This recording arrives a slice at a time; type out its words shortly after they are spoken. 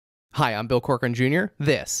Hi, I'm Bill Corcoran Jr.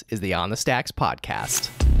 This is the On the Stacks podcast.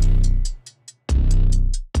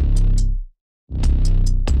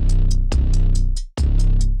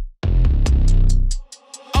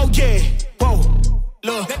 Oh yeah, whoa,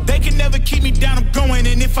 look, they can never keep me down, I'm going,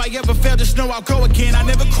 and if I ever fail, just know I'll go again. I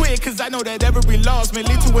never quit, cause I know that every loss may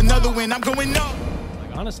lead to another win. I'm going up.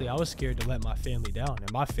 Like, honestly, I was scared to let my family down,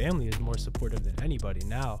 and my family is more supportive than anybody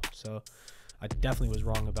now, so I definitely was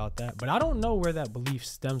wrong about that. But I don't know where that belief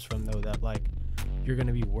stems from, though, that, like, you're going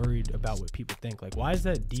to be worried about what people think. Like, why is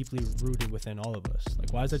that deeply rooted within all of us?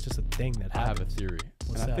 Like, why is that just a thing that happens? I have a theory.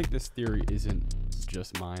 What's and that? I think this theory isn't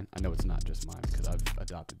just mine. I know it's not just mine because I've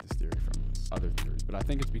adopted this theory from other theories. But I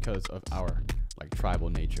think it's because of our, like,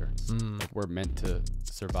 tribal nature. Like, we're meant to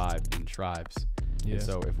survive in tribes. Yeah. And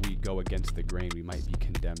so if we go against the grain, we might be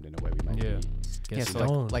condemned in a way. We might be. Yeah,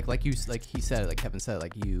 so like he said, like Kevin said,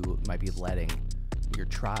 like you might be letting your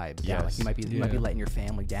tribe down. Like Yes. you might be letting your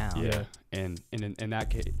family down. Yeah. And in that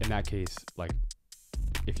case, like,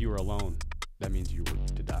 if you were alone, that means you were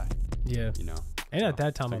to die. Yeah. You know. And at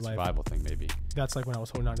that time it's of like life, survival thing maybe. that's like when I was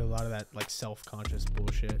holding on to a lot of that, like, self-conscious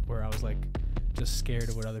bullshit where I was, like, just scared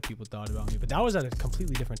of what other people thought about me. But that was at a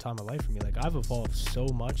completely different time of life for me. Like, I've evolved so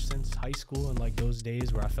much since high school and, like, those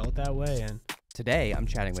days where I felt that way. And Today, I'm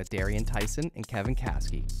chatting with Darrian Tyson and Kevin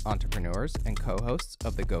Kaskey, entrepreneurs and co-hosts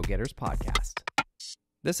of the Go Getters podcast.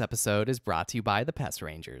 This episode is brought to you by the Pest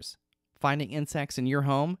Rangers. Finding insects in your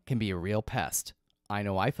home can be a real pest. I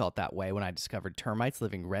know I felt that way when I discovered termites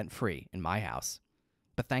living rent-free in my house.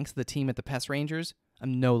 But thanks to the team at the Pest Rangers,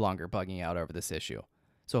 I'm no longer bugging out over this issue.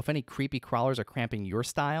 So if any creepy crawlers are cramping your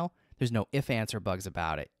style, there's no ifs, ands, or bugs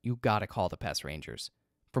about it. You gotta call the Pest Rangers.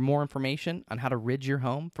 For more information on how to rid your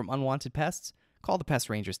home from unwanted pests, call the Pest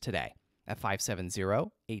Rangers today at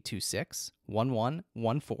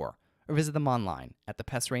 570-826-1114 or visit them online at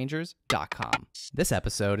thepestrangers.com. This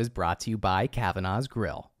episode is brought to you by Kavanaugh's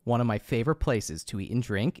Grill, one of my favorite places to eat and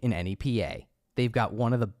drink in any PA. They've got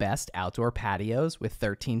one of the best outdoor patios with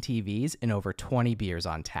 13 TVs and over 20 beers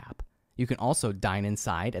on tap. You can also dine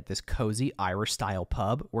inside at this cozy Irish-style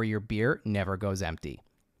pub where your beer never goes empty.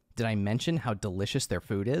 Did I mention how delicious their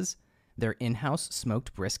food is? Their in-house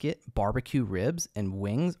smoked brisket, barbecue ribs, and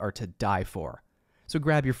wings are to die for. So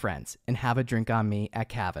grab your friends and have a drink on me at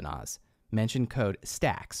Kavanaugh's. Mention code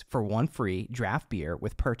STACKS for one free draft beer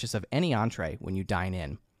with purchase of any entree when you dine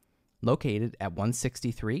in. Located at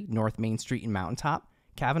 163 North Main Street in Mountaintop,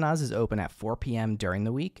 Kavanaugh's is open at 4 p.m. during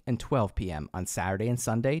the week and 12 p.m. on Saturday and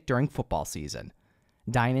Sunday during football season.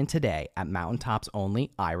 Dine in today at Mountaintop's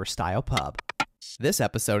only Irish-style pub. This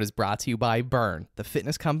episode is brought to you by Burn, the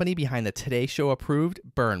fitness company behind the Today Show approved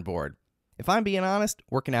Burn board. If I'm being honest,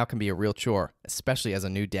 working out can be a real chore, especially as a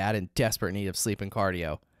new dad in desperate need of sleep and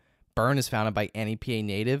cardio. Burn is founded by NEPA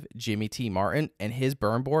native Jimmy T. Martin, and his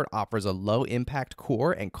Burn board offers a low-impact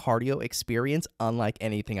core and cardio experience unlike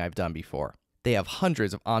anything I've done before. They have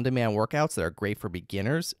hundreds of on-demand workouts that are great for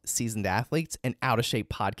beginners, seasoned athletes, and out-of-shape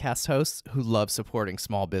podcast hosts who love supporting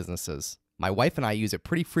small businesses. My wife and I use it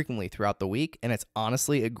pretty frequently throughout the week, and it's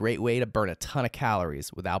honestly a great way to burn a ton of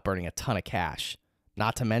calories without burning a ton of cash.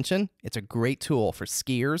 Not to mention, it's a great tool for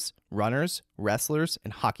skiers, runners, wrestlers,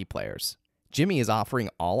 and hockey players. Jimmy is offering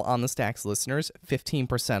all On The Stacks listeners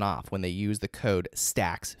 15% off when they use the code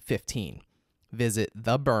STACKS15. Visit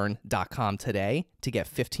theburn.com today to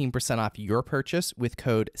get 15% off your purchase with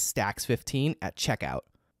code STACKS15 at checkout.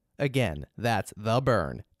 Again, that's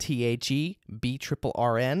theburn,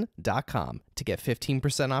 THEBRRN.com to get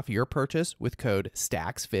 15% off your purchase with code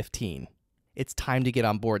STACKS15. It's time to get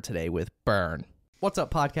on board today with Burn. What's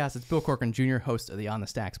up, podcast? It's Bill Corcoran Jr., host of the On the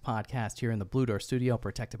Stacks podcast here in the Blue Door studio,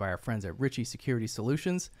 protected by our friends at Ritchie Security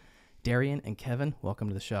Solutions. Darrian and Kevin, welcome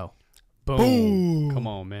to the show. boom. Come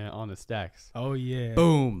on, man. On the stacks. Oh, yeah.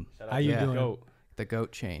 Boom. How you doing? Goat. The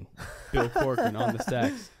goat chain. Bill Corcoran on the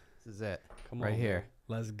stacks. This is it. Come right on, here.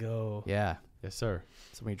 man. Let's go. Yeah. Yes, sir.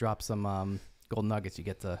 So when you drop some gold nuggets, you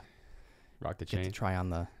get to Rock the chain. try on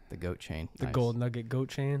the goat chain. The Nice. gold nugget goat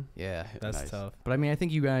chain. Yeah. That's Nice. tough. But I mean, I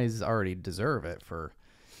think you guys already deserve it for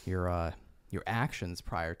your actions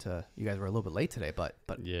prior to. You guys were a little bit late today, but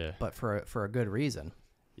Yeah. but for a good reason.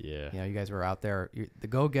 Yeah. You know, you guys were out there. The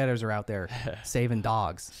go-getters are out there saving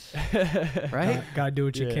dogs, right? Gotta do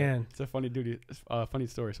what you Yeah. can. It's a funny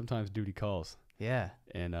story. Sometimes duty calls. Yeah.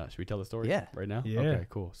 And should we tell the story Yeah. right now? Yeah. Okay,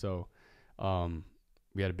 cool. So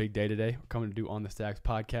we had a big day today. We're coming to do On the Stacks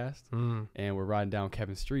podcast, and we're riding down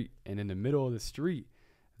Kevin Street. And in the middle of the street,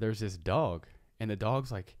 there's this dog, and the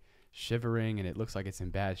dog's like shivering, and it looks like it's in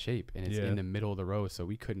bad shape, and it's in the middle of the road, so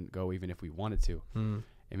we couldn't go even if we wanted to. And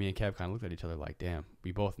me and Kev kind of looked at each other like, damn,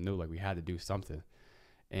 we both knew like we had to do something.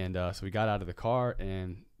 And so we got out of the car,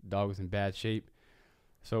 and Dog was in bad shape.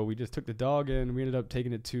 So we just took the dog and we ended up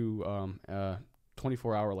taking it to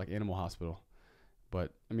 24-hour like animal hospital.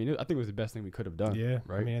 But I mean, I think it was the best thing we could have done. Yeah.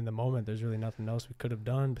 Right. I mean, in the moment, there's really nothing else we could have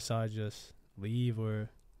done besides just leave or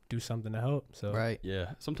do something to help. So Right.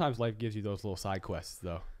 Yeah. Sometimes life gives you those little side quests,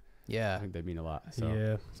 though. I Yeah. think they mean a lot. So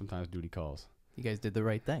yeah. sometimes duty calls. You guys did the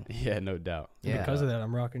right thing. Yeah, no doubt. Yeah. Because of that,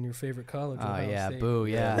 I'm rocking your favorite college. Oh Ohio yeah, State. boo,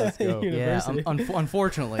 yeah. Let's go. Yeah, University.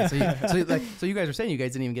 unfortunately. So you guys were saying you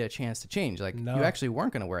guys didn't even get a chance to change. Like No. you actually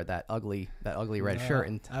weren't gonna wear that ugly red No, shirt.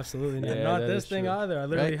 And absolutely not. Yeah, Not that this is thing true. either. I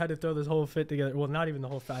literally Right? had to throw this whole fit together. Well, not even the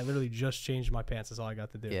whole fit. I literally just changed my pants. That's all I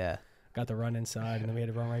got to do. yeah, Got to run inside, and then we had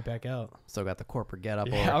to run right back out. still got the corporate get up.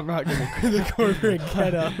 Yeah, I'm rocking The corporate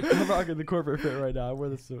get up. I'm rocking the corporate fit right now. I wore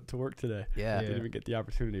this to work today. Yeah. Didn't even get the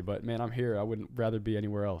opportunity, but man, I'm here. I wouldn't rather be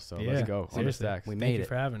anywhere else. So Yeah, let's go. On the seriously. stacks. We Thank made you it.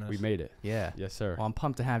 for having us. We made it. Yeah. Yes, sir. Well, I'm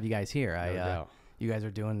pumped to have you guys here. No doubt. You guys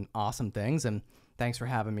are doing awesome things, and thanks for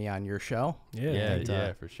having me on your show. Yeah. Yeah, Thank,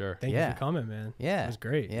 yeah, for sure. thank Yeah. you for coming, man. Yeah. It was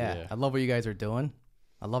great. Yeah. Yeah. I love what you guys are doing.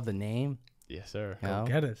 I love the name. Yes, sir. You Go know?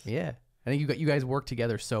 get us. Yeah. I think you guys work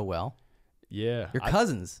together so well. Yeah. You're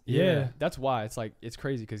cousins. Yeah. That's why it's like, it's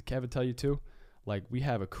crazy because Kevin tell you too, like we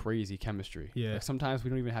have a crazy chemistry. Yeah. Like sometimes we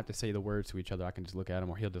don't even have to say the words to each other. I can just look at him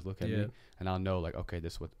or he'll just look at Yeah. me and I'll know like, okay,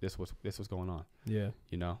 this was going on, Yeah.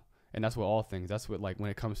 you know? And that's what all things, that's what like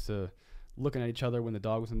when it comes to looking at each other when the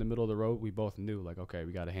dog was in the middle of the road, we both knew like, okay,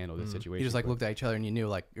 we got to handle this situation. You just like quick. looked at each other and you knew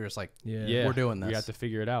like you're just like Yeah. Yeah. we're doing We this. have to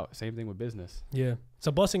figure it out. Same thing with business. Yeah. It's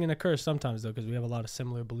a blessing and a curse sometimes, though, because we have a lot of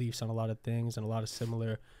similar beliefs on a lot of things and a lot of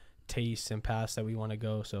similar tastes and paths that we want to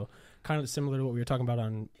go. So kind of similar to what we were talking about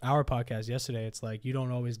on our podcast yesterday. It's like you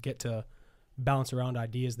don't always get to bounce around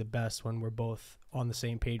ideas the best when we're both on the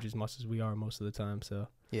same page as much as we are most of the time. So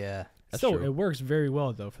Yeah. That's still, true. it works very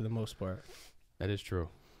well, though, for the most part. That is true.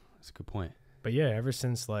 That's a good point. But yeah, ever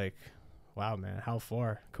since like, wow, man, how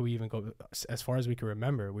far could we even go? As far as we can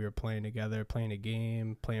remember, we were playing together, playing a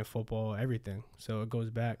game, playing football, everything. So it goes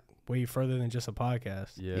back way further than just a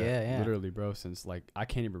podcast. Yeah, Yeah. literally, bro. Since like I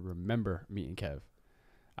can't even remember meeting Kev.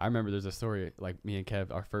 I remember there's a story like me and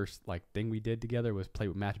Kev. Our first like thing we did together was play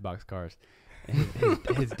with Matchbox cars. And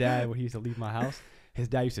his dad, when he used to leave my house, his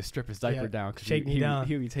dad used to strip his diaper Yeah, down because shake me down.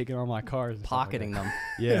 he would be taking all my cars, and stuff like Pocketing them, that.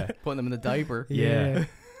 Yeah, putting them in the diaper. Yeah.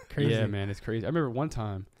 Crazy. yeah, man, it's crazy. I remember one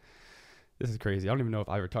time. This is crazy. I don't even know if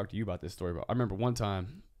I ever talked to you about this story, but I remember one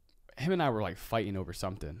time, him and I were like fighting over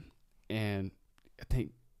something, and I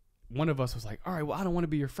think one of us was like, all right, well, I don't want to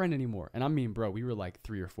be your friend anymore. And I mean, bro, we were like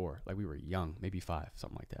 3 or 4. Like we were young, maybe 5,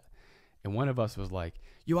 something like that. And one of us was like,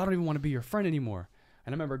 yo, I don't even want to be your friend anymore.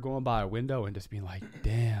 And I remember going by a window and just being like,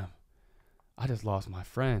 damn, I just lost my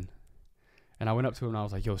friend. And I went up to him and I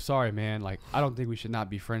was like, yo, sorry, man. Like, I don't think we should not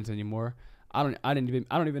be friends anymore. I don't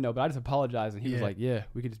even know, but I just apologized. And he was Yeah. like, yeah,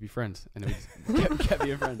 we could just be friends. And then we just kept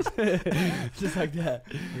being friends. Just like that.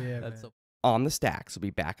 Yeah, That's man. On the Stacks will be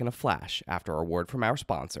back in a flash after a word from our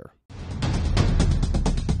sponsor.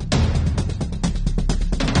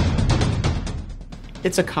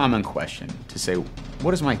 It's a common question to say,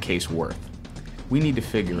 what is my case worth? We need to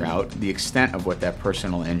figure out the extent of what that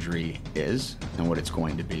personal injury is and what it's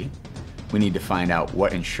going to be. We need to find out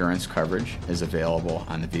what insurance coverage is available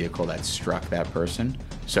on the vehicle that struck that person.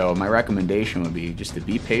 So my recommendation would be just to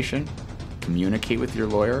be patient, communicate with your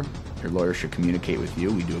lawyer. Your lawyer should communicate with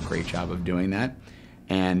you. We do a great job of doing that.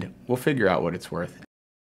 And we'll figure out what it's worth.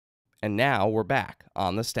 And now we're back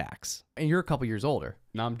on the Stacks. And you're a couple years older.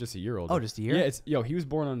 No, I'm just a year older. Oh, just a year? Yeah, he was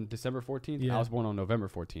born on December 14th. Yeah. I was born on November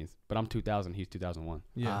 14th. But I'm 2000. He's 2001.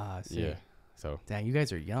 Yeah. Ah, I see. Yeah. So Dang, you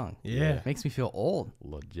guys are young. Yeah. Makes me feel old.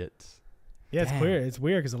 legit. Yeah, it's Damn. weird. It's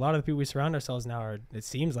weird because a lot of the people we surround ourselves now are, it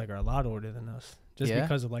seems like, are a lot older than us. Just Yeah?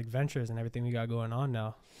 because of like ventures and everything we got going on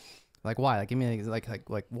now. Like why? Like give me like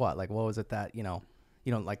what? Like what was it that you know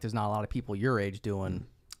like there's not a lot of people your age doing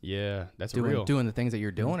Yeah, that's real. doing the things that you're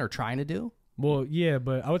doing or trying to do. Well, yeah,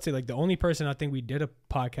 but I would say like the only person I think we did a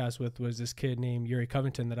podcast with was this kid named Yuri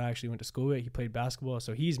Covington that I actually went to school with. He played basketball,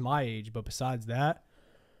 so he's my age. But besides that,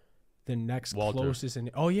 the next Walter. closest,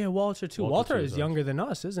 oh yeah, Walter too. Walter Walter too is is younger than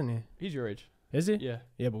us, isn't he? He's your age. Is he? Yeah.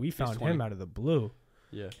 Yeah, but we found 20. him out of the blue,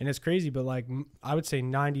 Yeah. and it's crazy. But like I would say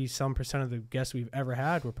 90% of the guests we've ever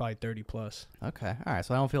had were probably 30 plus. Okay, all right.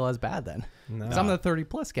 So I don't feel as bad then. No. 'Cause I'm in the 30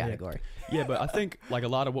 plus category. Yeah, but I think like a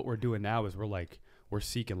lot of what we're doing now is we're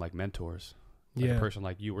seeking like mentors. Like Yeah. a person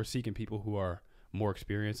like you. We're seeking people who are more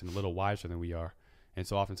experienced and a little wiser than we are. And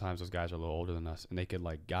so oftentimes those guys are a little older than us and they could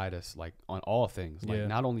like guide us like on all things. Like Yeah.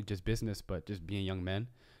 not only just business, but just being young men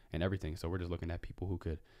and everything. So we're just looking at people who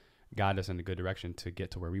could guide us in a good direction to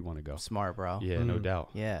get to where we want to go. Smart, bro. Yeah, no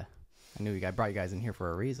doubt. Yeah. I knew I brought you guys in here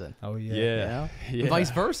for a reason. Oh yeah. You know? Yeah. And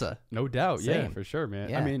vice versa. No doubt. Yeah, Same. for sure, man.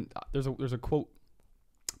 Yeah. I mean, there's a quote.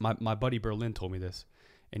 My buddy Berlin told me this,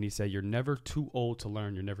 and he said, "You're never too old to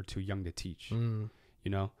learn. You're never too young to teach." You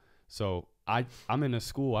know. So I'm in a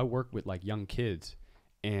school. I work with like young kids,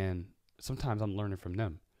 and sometimes I'm learning from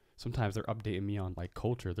them. Sometimes they're updating me on like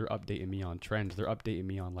culture. They're updating me on trends. They're updating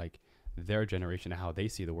me on like their generation and how they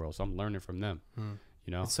see the world. So I'm learning from them.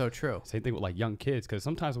 You know. It's so true. Same thing with like young kids, because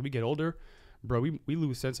sometimes when we get older, bro, we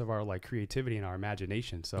lose sense of our like creativity and our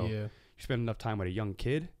imagination. So you spend enough time with a young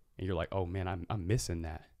kid, and you're like, oh man, I'm missing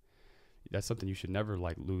that. That's something you should never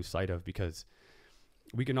like lose sight of, because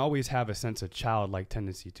we can always have a sense of childlike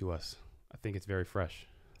tendency to us. I think it's very fresh.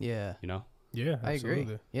 Yeah. You know? Yeah, I absolutely.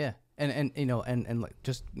 agree. Yeah. And you know, and like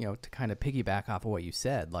just, you know, to kind of piggyback off of what you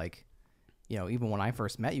said, like, you know, even when I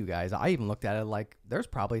first met you guys, I even looked at it like there's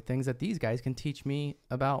probably things that these guys can teach me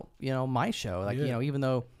about, you know, my show. Like, you know, even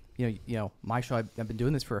though, you know, my show, I've been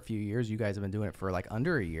doing this for a few years. You guys have been doing it for like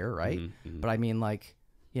under a year, right? But I mean, like,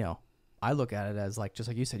 you know, I look at it as like, just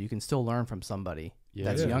like you said, you can still learn from somebody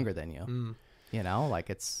that's younger than you. You know, like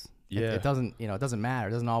it doesn't, you know, it doesn't matter.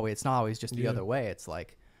 It doesn't always, it's not always just the other way. It's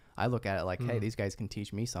like, I look at it like, hey, these guys can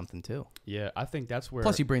teach me something too. Yeah, I think that's where.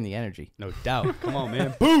 Plus, you bring the energy. No doubt. Come on,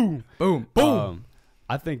 man. Boom, boom, boom.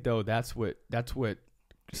 I think though that's what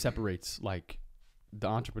separates like the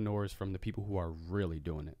entrepreneurs from the people who are really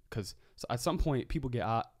doing it. Because at some point, people get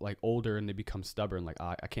like older and they become stubborn. Like,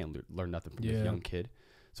 I can't learn nothing from this young kid.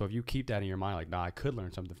 So if you keep that in your mind, like, nah, I could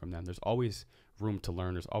learn something from them. There's always room to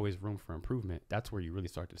learn. There's always room for improvement. That's where you really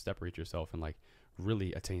start to separate yourself and like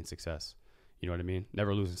really attain success. You know what I mean?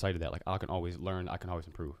 Never losing sight of that. Like, I can always learn. I can always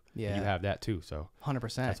improve. Yeah. And you have that too. So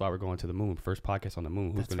 100%. That's why we're going to the moon. First podcast on the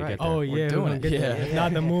moon. Who's That's going right. to get there? Oh yeah, doing we're it. gonna get there. Yeah.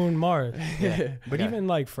 Not the moon, Mars. Yeah. But even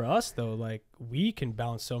like for us though, like we can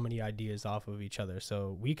bounce so many ideas off of each other.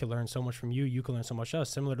 So we could learn so much from you. You can learn so much from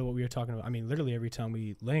us. Similar to what we were talking about. I mean, literally every time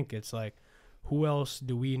we link, it's like, who else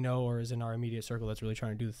do we know or is in our immediate circle that's really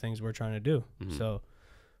trying to do the things we're trying to do? So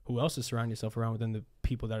who else is surrounding yourself around within the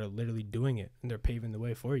people that are literally doing it and they're paving the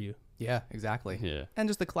way for you? Yeah, exactly. Yeah. And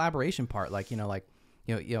just the collaboration part, like, you know,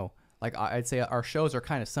 like I'd say our shows are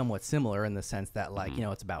kind of somewhat similar in the sense that like, you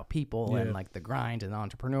know, it's about people and like the grind and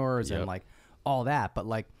entrepreneurs and like all that. But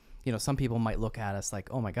like, you know, some people might look at us like,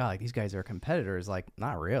 oh my God, like these guys are competitors. Like,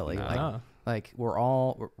 not really. Like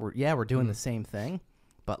we're doing the same thing,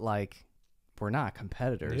 but like, we're not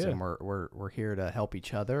competitors and we're here to help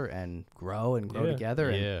each other and grow together.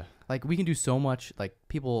 And like we can do so much. Like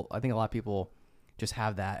I think a lot of people just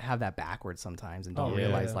have that backwards sometimes and don't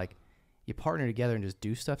realize like you partner together and just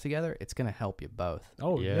do stuff together, it's going to help you both.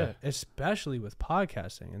 Oh yeah. Especially with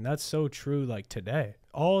podcasting. And that's so true. Like today,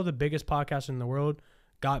 all the biggest podcasters in the world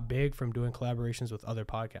got big from doing collaborations with other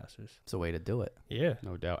podcasters. It's a way to do it. Yeah.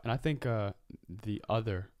 No doubt. And I think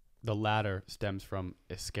the latter stems from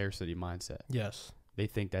a scarcity mindset. Yes. They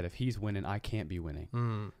think that if he's winning, I can't be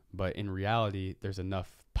winning. But in reality, there's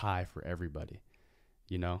enough pie for everybody,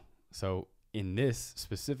 you know? So in this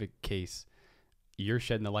specific case, you're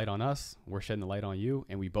shedding the light on us, we're shedding the light on you,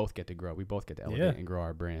 and we both get to grow. We both get to elevate and grow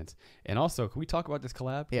our brands. And also, can we talk about this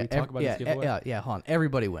collab? Can we talk about this giveaway? Hold on.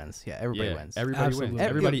 Everybody wins. Yeah, everybody wins. Everybody Absolutely. wins.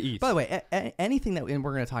 Everybody eats. By the way, anything that, and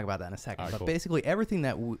we're going to talk about that in a second, but basically everything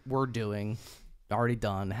that we're doing, already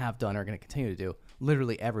done, have done, are going to continue to do,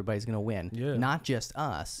 literally everybody's going to win. Yeah. Not just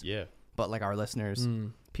us, but like our listeners,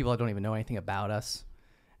 people that don't even know anything about us.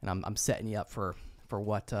 And I'm setting you up for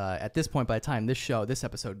what, at this point, by the time this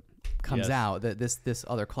episode comes out, that this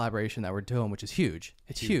other collaboration that we're doing, which is huge.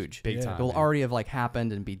 It's huge. Big time. It'll already have like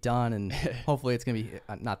happened and be done, and hopefully it's gonna be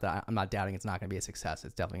not that I'm not doubting it's not gonna be a success.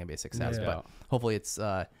 It's definitely gonna be a success, but hopefully it's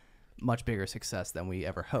much bigger success than we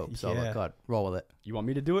ever hoped. So go ahead, roll with it. You want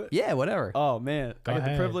me to do it? Yeah, whatever. Oh man, Go I get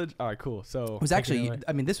ahead. the privilege. All right, cool. So It was actually,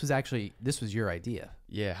 I mean, this was your idea.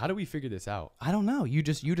 yeah, how do we figure this out? I don't know. You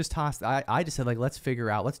just tossed. I just said like, let's figure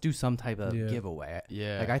out. Let's do some type of giveaway.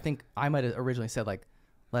 Yeah. Like I think I might have originally said like,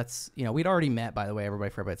 let's, you know, we'd already met, by the way, everybody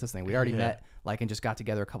for everybody's listening. We already met like and just got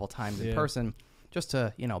together a couple times in person just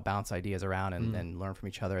to, you know, bounce ideas around and learn from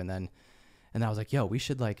each other. And then I was like, yo, we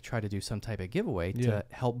should like try to do some type of giveaway to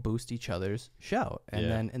help boost each other's show.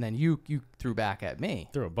 And then you threw back at me.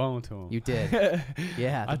 Threw a bone to him. You did.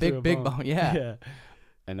 Yeah. The big bone. Yeah.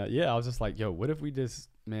 And I was just like, yo, what if we just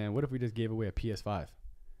gave away a PS5?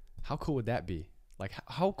 How cool would that be? Like,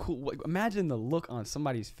 how cool? Imagine the look on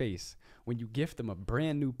somebody's face when you gift them a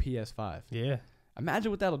brand new PS5. Yeah.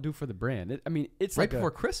 Imagine what that'll do for the brand. It's right like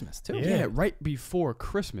before Christmas, too. Yeah, right before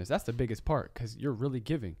Christmas. That's the biggest part because you're really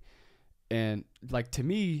giving. And, like, to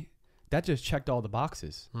me, that just checked all the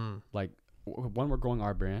boxes. Like, one, we're growing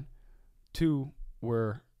our brand. Two,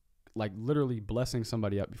 we're like literally blessing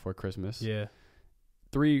somebody up before Christmas. Yeah.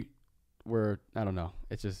 3 were, I don't know.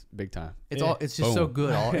 It's just big time. It's just so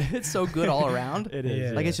good. It's so good all around. It is.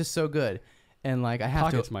 Yeah. Like it's just so good. And like I have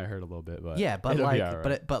Pockets to might hurt a little bit, but but it'll like be all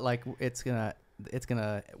right. but like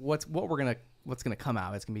what's gonna come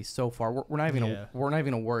out, it's gonna be so far. We're not even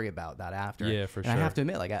gonna worry about that after. Yeah, for and sure. I have to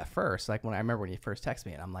admit, like at first, like when I remember when you first texted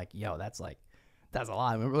me, and I'm like, yo, that's a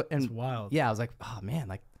lot. And It's wild. yeah, I was like, oh man,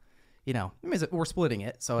 like, you know, I mean, we're splitting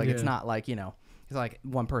it, so like it's not like, you know, it's like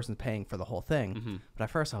one person's paying for the whole thing. But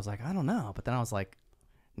at first I was like, I don't know. But then I was like,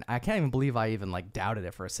 I can't even believe I even like doubted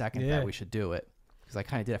it for a second that we should do it, because I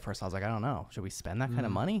kind of did at first. I was like, I don't know, should we spend that kind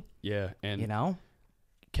of money? Yeah, and You know,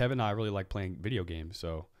 Kevin and I really like playing video games,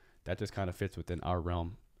 so that just kind of fits within our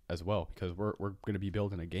realm as well, because we're going to be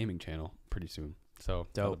building a gaming channel pretty soon. So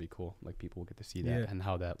that'll be cool. Like people will get to see that and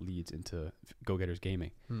how that leads into Go Getters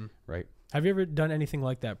Gaming, right? Have you ever done anything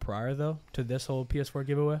like that prior though to this whole PS4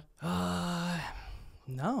 giveaway?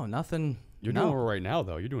 no, nothing. You're doing it right now,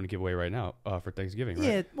 though. You're doing a giveaway right now for Thanksgiving, right?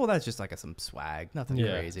 Yeah, well, that's just like some swag, nothing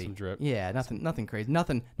crazy. Some drip. Yeah, nothing crazy,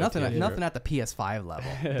 nothing at the PS5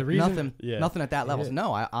 level. The reason, nothing at that level.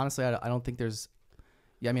 No, I honestly, I don't think there's.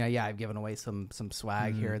 Yeah, I mean, I've given away some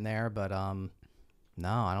swag here and there, but no,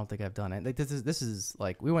 I don't think I've done it. Like this is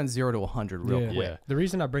like we went 0 to 100 real quick. Yeah. The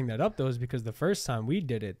reason I bring that up though is because the first time we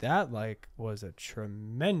did it, that like was a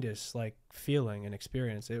tremendous like feeling and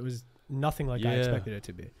experience. It was nothing like I expected it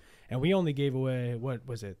to be, and we only gave away, what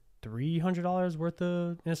was it, $300 worth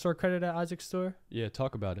of in-store credit at Isaac's store. Yeah,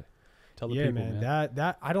 talk about it. Tell the Yeah, people, man, man.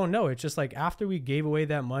 that I don't know. It's just like after we gave away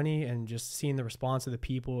that money and just seeing the response of the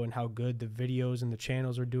people and how good the videos and the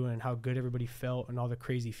channels were doing and how good everybody felt and all the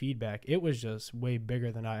crazy feedback, it was just way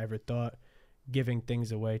bigger than I ever thought giving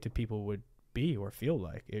things away to people would be or feel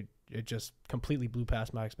like. It just completely blew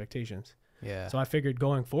past my expectations. Yeah. So I figured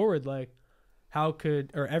going forward, like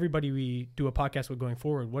everybody we do a podcast with going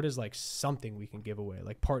forward, what is like something we can give away,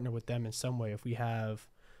 like partner with them in some way. If we have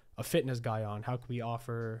a fitness guy on, how can we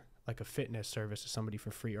offer like a fitness service to somebody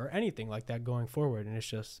for free or anything like that going forward? And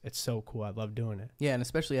it's so cool. I love doing it. Yeah, and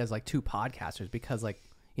especially as like two podcasters, because like,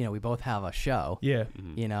 you know, we both have a show. Yeah.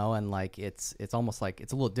 You know, and like it's almost like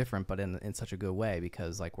it's a little different, but in such a good way,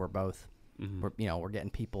 because like we're both we're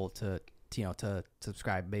getting people to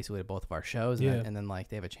subscribe basically to both of our shows, and then like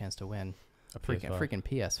they have a chance to win a freaking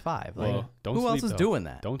PS5. Like who else is doing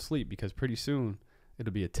that? Don't sleep, because pretty soon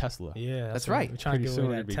ittle be a Tesla. Yeah, that's right. We're trying to give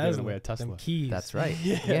away that away a Tesla. Them keys. That's right.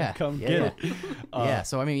 Yeah, come get it. Yeah.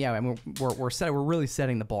 So I mean, we're really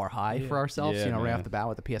setting the bar high for ourselves. Yeah, right off the bat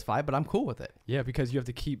with the PS5, but I'm cool with it. Yeah, because you have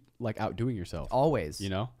to keep like outdoing yourself. Always. You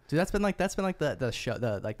know, dude, that's been like the show,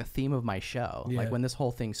 the theme of my show. Yeah. Like when this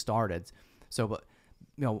whole thing started. So, but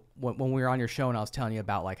you know, when we were on your show and I was telling you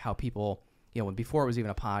about like how people, you know, when before it was even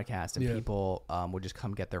a podcast and people would just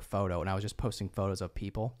come get their photo, and I was just posting photos of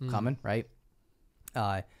people coming, right?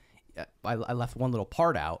 I left one little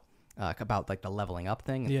part out about like the leveling up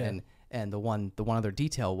thing, and the one other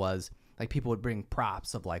detail was like people would bring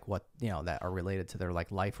props of like what, you know, that are related to their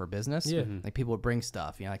like life or business. Yeah. Like people would bring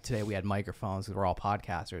stuff, you know, like today we had microphones because we're all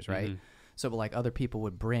podcasters, right? So but like other people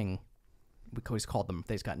would bring, we always called them,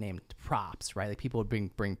 they just got named props, right? Like people would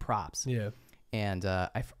bring props. Yeah. And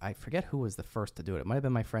I forget who was the first to do it. It might have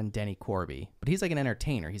been my friend Denny Corby, but he's like an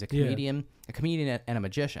entertainer. He's a comedian, and a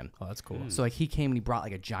magician. Oh, that's cool. So like he came and he brought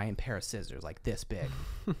like a giant pair of scissors, like this big.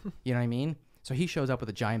 You know what I mean? So he shows up with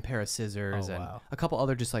a giant pair of scissors and a couple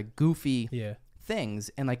other just like goofy things.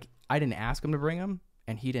 And like I didn't ask him to bring them,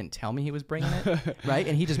 and he didn't tell me he was bringing it, right?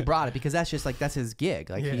 And he just brought it because that's just like that's his gig.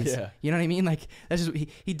 Like he's, you know what I mean? Like that's just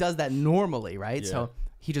he does that normally, right? So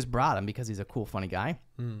he just brought him because he's a cool, funny guy.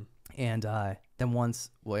 And then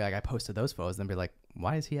once, like I posted those photos, then be like,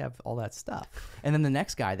 why does he have all that stuff? And then the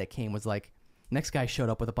next guy that came was like, next guy showed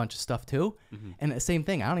up with a bunch of stuff too, and the same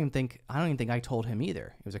thing. I don't even think I told him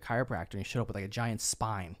either. He was a chiropractor, and he showed up with like a giant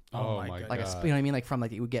spine. Oh my god! Like you know what I mean? Like from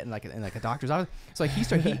like you would get in like a doctor's office. So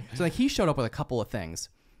like he showed up with a couple of things,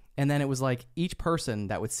 and then it was like each person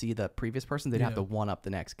that would see the previous person, they'd have to one up the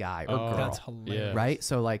next guy or girl. That's hilarious. Right?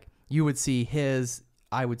 So like you would see his,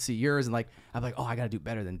 I would see yours, and like I'm like, oh, I gotta do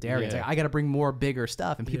better than Darrian. Like, I gotta bring more bigger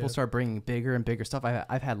stuff, and people start bringing bigger and bigger stuff.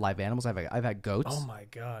 I've had live animals. I've had goats. Oh my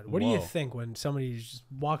god! What do you think when somebody just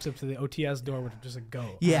walks up to the OTS door with just a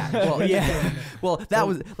goat? Yeah, well, yeah, well, that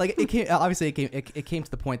was like it came. Obviously, it came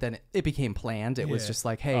to the point that it became planned. It was just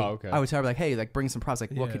like, hey, I would tell her like, hey, like bring some props.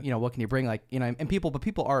 Like, what can you bring? Like, you know, and people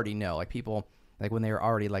already know. Like people, like when they were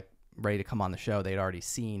already like ready to come on the show, they'd already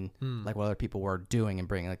seen like what other people were doing and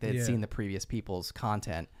bringing. Like they had seen the previous people's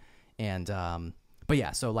content. And but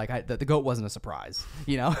yeah, so like the goat wasn't a surprise,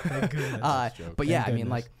 you know. But yeah, I mean,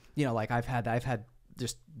 like, you know, like I've had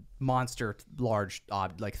just monster large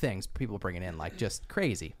like things people bringing in, like just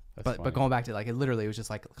crazy. That's But going back to like, it literally was just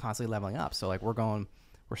like constantly leveling up. So like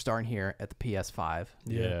we're starting here at the PS5.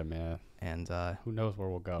 Yeah, man. And who knows where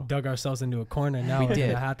we'll go? Dug ourselves into a corner now. We We're did.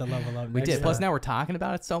 gonna have to level up. we next did. Plus time. now we're talking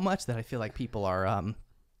about it so much that I feel like people are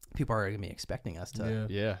gonna be expecting us to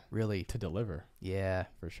Yeah, really to deliver yeah.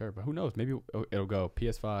 for sure. But who knows? Maybe it'll go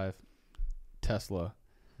PS5, Tesla,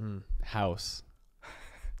 house.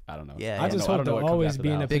 I don't know. Yeah, I just hope to what comes always after be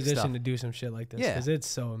the in a house. Big position stuff. to do some shit like this, Yeah. because it's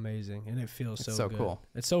so amazing and it feels It's so so good. cool.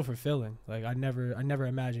 It's so fulfilling. Like I never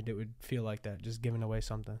imagined it would feel like that, just giving away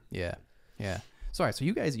something. Yeah. Sorry. So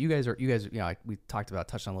you guys, we touched on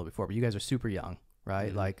it a little before, but you guys are super young, right?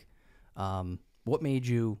 Mm-hmm. Like, what made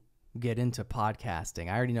you get into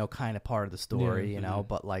podcasting? I already know kind of part of the story, Yeah.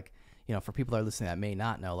 but like, for people that are listening that may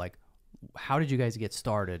not know, like, how did you guys get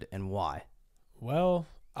started and why? Well,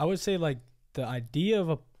 I would say like the idea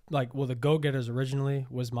of the Go-Getters originally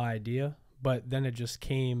was my idea, but then it just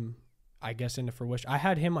came, I guess, into fruition. I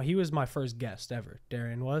had him, he was my first guest ever,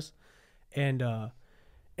 Darrian was. And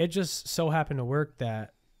it just so happened to work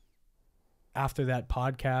that after that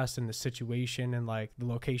podcast and the situation and like the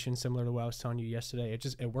location similar to what I was telling you yesterday,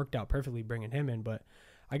 it worked out perfectly bringing him in. But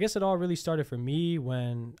I guess it all really started for me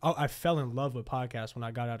when I fell in love with podcasts when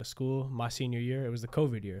I got out of school my senior year. It was the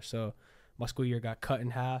COVID year. So my school year got cut in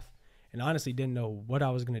half. And honestly didn't know what I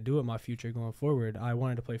was going to do with my future going forward. I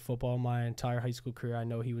wanted to play football my entire high school career. I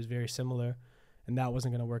know he was very similar, and that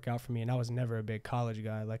wasn't going to work out for me. And I was never a big college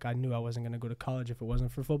guy. Like, I knew I wasn't going to go to college if it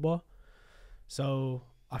wasn't for football. So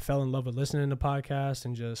I fell in love with listening to podcasts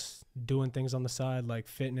and just doing things on the side, like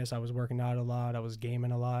fitness. I was working out a lot. I was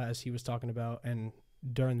gaming a lot, as he was talking about. And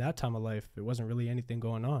during that time of life, there wasn't really anything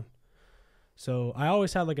going on. So I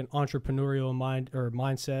always had like an entrepreneurial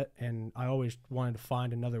mindset, and I always wanted to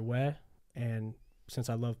find another way. And since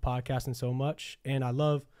I love podcasting so much, and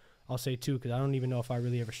I'll say too, because I don't even know if I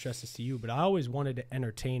really ever stressed this to you, but I always wanted to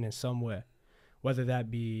entertain in some way, whether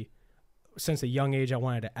that be since a young age, I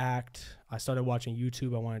wanted to act. I started watching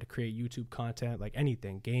YouTube. I wanted to create YouTube content, like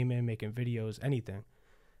anything, gaming, making videos, anything.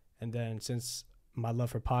 And then since my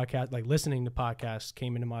love for podcasts, like listening to podcasts,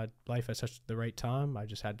 came into my life at such the right time, I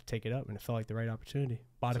just had to take it up, and it felt like the right opportunity.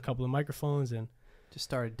 Bought a couple of microphones, and Just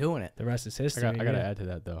started doing it. the rest is history. I got to add to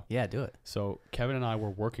that though. Yeah, do it. So Kevin and I were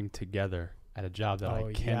working together at a job that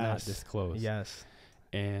I cannot disclose. Yes.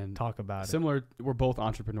 And Talk about similar, we're both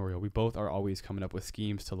entrepreneurial. We both are always coming up with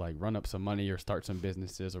schemes to like run up some money or start some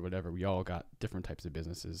businesses or whatever. We all got different types of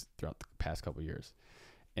businesses throughout the past couple of years.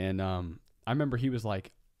 And I remember he was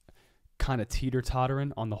like kind of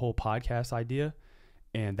teeter-tottering on the whole podcast idea,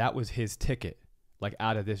 and that was his ticket like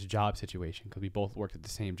out of this job situation, because we both worked at the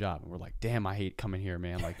same job, and we're like, damn, I hate coming here,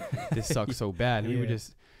 man, like this sucks so bad. And we were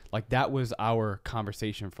just like, that was our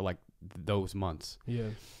conversation for like those months. Yeah.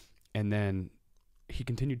 And then he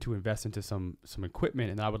continued to invest into some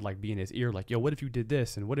equipment, and I would like be in his ear like, yo, what if you did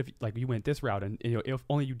this, and what if like you went this route, and you know, if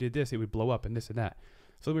only you did this, it would blow up, and this and that.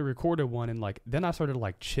 So we recorded one, and like then I started to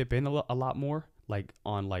like chip in a lot more like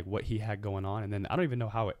on like what he had going on. And then I don't even know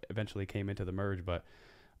how it eventually came into the merge, but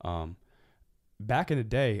back in the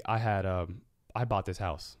day, I bought this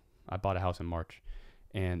house. I bought a house in March,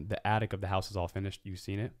 and the attic of the house is all finished. You've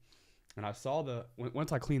seen it. And I saw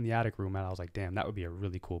once I cleaned the attic room out, I was like, damn, that would be a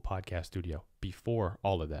really cool podcast studio before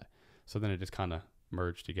all of that. So then it just kind of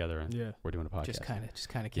merged together, and we're doing a podcast. Just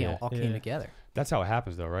kind of came together. That's how it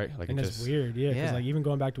happens though, right? Like, And it's weird, because Yeah. like even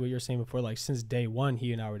going back to what you were saying before, like since day one,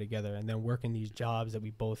 he and I were together, and then working these jobs that we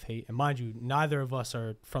both hate. And mind you, neither of us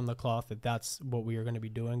are from the cloth that that's what we are going to be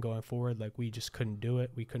doing going forward. Like we just couldn't do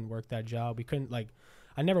it. We couldn't work that job. We couldn't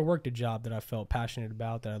I never worked a job that I felt passionate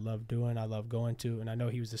about, that I loved doing, I loved going to. And I know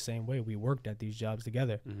he was the same way. We worked at these jobs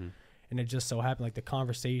together. Mm-hmm. And it just so happened, like the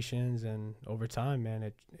conversations, and over time, man,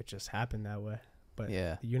 it just happened that way. But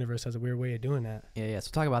the universe has a weird way of doing that. Yeah.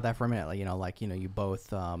 So talk about that for a minute. Like, you both,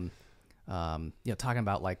 talking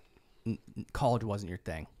about like college wasn't your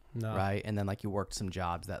thing, right? And then like you worked some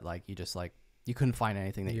jobs that like you just like you couldn't find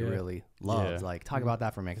anything that you really loved. Yeah. Like talk about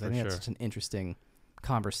that for a minute, because I think that's such an interesting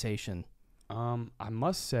conversation. I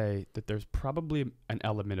must say that there's probably an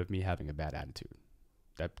element of me having a bad attitude.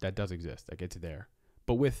 That does exist. Like it's there.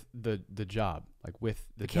 But with the job, like with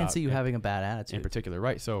the job. I can't see you having a bad attitude. In particular,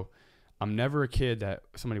 right? So I'm never a kid that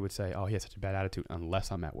somebody would say, oh, he has such a bad attitude,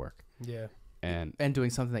 unless I'm at work. Yeah. And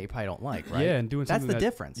doing something that you probably don't like, right? Yeah, and doing something that's the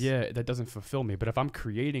difference. Yeah, that doesn't fulfill me. But if I'm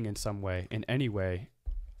creating in some way, in any way,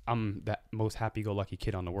 I'm that most happy-go-lucky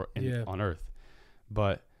kid on on earth.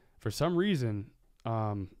 But for some reason,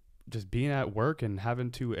 just being at work and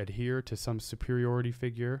having to adhere to some superiority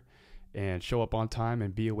figure, and show up on time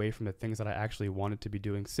and be away from the things that I actually wanted to be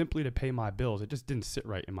doing simply to pay my bills. It just didn't sit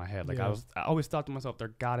right in my head. Like I always thought to myself, there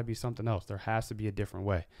gotta be something else. There has to be a different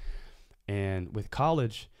way. And with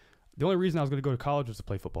college, the only reason I was going to go to college was to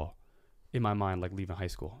play football in my mind, like leaving high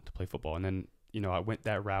school to play football. And then, you know, I went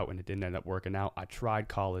that route and it didn't end up working out. I tried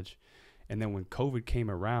college. And then when COVID came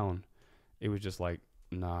around, it was just like,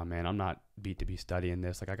 nah, man, I'm not beat to be studying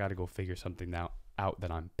this. Like I got to go figure something out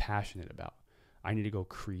that I'm passionate about. I need to go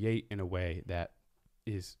create in a way that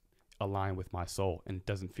is aligned with my soul and it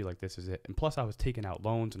doesn't feel like this is it. And plus I was taking out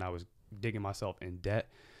loans and I was digging myself in debt.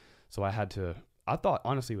 So I thought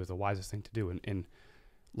honestly it was the wisest thing to do. And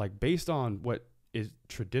like based on what is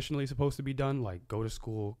traditionally supposed to be done, like go to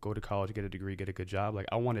school, go to college, get a degree, get a good job. Like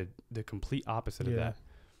I wanted the complete opposite of that.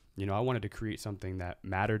 You know, I wanted to create something that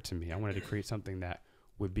mattered to me. I wanted to create something that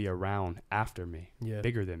would be around after me,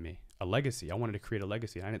 bigger than me, a legacy. I wanted to create a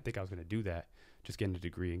legacy. And I didn't think I was going to do that. Just getting a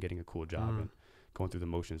degree and getting a cool job and going through the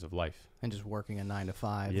motions of life. And just working a 9 to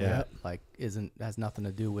 5 that like has nothing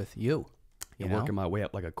to do with you. You know? Working my way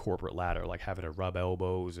up like a corporate ladder, like having to rub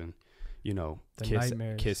elbows and, you know,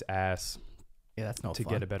 kiss ass. Yeah, that's no to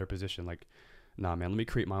fun. Get a better position. Like, nah, man, let me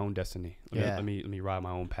create my own destiny. Let me ride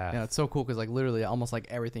my own path. Yeah, it's so cool because like literally almost like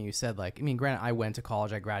everything you said. Like, I mean, granted, I went to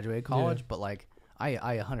college, I graduated college, but like I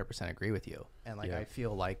 100% agree with you. And like I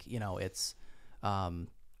feel like, you know, it's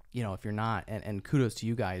you know, if you're not, and kudos to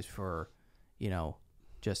you guys for, you know,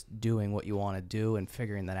 just doing what you want to do and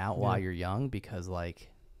figuring that out while you're young, because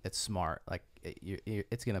like it's smart. Like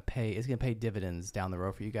it's gonna pay dividends down the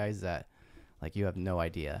road for you guys that like you have no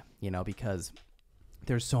idea, you know, because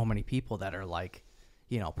there's so many people that are like,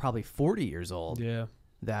 you know, probably 40 years old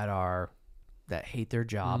that hate their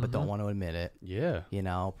job but don't want to admit it. Yeah, you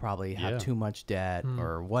know, probably have too much debt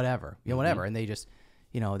or whatever, you know, whatever, and they just,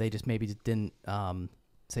 you know, maybe just didn't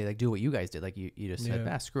say like do what you guys did, like you just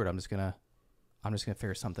said, screw it, I'm just gonna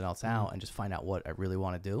figure something else out and just find out what I really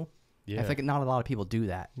want to do. I think not a lot of people do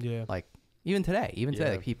that. Like even today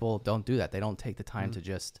like people don't do that. They don't take the time to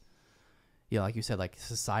just, you know, like you said, like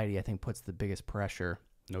society I think puts the biggest pressure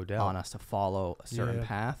no doubt on us to follow a certain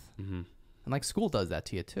path, and like school does that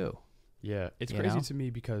to you too. It's crazy to me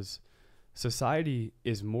because society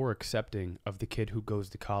is more accepting of the kid who goes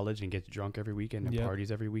to college and gets drunk every weekend and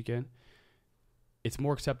parties every weekend. It's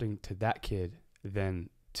more accepting to that kid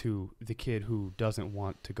than to the kid who doesn't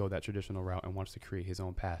want to go that traditional route and wants to create his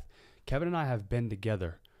own path. Kevin and I have been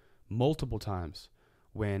together multiple times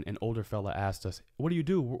when an older fella asked us, what do you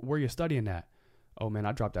do? Where are you studying at? Oh man,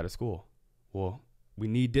 I dropped out of school. Well, we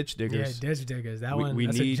need ditch diggers. Yeah, ditch diggers. That's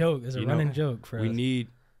a joke. It's a running joke for us. We need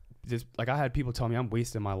this. Like I had people tell me I'm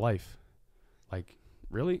wasting my life. Like,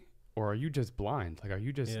 really? Or are you just blind? Like, are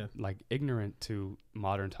you just like ignorant to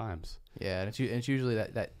modern times? Yeah, and it's usually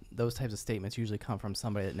that those types of statements usually come from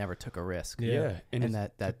somebody that never took a risk. Yeah, and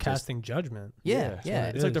that casting judgment. Yeah.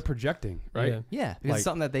 It's like they're projecting, right? Yeah, because it's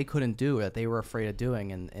something that they couldn't do, that they were afraid of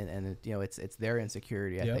doing, and you know, it's their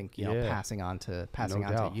insecurity. I think, you know, passing on to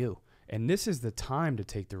you. And this is the time to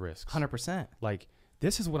take the risks. 100%. Like,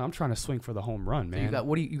 this is what I'm trying to swing for the home run, man.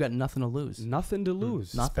 You got nothing to lose. Nothing to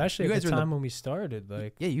lose. Especially at the time when we started.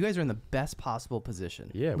 Like, you guys are in the best possible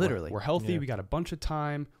position. Yeah, literally. We're healthy. We got a bunch of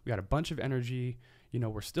time. We got a bunch of energy. You know,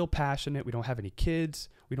 we're still passionate. We don't have any kids.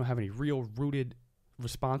 We don't have any real rooted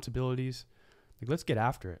responsibilities. Like, let's get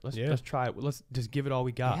after it. Let's try it. Let's just give it all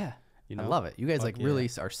we got. Yeah. You know? I love it. You guys really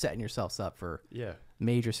are setting yourselves up for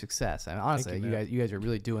major success. And honestly, you guys are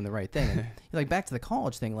really doing the right thing. And like back to the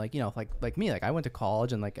college thing, like, you know, like me, like I went to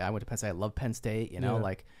college and like I went to Penn State. I love Penn State, you know,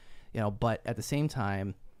 like, you know, but at the same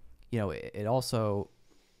time, you know, it also,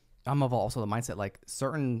 I'm of also the mindset, like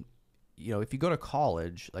certain, you know, if you go to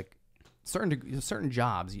college, like certain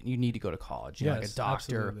jobs, you need to go to college, you know, like a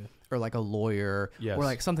doctor or like a lawyer or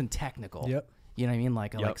like something technical. You know what I mean?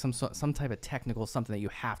 Like some type of technical something that you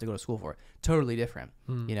have to go to school for. Totally different.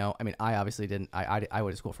 You know, I mean, I obviously didn't. I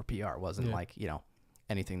went to school for PR. It wasn't like, you know,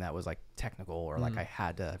 anything that was like technical or like I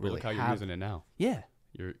had to really. Look how you're using it now. Yeah.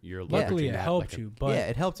 You're luckily it helped you, but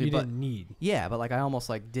it helped you. You didn't need. Yeah, but like I almost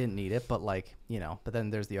like didn't need it, but like, you know, but then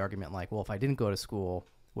there's the argument like, well, if I didn't go to school,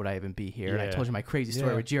 would I even be here? And I told you my crazy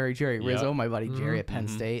story with Jerry Rizzo, my buddy Jerry at Penn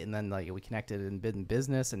State, and then like we connected in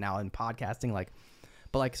business and now in podcasting, like.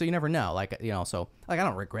 But like, so you never know, like, you know, so like I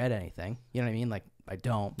don't regret anything, you know what I mean? Like I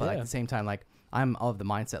don't, but like, at the same time, like I'm of the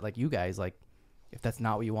mindset like you guys, like if that's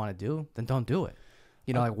not what you want to do, then don't do it.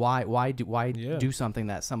 You know, like why do something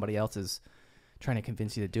that somebody else is trying to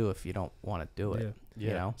convince you to do if you don't want to do it? You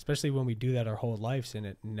know, especially when we do that our whole lives and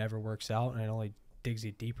it never works out and it only digs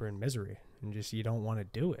you deeper in misery and just you don't want to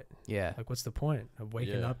do it. Yeah, like what's the point of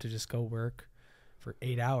waking up to just go work for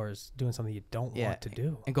 8 hours doing something you don't want to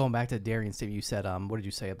do. And going back to Darrian's statement, you said, what did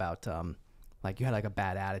you say about, like you had like a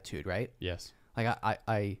bad attitude, right? Yes. Like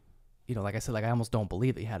I you know, like I said, like I almost don't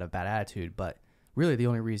believe that you had a bad attitude, but really the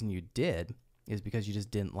only reason you did is because you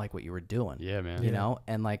just didn't like what you were doing. Yeah, man. You know,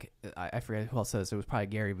 and like I forget who else said this. It was probably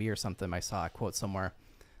Gary Vee or something. I saw a quote somewhere.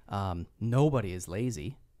 Nobody is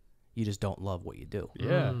lazy. You just don't love what you do.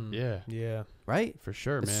 Yeah, Yeah. Right? for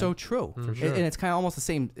sure, man. It's so true. For sure. And it's kind of almost the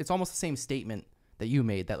same. It's almost the same statement that you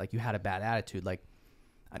made, that like you had a bad attitude. Like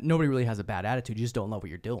nobody really has a bad attitude. You just don't love what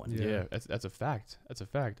you're doing. Yeah, that's a fact. That's a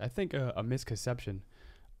fact. I think a misconception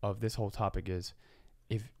of this whole topic is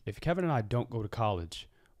if Kevin and I don't go to college,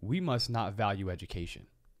 we must not value education.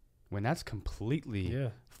 When that's completely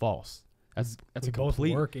false. That's We a both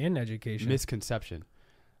complete work in education. misconception.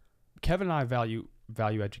 Kevin and I value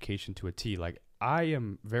education to a T. Like I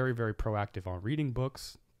am very, very proactive on reading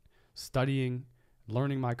books, studying,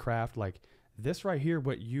 learning my craft. Like this right here,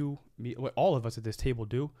 what all of us at this table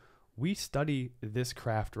do, we study this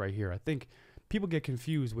craft right here. I think people get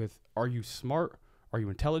confused with, are you smart? Are you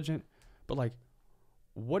intelligent? But like,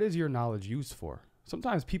 what is your knowledge used for?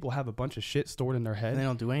 Sometimes people have a bunch of shit stored in their head. And they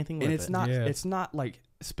don't do anything with And it. it's not like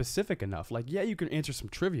specific enough. Like, yeah, you can answer some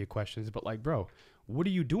trivia questions, but like, bro, what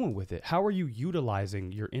are you doing with it? How are you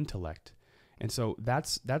utilizing your intellect? And so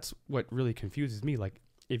that's what really confuses me. Like,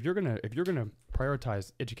 if you're gonna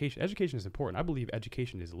prioritize education is important. I believe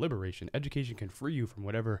education is liberation. Education can free you from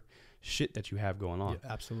whatever shit that you have going on.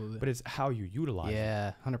 Yeah, absolutely. But it's how you utilize it.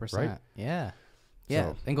 Yeah, 100%. Right? Yeah.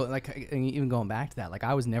 Yeah. So- And even going back to that, like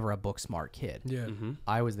I was never a book smart kid. Yeah. Mm-hmm.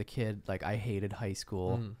 I was the kid, like I hated high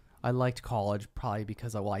school. I liked college probably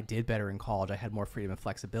because I did better in college. I had more freedom and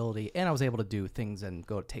flexibility, and I was able to do things and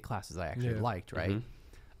go take classes I actually liked, right?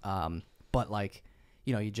 But like,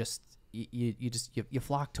 you know, you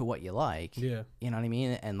flock to what you like. Yeah. You know what I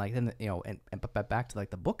mean? And like then, you know, but back to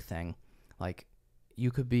like the book thing, like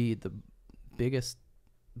you could be the biggest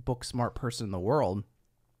book smart person in the world,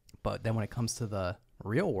 but then when it comes to the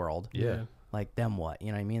real world, like then what? You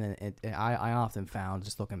know what I mean? And I often found,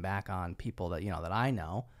 just looking back on people that, you know, that I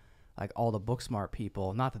know, like all the book smart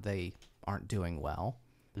people, not that they aren't doing well,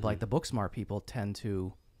 but like the book smart people tend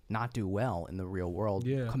to not do well in the real world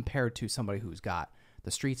compared to somebody who's got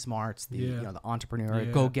the street smarts, the you know, the entrepreneur,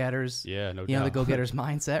 go-getters, Yeah, no doubt. you know, the go-getters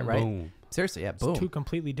mindset, right? Boom. Seriously, yeah, It's boom. two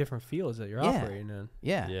completely different fields that you're operating in.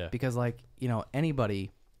 Yeah, because like, you know, anybody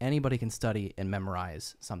can study and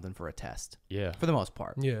memorize something for a test. Yeah. For the most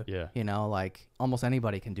part. Yeah. Yeah. You know, like almost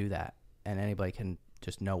anybody can do that, and anybody can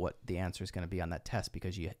just know what the answer is going to be on that test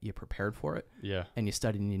because you prepared for it. Yeah. And you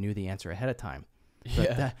studied and you knew the answer ahead of time.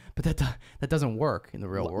 Yeah. But that doesn't work in the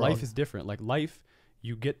real world. Life is different. Like life,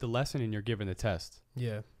 you get the lesson and you're given the test.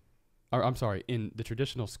 Yeah. Or, I'm sorry, in the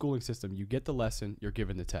traditional schooling system, you get the lesson, you're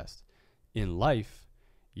given the test. In life,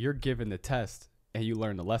 you're given the test and you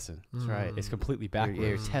learn the lesson. That's right. It's completely backwards.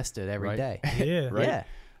 You're tested every Right. day. Yeah. Right? Yeah.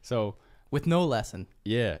 So, With no lesson.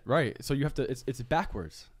 yeah, right. So you have to, it's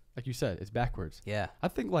backwards. Like you said, it's backwards. Yeah. I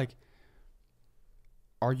think like,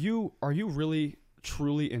 are you really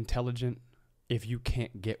truly intelligent if you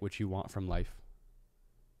can't get what you want from life?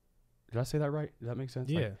 Did I say that right? Does that make sense?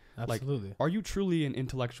 Yeah. Like, Absolutely. are you truly an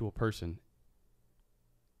intellectual person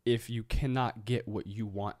if you cannot get what you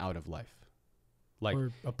want out of life? Like,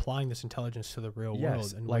 or applying this intelligence to the real Yes,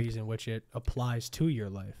 world and like- ways in which it applies to your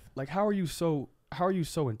life. like how are you so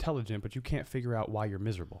intelligent but you can't figure out why you're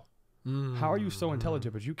miserable? How are you so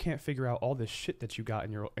intelligent but you can't figure out all this shit that you got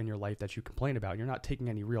in your life that you complain about and you're not taking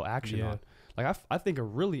any real action on? Like I think a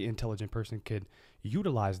really intelligent person could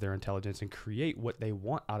utilize their intelligence and create what they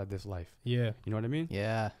want out of this life. Yeah. You know what I mean?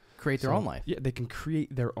 Yeah. Create their own life. Yeah, they can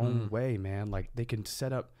create their own way, man. Like they can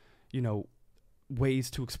set up, you know, ways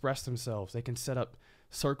to express themselves. They can set up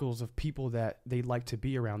circles of people that they like to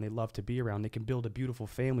be around, they love to be around. They can build a beautiful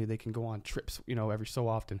family. They can go on trips, you know, every so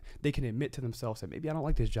often. They can admit to themselves that maybe I don't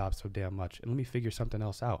like this job so damn much and let me figure something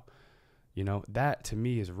else out. You know, that to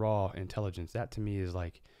me is raw intelligence. That to me is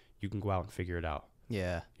like you can go out and figure it out.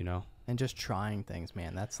 Yeah. You know? And just trying things,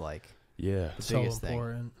 man. That's like Yeah. the So biggest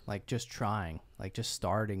important. thing. Like just trying, like just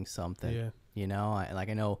starting something. Yeah. You know,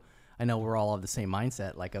 I know we're all of the same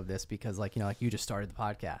mindset, like of this, because like, you know, like you just started the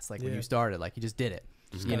podcast, like when Yeah. you started, like you just did it,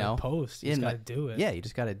 Just you gotta know, post. You just And, gotta like, do it. Yeah. You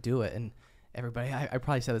just got to do it. And everybody, I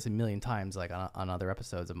probably said this a million times, like on other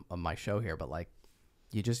episodes of my show here, but like,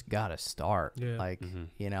 you just got to start, Yeah. like,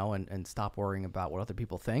 you know, and stop worrying about what other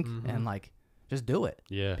people think and like, just do it.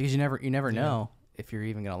 Yeah. Because you never know if you're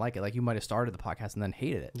even going to like it. Like you might've started the podcast and then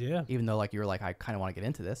hated it. Yeah. Even though like, you were like, I kind of want to get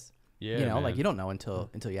into this, Yeah. you know, man. like you don't know until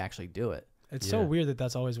you actually do it. It's so weird that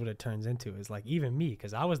that's always what it turns into. Is like even me,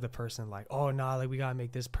 because I was the person like, oh nah, like we gotta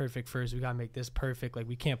make this perfect first. We gotta make this perfect. Like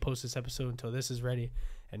we can't post this episode until this is ready.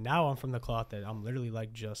 And now I'm from the cloth that I'm literally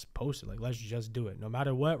like, just post it. Like let's just do it. No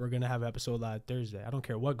matter what, we're gonna have an episode live Thursday. I don't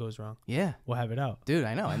care what goes wrong. Yeah, we'll have it out, dude.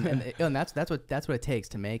 I know, and that's what it takes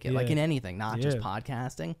to make it. Like in anything, not just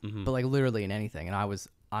podcasting, but like literally in anything. And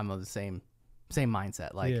I'm of the same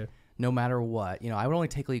mindset. Like no matter what, I would only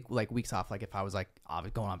take like weeks off. Like if I was like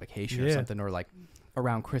going on vacation or something, or like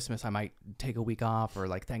around Christmas, I might take a week off, or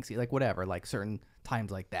like Thanksgiving, like whatever, like certain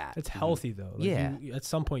times like that. It's healthy though. Like at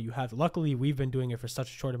some point you have to. Luckily, we've been doing it for such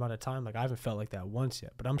a short amount of time. Like I haven't felt like that once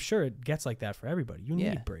yet, but I'm sure it gets like that for everybody. You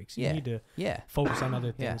need breaks. You need to focus on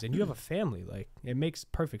other things, and you have a family. Like it makes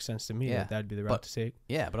perfect sense to me that that'd be the route to take.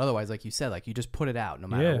 Yeah, but otherwise, like you said, like you just put it out no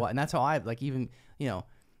matter what, and that's how I like even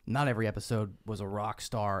not every episode was a rock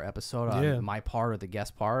star episode on my part or the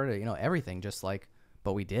guest part, or, everything just like,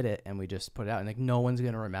 but we did it and we just put it out, and like no one's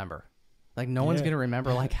gonna remember. Like no one's gonna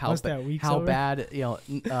remember like how bad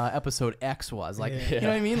episode X was. Like you know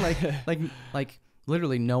what I mean? Like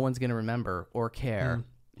literally no one's gonna remember or care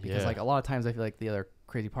because like a lot of times I feel like the other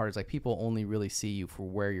crazy part is like people only really see you for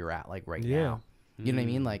where you're at like right now. You know what I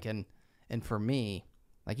mean? Like and for me,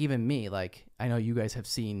 like even me, like I know you guys have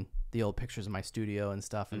seen the old pictures of my studio and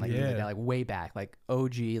stuff, and like things like that, like way back, like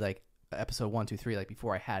OG, like episode 1, 2, 3, like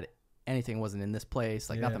before I had anything, wasn't in this place,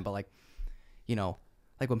 like nothing, but like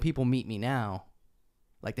like when people meet me now,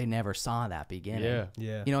 like they never saw that beginning.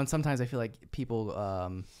 And sometimes I feel like people,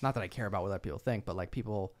 not that I care about what other people think, but like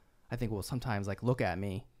people, I think will sometimes like look at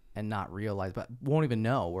me and not realize, but won't even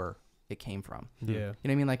know where it came from. You know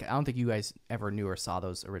what I mean? Like I don't think you guys ever knew or saw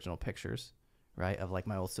those original pictures, right? Of like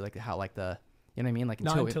my old studio, like how like the, you know what I mean? Like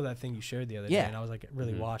not until that thing you shared the other day, and I was like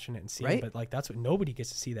really watching it and seeing it, but like that's what nobody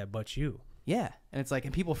gets to see that but you. Yeah, and it's like,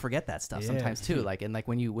 and people forget that stuff sometimes too. Like, and like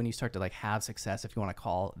when you start to like have success, if you want to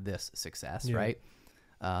call this success, right?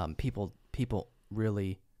 People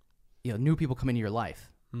really, new people come into your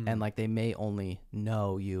life, and like they may only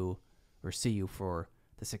know you or see you for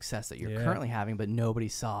the success that you're currently having, but nobody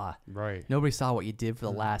saw what you did for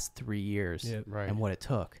the last 3 years and what it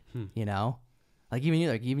took. Like even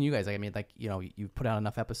you guys, like I mean, like you've put out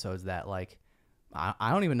enough episodes that like.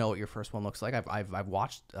 I don't even know what your first one looks like. I've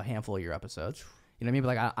watched a handful of your episodes. You know what I mean?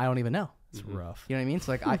 But like I don't even know. It's rough. You know what I mean?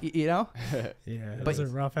 So like those are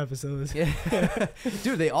rough episodes.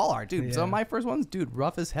 Dude, they all are, dude. So my first ones, dude,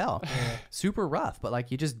 rough as hell, super rough. But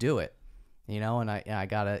like you just do it, And I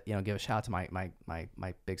gotta give a shout out to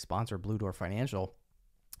my big sponsor, Blue Door Financial.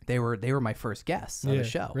 They were my first guests on the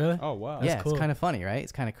show. Really? Oh wow. That's cool. It's kind of funny, right?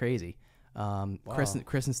 It's kind of crazy.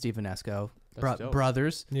 Chris and Steve Vanesco,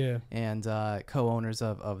 brothers, and co-owners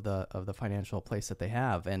of the financial place that they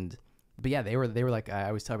have, but they were like, I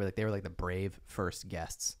always tell you, like they were like the brave first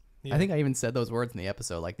guests. I think I even said those words in the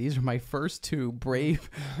episode, like these are my first two brave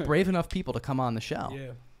enough people to come on the show.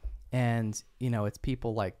 And it's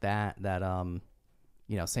people like that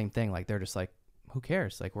same thing, like they're just like, who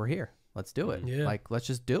cares, like we're here, let's do it, like let's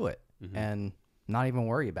just do it, and not even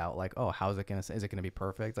worry about like, oh, is it gonna be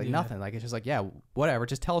perfect, like nothing, like it's just like, whatever,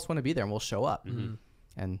 just tell us when to be there and we'll show up.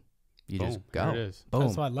 And you just go. There it is. Boom.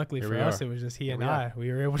 That's why luckily for us it was just he and I.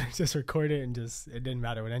 We were able to just record it, and just it didn't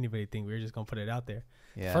matter what anybody think. We were just gonna put it out there.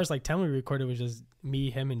 First like 10 we recorded was just me,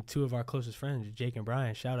 him, and two of our closest friends, Jake and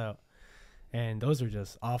Brian, shout out. And those were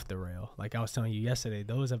just off the rail. Like I was telling you yesterday,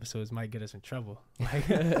 those episodes might get us in trouble. Like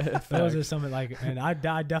those are something like, and I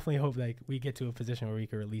definitely hope like we get to a position where we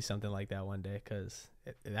can release something like that one day, because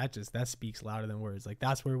that speaks louder than words. Like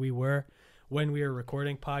that's where we were when we were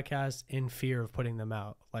recording podcasts, in fear of putting them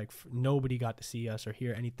out. Like nobody got to see us or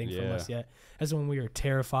hear anything from us yet. That's when we were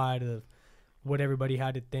terrified of what everybody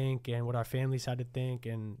had to think and what our families had to think.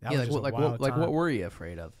 And that was just a wild time. What were you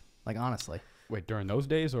afraid of? Like honestly. Wait, during those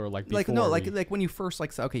days or like before? Like no, like when you first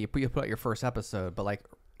like say, okay, you put out your first episode, but like,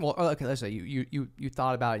 well, okay, let's say you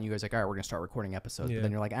thought about it and you guys like, all right, we're gonna start recording episodes, but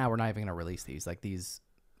then you're like, we're not even gonna release these. Like these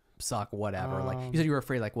suck, whatever. Like you said, you were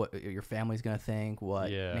afraid like what your family's gonna think, what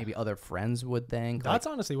maybe other friends would think. That's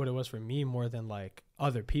honestly what it was for me more than like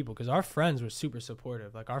other people, because our friends were super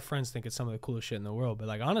supportive. Like our friends think it's some of the coolest shit in the world, but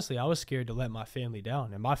like honestly, I was scared to let my family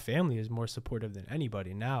down, and my family is more supportive than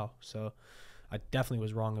anybody now. So I definitely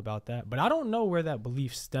was wrong about that. But I don't know where that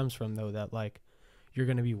belief stems from, though, that, like, you're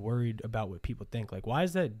going to be worried about what people think. Like, why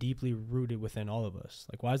is that deeply rooted within all of us?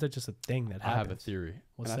 Like, why is that just a thing that happens? I have a theory.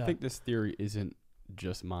 What's and that? I think this theory isn't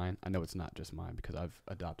just mine. I know it's not just mine because I've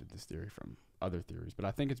adopted this theory from other theories. But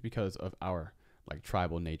I think it's because of our, like,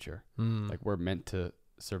 tribal nature. Like, we're meant to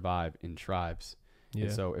survive in tribes. And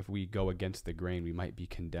so if we go against the grain, we might be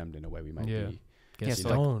condemned in a way. We might be Get so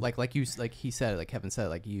stoned. like he said, like Kevin said,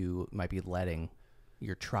 like you might be letting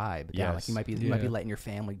your tribe down. Like Yes. you might be letting your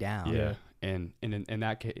family down. Yeah. And in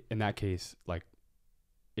that case, like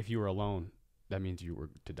if you were alone, that means you were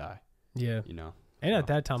to die. Yeah. You know. And at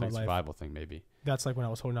that time it's of like a life, survival thing maybe. that's like when I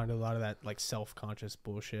was holding on to a lot of that like self-conscious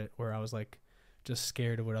bullshit where I was like just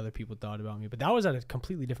scared of what other people thought about me. But that was at a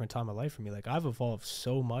completely different time of life for me. Like I've evolved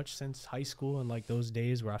so much since high school and like those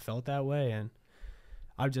days where I felt that way. And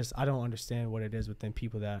I don't understand what it is within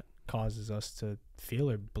people that causes us to feel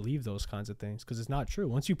or believe those kinds of things, because it's not true.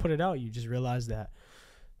 Once you put it out, you just realize that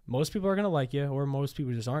most people are going to like you, or most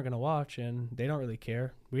people just aren't going to watch, and they don't really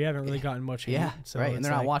care. We haven't really gotten much hate. So right, and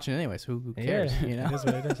they're not watching anyways. Who cares? Yeah, You know, it is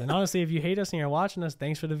what it is. And honestly, if you hate us and you're watching us,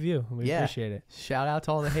 thanks for the view. We appreciate it. Shout out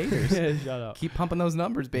to all the haters. Shout out. Keep pumping those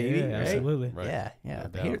numbers, baby. Yeah, right? absolutely. Right. Yeah.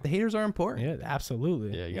 No The haters are important. Yeah,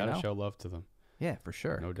 absolutely. Yeah, you gotta show love to them. Yeah, for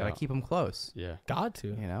sure. No Gotta doubt. keep them close. Yeah. Got to.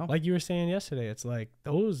 You know, Like you were saying yesterday, it's like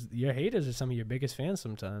your haters are some of your biggest fans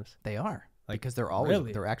sometimes. they are. Like, Because they're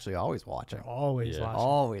really? actually always watching. They're always Yeah. watching.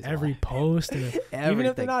 Always Every watching. post. Even if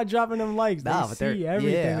Everything. they're not dropping them likes, Nah, they but they're- see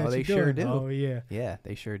everything yeah, that well, you're they sure doing. do. Oh, yeah. Yeah,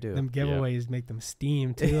 they sure do. Them giveaways make them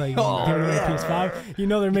steam, too. Like, Oh, giving them yeah. a PS5. You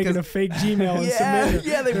know they're making a fake Gmail and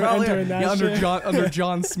submitting. they they're probably entering that under shit.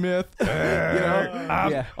 John Smith. You know,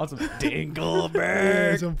 yeah, on some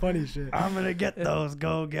Dingleberg. Some funny shit. I'm gonna get those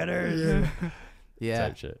go-getters. Yeah,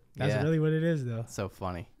 Type shit. That's yeah. really what it is, though. So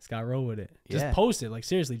funny. Just got to roll with it. Just Yeah. post it. Like,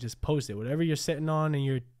 seriously, just post it. Whatever you're sitting on in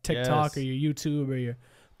your TikTok Yes. or your YouTube or your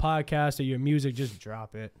podcast or your music, just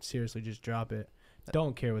drop it. Seriously, just drop it.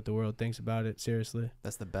 Don't care what the world thinks about it. Seriously.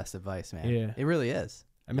 That's the best advice, man. Yeah. It really is.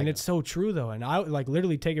 I mean, it's so true, though. And I like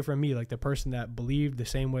literally take it from me. Like, the person that believed the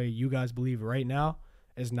same way you guys believe right now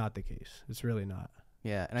is not the case. It's really not.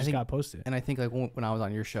 Yeah, and Just got to post it. I think like when I was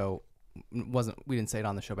on your show, we didn't say it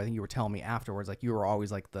on the show, but I think you were telling me afterwards, like you were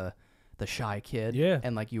always like the shy kid. Yeah.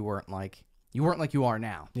 And like you weren't like you are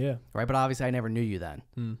now. Yeah. Right. But obviously I never knew you then.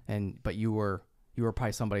 But you were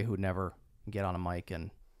probably somebody who would never get on a mic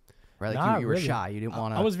and right. Like Nah, you were really. shy. You didn't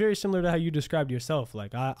want to. I was very similar to how you described yourself.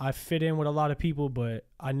 Like I fit in with a lot of people, but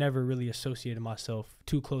I never really associated myself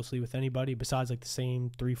too closely with anybody besides like the same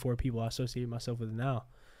 3-4 people I associate myself with now.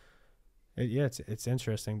 It's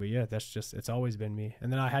interesting, but yeah, it's always been me.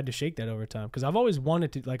 And then I had to shake that over time because I've always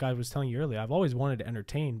wanted to, like I was telling you earlier, I've always wanted to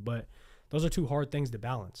entertain, but those are two hard things to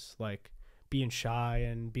balance. Like being shy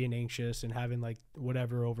and being anxious and having like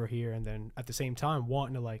whatever over here, and then at the same time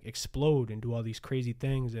wanting to like explode and do all these crazy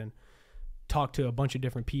things and talk to a bunch of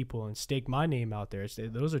different people and stake my name out there.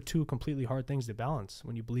 Those are two completely hard things to balance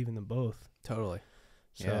when you believe in them both. Totally.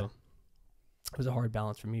 So Yeah. it was a hard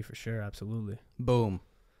balance for me for sure. Absolutely. Boom.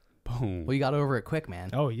 Boom. Well, you got over it quick,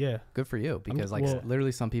 man. Oh yeah. Good for you. Because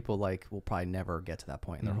literally some people like will probably never get to that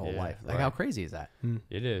point in their whole Yeah, life. Like right. how crazy is that?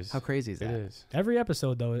 It is. How crazy is It that? is. Every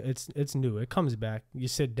episode though, it's new. It comes back. You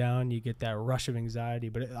sit down, you get that rush of anxiety.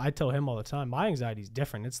 But I tell him all the time, my anxiety is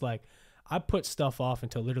different. It's like I put stuff off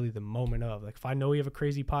until literally the moment of. Like if I know we have a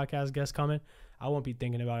crazy podcast guest coming, I won't be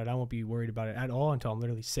thinking about it. I won't be worried about it at all until I'm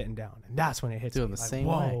literally sitting down, and that's when it hits Doing me. the Like, same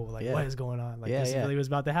whoa, way. like Yeah. what is going on? Like Yeah, this is yeah. really what's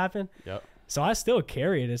about to happen. Yep. So I still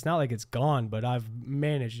carry it. It's not like it's gone, but I've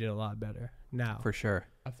managed it a lot better now. For sure.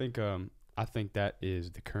 I think that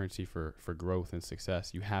is the currency for growth and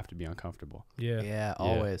success. You have to be uncomfortable. Yeah. Yeah,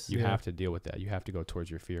 always. You Yeah. have to deal with that. You have to go towards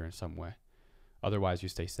your fear in some way. Otherwise, you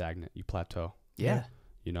stay stagnant. You plateau. Yeah.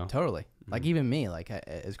 You know. Totally. Like even me, like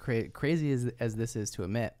as crazy as this is to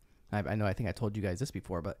admit, I know I think I told you guys this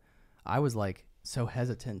before, but I was like so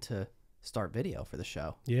hesitant to start video for the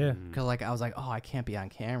show Yeah. because like I was like, oh, I can't be on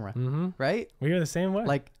camera, Mm-hmm. right? We are the same way.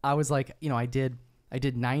 Like I was like, I did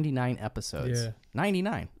 99 episodes, Yeah.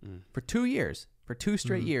 99 for 2 years, for 2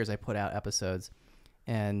 straight years. I put out episodes,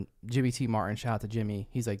 and Jimmy T. Martin, shout out to Jimmy.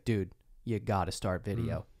 He's like, dude, you got to start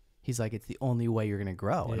video. He's like, it's the only way you're gonna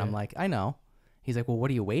grow, and I'm Yeah. like, I know. He's like, well, what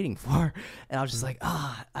are you waiting for? And I was just like,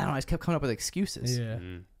 I don't know. I just kept coming up with excuses. yeah.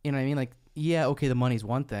 You know what I mean? Like, yeah, okay, the money's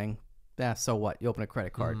one thing. Yeah, so what? You open a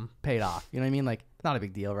credit card, pay it off. You know what I mean? Like, not a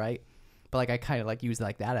big deal, right? But like, I kind of like used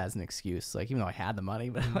like that as an excuse. Like, even though I had the money,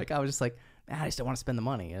 but like, I was just like, I just don't want to spend the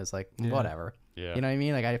money. It was like, whatever. Yeah. You know what I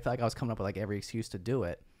mean? Like, I felt like I was coming up with like every excuse to do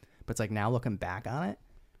it. But it's like now looking back on it,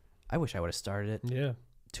 I wish I would have started it Yeah.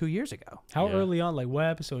 2 years ago. How Yeah. early on, like what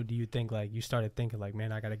episode do you think like you started thinking like,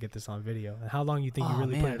 man, I got to get this on video? And how long you think you Oh,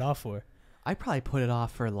 really put man. it off for? I probably put it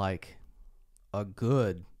off for like a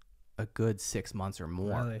good 6 months or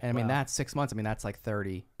more. Really? And I mean, Wow. that's 6 months. I mean, that's like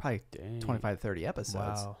 30, probably Dang. 25 to 30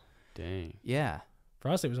 episodes. Wow. Dang. Yeah. For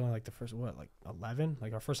us, it was only like the first, like 11?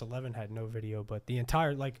 Like our first 11 had no video, but the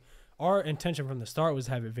entire, like our intention from the start was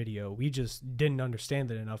to have a video. We just didn't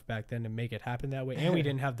understand it enough back then to make it happen that way. And we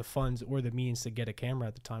didn't have the funds or the means to get a camera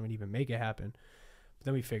at the time and even make it happen. But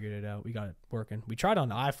then we figured it out. We got it working. We tried on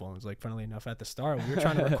the iPhones, like, funnily enough, at the start. We were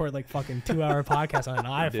trying to record, like, fucking 2-hour podcasts on an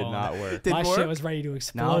iPhone. It did not work. My shit was ready to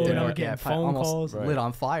explode. No, it I was work. getting phone calls. Lit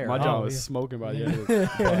on fire. My jaw was smoking by the end of the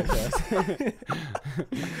podcast.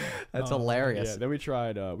 That's hilarious. Yeah, then we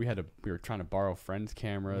tried, we were trying to borrow friends'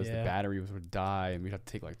 cameras. Yeah. The battery would die, and we'd have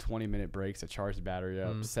to take like 20-minute breaks to charge the battery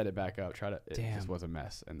up, set it back up, it just was a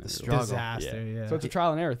mess. And then struggle. Disaster, yeah. So it's a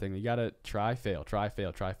trial and error thing. You got to try, fail,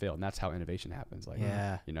 and that's how innovation happens. Like,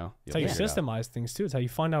 you know, it's how you systemize things too. It's how you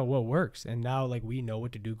find out what works, and now like we know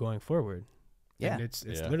what to do going forward. Yeah, and it's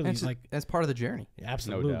literally like that's part of the journey.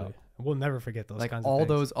 Absolutely, no doubt. We'll never forget those like kinds all of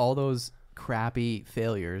things. all those crappy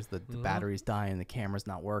failures. The battery's dying, the camera's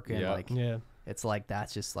not working. Like it's like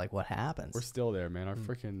that's just like what happens. We're still there, man. Our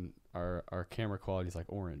freaking our camera quality is like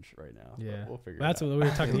orange right now. Yeah, we'll figure that's it out. what we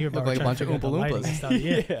were talking to you about. Look like a bunch of Oompa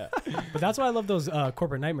Loompas. Yeah. But that's why I love those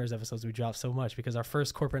Corporate Nightmares episodes we dropped so much, because our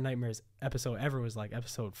first Corporate Nightmares episode ever was like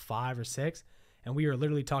episode 5 or 6, and we were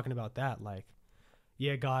literally talking about that. Like,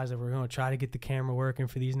 yeah, guys, we're going to try to get the camera working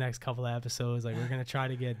for these next couple of episodes. Like, we're going to try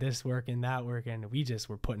to get this working, that working. And we just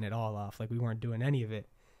were putting it all off. Like, we weren't doing any of it.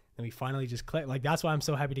 And we finally just clicked. Like, that's why I'm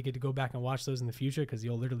so happy to get to go back and watch those in the future, because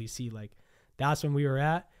you'll literally see, like, that's when we were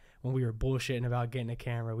at, when we were bullshitting about getting a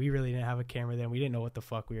camera. We really didn't have a camera then. We didn't know what the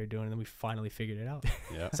fuck we were doing. And then we finally figured it out.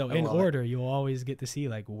 So in order, you'll always get to see,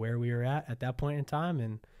 like, where we were at that point in time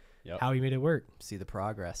and how we made it work. See the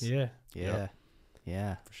progress. Yeah.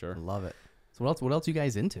 Yeah, for sure. I love it. So what else you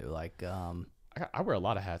guys into? Like, I wear a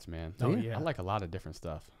lot of hats, man. Oh, yeah. I like a lot of different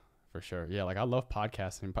stuff, for sure. Yeah, like I love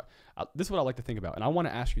podcasting. This is what I like to think about, and I want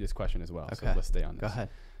to ask you this question as well. Okay. So let's stay on this. Go ahead.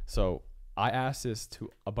 So I asked this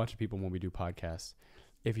to a bunch of people when we do podcasts.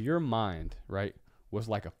 If your mind, right, was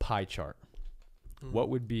like a pie chart, what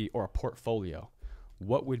would be, or a portfolio,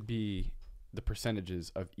 what would be the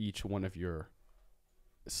percentages of each one of your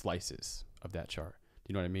slices of that chart?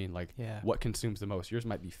 You know what I mean? Like, what consumes the most? Yours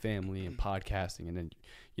might be family and podcasting, and then,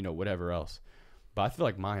 you know, whatever else. But I feel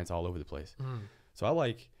like mine's all over the place. So I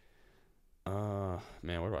like,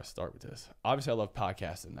 man, where do I start with this? Obviously, I love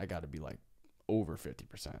podcasting. I got to be like over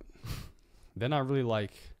 50%. Then I really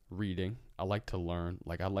like reading. I like to learn.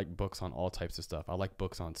 Like, I like books on all types of stuff. I like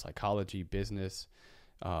books on psychology, business,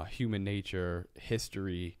 human nature,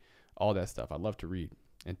 history, all that stuff. I love to read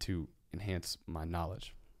and to enhance my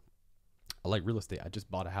knowledge. I like real estate. I just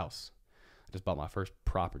bought a house. I just bought my first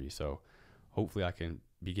property. So hopefully I can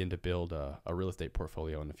begin to build a real estate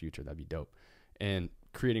portfolio in the future. That'd be dope. And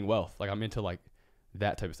creating wealth. Like, I'm into like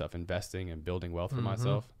that type of stuff, investing and building wealth for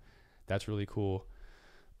myself. That's really cool.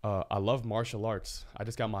 I love martial arts. I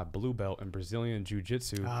just got my blue belt in Brazilian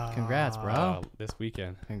Jiu-Jitsu. Congrats, bro. This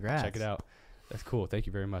weekend. Congrats. Check it out. That's cool. Thank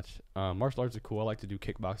you very much. Martial arts are cool. I like to do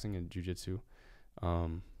kickboxing and jiu-jitsu. What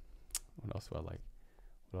else do I like?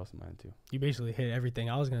 What else am I into? You basically hit everything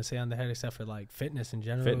I was going to say on the head, except for like fitness in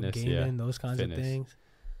general, Fitness, gaming, those kinds of things.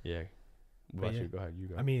 Yeah. What about you? Go ahead. You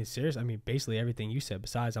go. I mean, seriously, basically everything you said.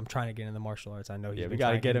 Besides, I'm trying to get into martial arts. I know we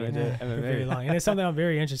got to get him into MMA. Very long. And it's something I'm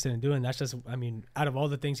very interested in doing. That's just, out of all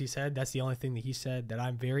the things he said, that's the only thing that he said that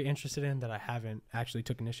I'm very interested in that I haven't actually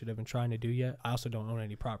took initiative in trying to do yet. I also don't own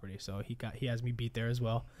any property, so he has me beat there as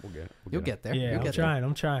well. We'll get it. You'll get there. Yeah,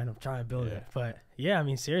 I'm trying to build it. But yeah,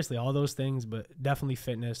 seriously, all those things, but definitely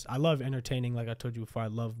fitness. I love entertaining, like I told you before. I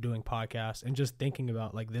love doing podcasts and just thinking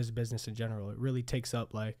about like this business in general. It really takes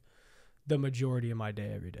up like the majority of my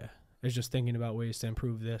day every day. It's just thinking about ways to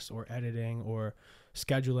improve this, or editing, or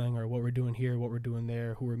scheduling, or what we're doing here, what we're doing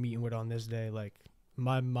there, who we're meeting with on this day. Like,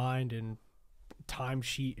 my mind and time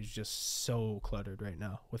sheet is just so cluttered right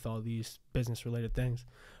now with all these business related things,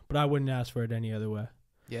 but I wouldn't ask for it any other way.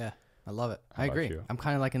 Yeah, I love it. How I about agree. you? I'm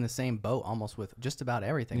kind of like in the same boat almost with just about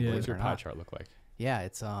everything. Yeah. believe What's it your or pie not. chart look like? Yeah,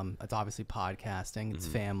 it's obviously podcasting, it's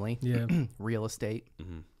family, real estate.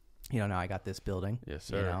 You know, now I got this building. Yes,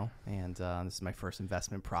 sir. You know, and this is my first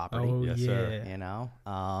investment property. Oh, Yes, yeah.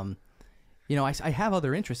 sir. You know, I have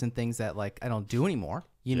other interests in things that like I don't do anymore.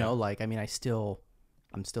 You know, like I'm still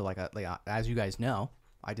like as you guys know,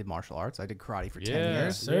 I did martial arts. I did karate for 10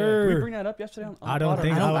 years. Sir. Did we bring that up yesterday? On I don't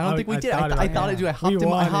think I don't think we did. I thought I do.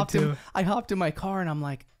 I hopped in my car and I'm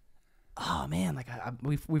like, oh man, like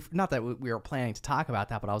we've not that we were planning to talk about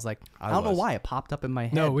that, but I was like, I don't know why it popped up in my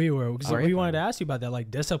head. No, we were. Because Right. we wanted to ask you about that,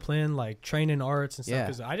 like discipline, like training arts and stuff. Yeah.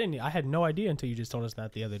 Because I had no idea until you just told us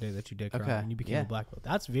that the other day that you did karate and you became a black belt.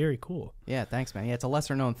 That's very cool. Yeah, thanks, man. Yeah, it's a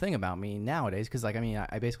lesser known thing about me nowadays because, like,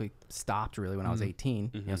 I basically stopped really when I was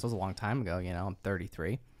 18. You know, so it was a long time ago. You know, I'm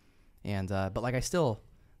 33, and but like I still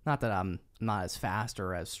Not that I'm not as fast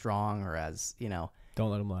or as strong or as, you know. Don't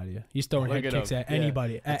let him lie to you. He's throwing Look head at kicks him. at Yeah.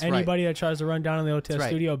 anybody. At That's anybody that tries to run down in the OTS That's right.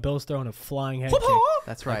 studio, Bill's throwing a flying head kick.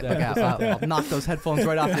 That's right. I'll knock those headphones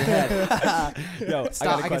right off your head. Yo,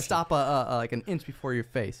 I can stop like an inch before your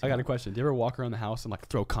face. I got a question. Do you ever walk around the house and like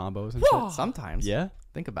throw combos and shit? Sometimes. Yeah.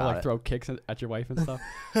 Think Or about like it. throw kicks at your wife and stuff.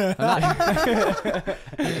 I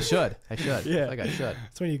should. Yeah. Like I should.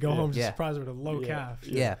 That's when you go home just Yeah. surprised with a low calf.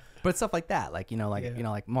 Yeah. But it's stuff like that. Like, you know, like, Yeah. you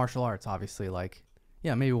know, like martial arts, obviously, like,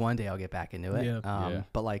 yeah, maybe one day I'll get back into it. Yeah. Yeah.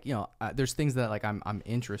 But like, you know, there's things that like I'm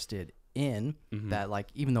interested in that like,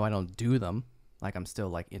 even though I don't do them, like I'm still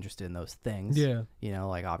like interested in those things. Yeah. You know,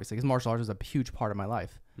 like obviously, because martial arts is a huge part of my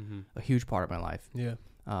life. A huge part of my life. Yeah.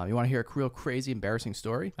 You want to hear a real crazy, embarrassing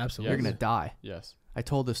story? Absolutely. You're going to die. Yes. I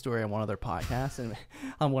told this story on one other podcast and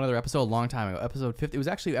on one other episode a long time ago. Episode 50. It was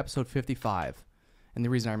actually episode 55. And the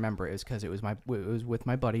reason I remember it is because it was with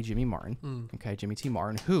my buddy Jimmy Martin. Okay, Jimmy T.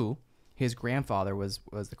 Martin, who his grandfather was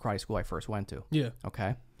the karate school I first went to. Yeah.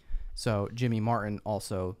 Okay, so Jimmy Martin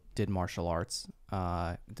also did martial arts, did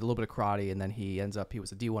a little bit of karate, and then he was a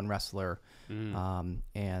D1 wrestler,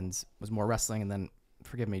 and was more wrestling. And then,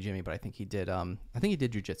 forgive me, Jimmy, but I think he did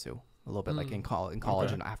jiu-jitsu a little bit, like in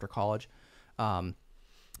college and after college.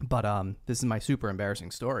 But this is my super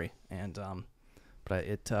embarrassing story, and but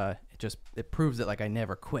it proves that like I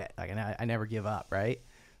never quit, like I never give up, right?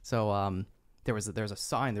 So there's a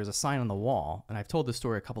sign on the wall, and I've told this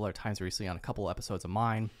story a couple other times recently on a couple episodes of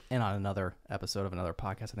mine and on another episode of another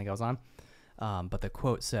podcast I think I was on. But the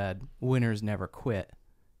quote said, "Winners never quit,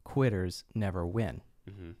 quitters never win."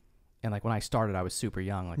 And like when I started, I was super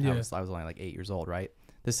young, like I was only like 8 years old, right?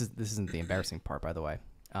 This isn't the embarrassing part, by the way.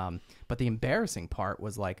 But the embarrassing part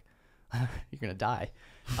was like, you're gonna die.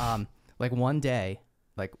 Like one day,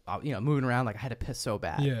 like you know, moving around, like I had to piss so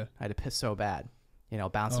bad. Yeah. I had to piss so bad. You know,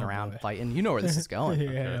 bouncing Oh, around, boy. fighting. You know where this is going.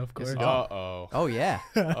 Yeah, of course. Uh-oh. Oh yeah,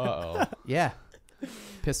 Uh-oh. yeah.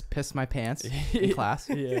 Piss my pants in class.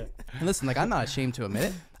 Yeah. And listen, like I'm not ashamed to admit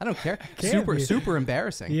it. I don't care. Can't be. Super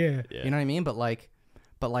embarrassing. Yeah. Yeah. You know what I mean? But like,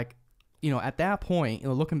 you know, at that point, you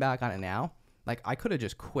know, looking back on it now, like I could have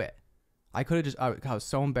just quit. I was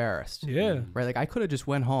so embarrassed. Yeah. Right. Like I could have just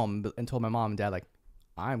went home and told my mom and dad, like,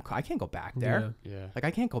 I can't go back there. Yeah. Like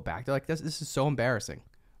I can't go back there. Like this is so embarrassing.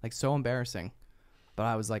 Like so embarrassing. But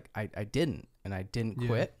I was like, I didn't, and I didn't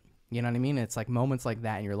quit. You know what I mean? It's like moments like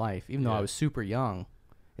that in your life, even though I was super young.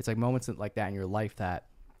 It's like moments like that in your life that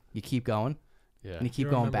you keep going Yeah. and you keep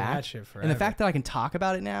You'll going remember back. that shit And the forever. fact that I can talk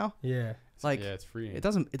about it now, Yeah. like, Yeah, it's freeing. it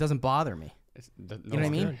doesn't bother me. No know what I longer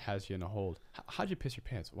mean? Has you in a hold. How'd you piss your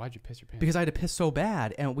pants? Why'd you piss your pants? Because I had to piss so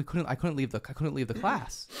bad, and I couldn't leave the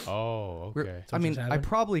class. Oh, okay. I mean, just I happened?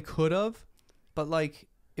 probably could have, but like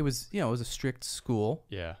it was a strict school.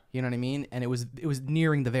 Yeah. You know what I mean? And it was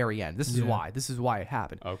nearing the very end. This is why it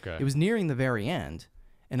happened. Okay. It was nearing the very end,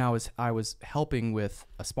 and I was helping with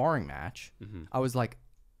a sparring match. I was like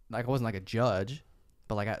I wasn't like a judge,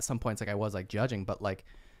 but like at some points like I was like judging, but like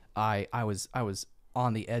I was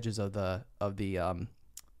on the edges of the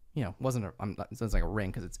you know, it's like a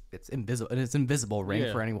ring because it's invisible. It's invisible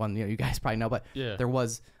ring for anyone. You know, you guys probably know, but there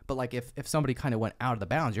was. But like if somebody kind of went out of the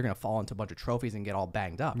bounds, you're gonna fall into a bunch of trophies and get all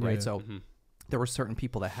banged up, right? So there were certain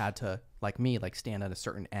people that had to, like me, like stand at a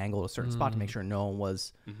certain angle, a certain spot to make sure no one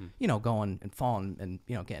was, you know, going and falling and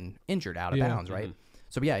you know getting injured out of bounds, right?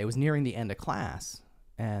 So yeah, it was nearing the end of class,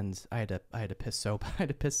 and I had to piss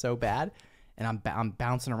so bad. And I'm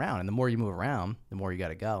bouncing around, and the more you move around, the more you got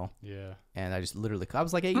to go. Yeah. And I just literally, I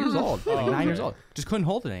was like 8 years old, like 9 years old, just couldn't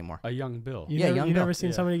hold it anymore. A young Bill. You Yeah, never, young you Bill. never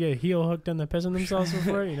seen somebody get heel hooked and they're pissing themselves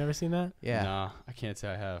before? You never seen that? Yeah, Nah, I can't say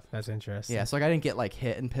I have. That's interesting. yeah. So like I didn't get like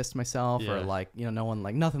hit and pissed myself or Yeah. like you know no one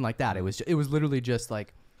like nothing like that. It was literally just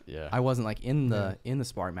like Yeah. I wasn't like in the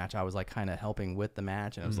sparring match. I was like kind of helping with the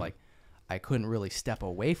match, and it was like I couldn't really step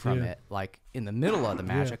away from it. Like in the middle of the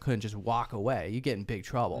match, I couldn't just walk away. You get in big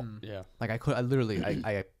trouble. Yeah. Like I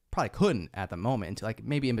probably couldn't at the moment until like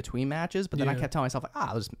maybe in between matches, but then I kept telling myself like,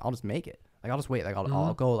 I'll just make it. Like I'll just wait. Like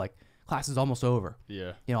I'll go like class is almost over.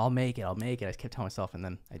 Yeah. You know, I'll make it. I just kept telling myself, and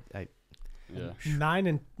then I Yeah. 9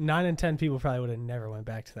 and 10 people probably would have never went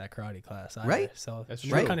back to that karate class, either. Right? So That's that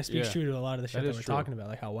true. kind of speaks Yeah. true to a lot of the shit That that is we're true. talking about,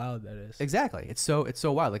 like how wild that is. exactly. It's so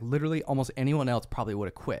wild. Like literally, almost anyone else probably would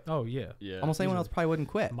have quit. Oh yeah. Yeah. Almost anyone else probably wouldn't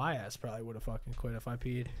quit. My ass probably would have fucking quit if I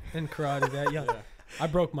peed in karate that young. I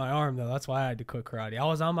broke my arm though. That's why I had to quit karate. I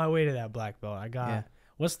was on my way to that black belt. I got Yeah.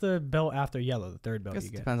 what's the belt after yellow? The third I belt guess you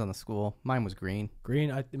it get. depends on the school. Mine was green. Green.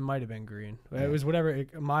 It might have been green. It was whatever.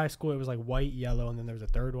 My school it was like white, yellow, and then there was a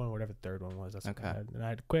third one. Whatever the third one was. That's what Okay. I had. And I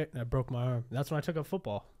had to quit. And I broke my arm. And that's when I took up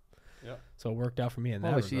football. Yep. So it worked out for me in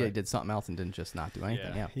that Well, she regard. did something else and didn't just not do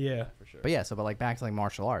anything. Yeah. Yeah. For sure. But yeah, so but like back to like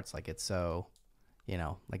martial arts, like it's so, you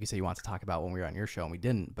know, like you said, you want to talk about when we were on your show and we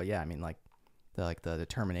didn't. But yeah, I mean, like the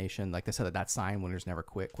determination, like they said that sign, winners never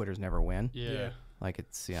quit, quitters never win. Yeah. Like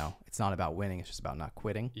it's, you know, it's not about winning, it's just about not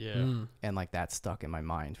quitting. Yeah. And like that stuck in my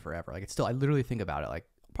mind forever. Like it's still, I literally think about it like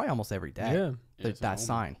probably almost every day. Yeah. It's an That omen.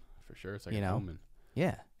 sign. For sure. It's like You an know? omen.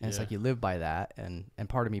 Yeah. And it's Yeah. like you live by that, and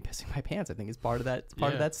part of me pissing my pants, I think, is part of that. It's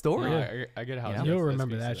part of Yeah. that story. No, Yeah. I get how You know? it You'll speaks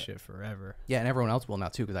remember to that shit forever. And everyone else will now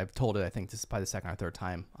too, because I've told it. I think this is probably the second or third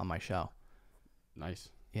time on my show. Nice.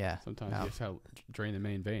 Yeah. Sometimes No. you just gotta drain the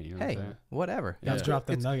main vein. You know Hey, what I'm saying? whatever. Yeah. Let's drop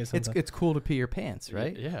them It's- nuggets. It's sometimes. it's cool to pee your pants,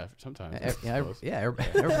 right? Yeah. Sometimes.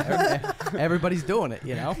 Everybody's doing it,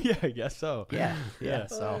 you know. Yeah, I guess so. Yeah. Yeah.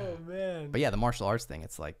 So, Oh man. but yeah, the martial arts thing.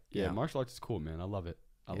 It's like, you Yeah, know, martial arts is cool, man. I love it.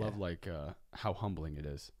 I Yeah. love like how humbling it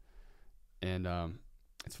is, and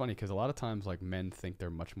it's funny because a lot of times like men think they're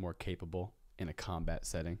much more capable in a combat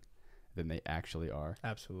setting than they actually are.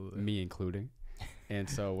 Absolutely. Me including. And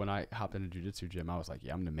so when I hopped in a jiu-jitsu gym, I was like,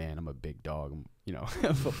 yeah, I'm the man. I'm a big dog. I'm, you know,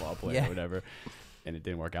 a football player Yeah. or whatever. And it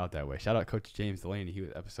didn't work out that way. Shout out Coach James Delaney. He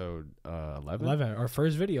was episode 11. 11, our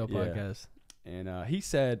first video Yeah. podcast. And he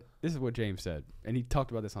said, this is what James said. And he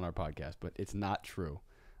talked about this on our podcast, but it's not true.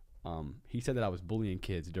 He said that I was bullying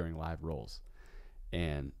kids during live rolls.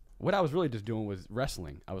 And what I was really just doing was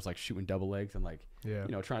wrestling. I was like shooting double legs and like, Yeah.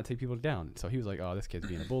 you know, trying to take people down. So he was like, oh, this kid's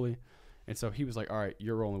being a bully. And so he was like, all right,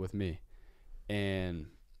 you're rolling with me. And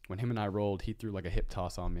when him and I rolled, he threw like a hip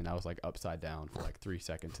toss on me, and I was like upside down for like 3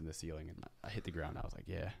 seconds in the ceiling, and I hit the ground. I was like,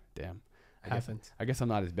 yeah, damn. Happens. I guess I'm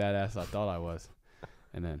not as badass as I thought I was.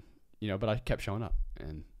 And then, you know, but I kept showing up,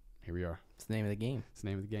 and here we are. it's the name of the game. It's the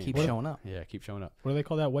name of the game. Keep showing up. Yeah, keep showing up. What do they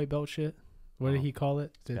call that white belt shit? What did he call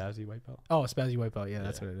it? Spazzy white belt. Oh, a spazzy white belt. Yeah,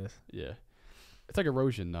 that's Yeah. what it is. Yeah. It's like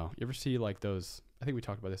erosion, though. You ever see like those? I think we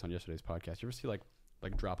talked about this on yesterday's podcast. You ever see like a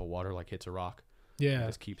drop of water like hits a rock? Yeah. It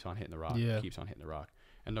just keeps on hitting the rock. Yeah. Keeps on hitting the rock.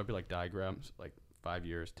 And there'll be like diagrams, like 5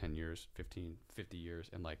 years, 10 years, 15, 50 years,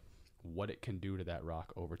 and like what it can do to that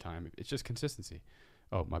rock over time. It's just consistency.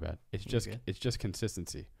 Oh, my bad. It's just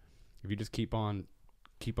consistency. If you just keep on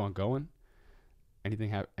going,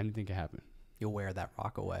 anything can happen. You'll wear that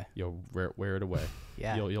rock away. You'll wear it away.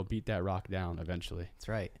 Yeah. You'll beat that rock down eventually, That's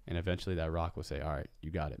right. and eventually that rock will say, "All right,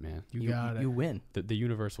 you got it, man." You got it. You win. The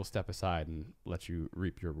universe will step aside and let you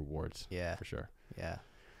reap your rewards. Yeah. For sure. Yeah.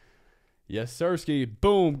 Yes, Sirski.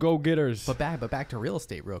 Boom, go getters. But back to real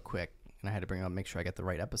estate real quick, and I had to bring up, make sure I get the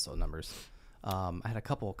right episode numbers. I had a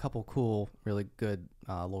couple cool, really good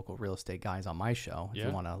local real estate guys on my show. If Yeah.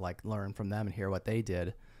 you want to like learn from them and hear what they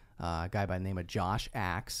did, a guy by the name of Josh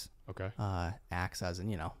Axe. Okay. Axe as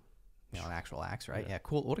in an actual axe, right? Yeah.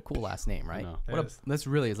 Cool. What a cool last name, right? know. That's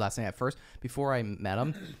really his last name. At first, before I met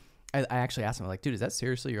him, I actually asked him, like, dude, is that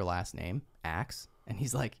seriously your last name, Axe? And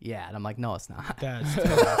he's like, yeah. And I'm like, no, it's not. That's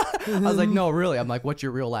I was like, no, really. I'm like, what's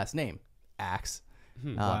your real last name? Axe.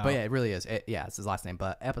 Wow. But yeah, it really is. It's his last name.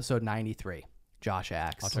 But episode 93, Josh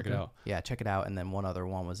Axe. I'll check it out. Yeah, check it out. And then one other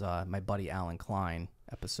one was my buddy Alan Klein,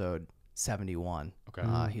 episode 71.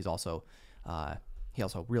 Okay. He's also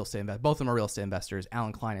real estate investor. Both of them are real estate investors.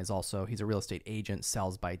 Alan Klein he's a real estate agent,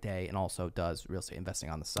 sells by day, and also does real estate investing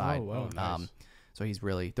on the side. Oh, wow. Nice. So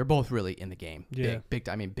they're both really in the game. Yeah. Big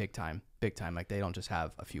time. Like they don't just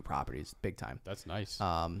have a few properties, big time. That's nice.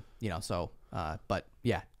 But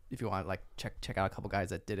yeah, if you want, like, check out a couple guys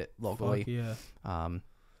that did it locally. Fuck yeah.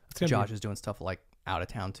 It's gonna Josh be- is doing stuff like out of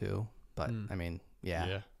town too. But I mean,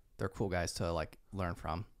 yeah, they're cool guys to like learn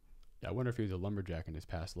from. Yeah, I wonder if he was a lumberjack in his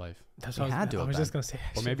past life, That's He what had to I have was just been. gonna say.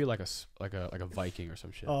 or maybe like a Viking or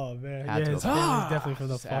some shit. Oh man, Had yeah, to his have. family's definitely from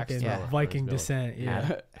the Just axe fucking thrower. Viking Let's go. descent.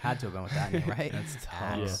 Yeah, Had to have been with that name, right? That's tough.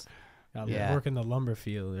 Axe. Yeah. Work in the lumber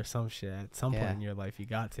field or some shit. At some point Yeah. in your life, you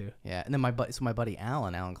got to. Yeah, and then my buddy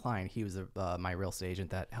Alan Klein, he was my real estate agent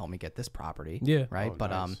that helped me get this property. Yeah. Right. Oh, But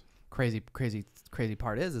nice. crazy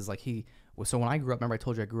part is like so when I grew up, remember I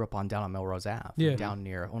told you I grew up down on Melrose Ave. Yeah. Down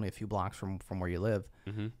near only a few blocks from where you live.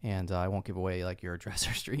 Mm-hmm. And I won't give away like your address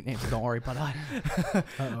or street name, so don't worry. But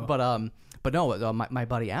Uh-oh. but no, my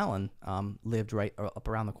buddy Alan lived right up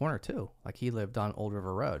around the corner too. Like he lived on Old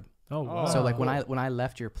River Road. Oh, wow. So like when I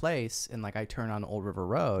left your place and like I turned on Old River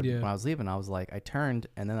Road, Yeah. when I was leaving, I was like, I turned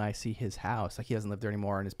and then I see his house. Like he doesn't live there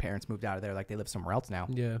anymore, and his parents moved out of there. Like they live somewhere else now.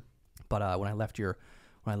 Yeah. But when I left your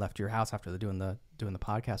house after doing the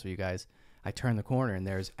podcast with you guys, I turned the corner and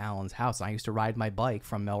there's Alan's house. And I used to ride my bike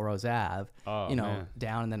from Melrose Ave, Oh, man.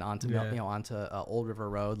 down and then onto onto Old River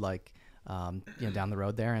Road, like down the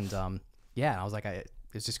road there. And and I was like,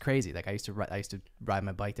 it's just crazy. Like I used to ride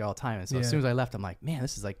my bike there all the time. And so as Yeah. soon as I left, I'm like, man,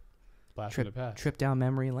 this is like Blast from the past. trip down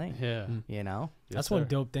memory lane. Yeah. You know? Yes, That's one sir.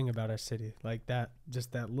 dope thing about our city. Like that,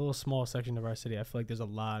 just that little small section of our city. I feel like there's a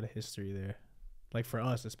lot of history there. Like for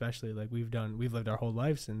us, especially, like we've lived our whole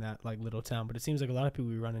lives in that like little town. But it seems like a lot of people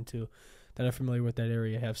we run into that are familiar with that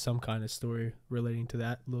area have some kind of story relating to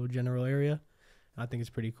that little general area. I think it's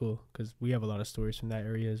pretty cool because we have a lot of stories from that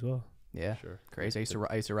area as well. Yeah. Sure. Crazy.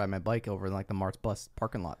 I used to ride my bike over in like the Mart's bus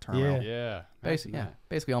parking lot terminal. Yeah. Basically, Imagine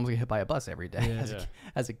basically almost get hit by a bus every day Yeah.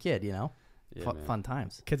 as a kid, you know? that. Yeah, man. Fun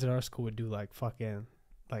times. Kids at our school would do like fucking,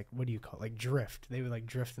 like, what do you call it? Like drift. They would like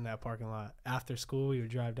drift in that parking lot. After school, we would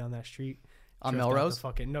drive down that street. On drift out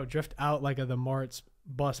Melrose? Drift out like of the Mart's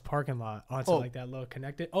bus parking lot onto like that little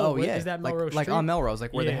connected. Oh, yeah. Is that Melrose like Street? on Melrose,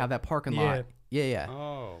 like where they Yeah. have that parking Yeah. lot. Yeah.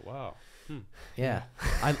 Oh, wow. Yeah.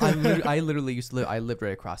 I literally used to live. I lived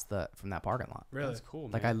right across from that parking lot. Really? That's cool,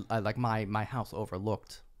 Like man. I like my house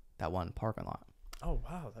overlooked that one parking lot. Oh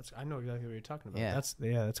wow, I know exactly what you're talking about.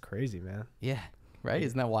 Yeah. That's crazy, man. Yeah. Right?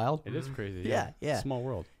 Isn't that wild? It is crazy. Yeah. Small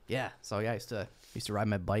world. Yeah. So yeah, I used to ride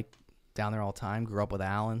my bike down there all the time. Grew up with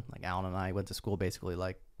Alan. Like Alan and I went to school basically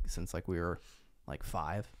like since like we were like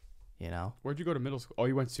 5. You know. Where'd you go to middle school? Oh,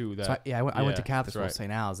 you went to that. So I went to Catholic that's school, right.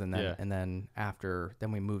 St. Al's, and then Yeah. and then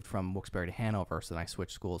then we moved from Wilkes-Barre to Hanover. So then I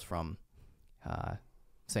switched schools from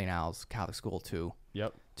St. Al's Catholic school to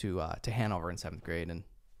Yep. to Hanover in 7th grade, and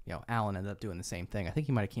you know Alan ended up doing the same thing. I think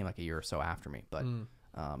he might have came like a year or so after me, but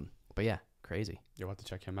yeah, crazy, You'll have to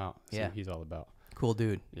check him out. See Yeah. what he's all about. cool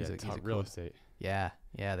dude. Yeah, he's a real cool, estate. Yeah.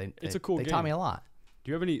 It's a cool They taught game. me a lot.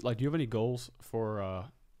 Do you have any goals for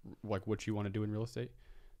like what you want to do in real estate?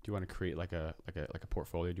 Do you want to create like a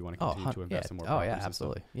portfolio? Do you want to continue to invest in more Oh properties yeah, and stuff?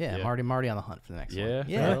 absolutely. Yeah, Yeah. I'm already on the hunt for the next Yeah, one. for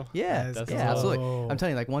Yeah, real? yeah, That's yeah, absolutely. cool. I'm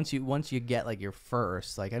telling you, like once you get like your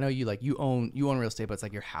first, like I know you own real estate, but it's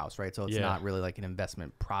like your house, right? So it's Yeah. not really like an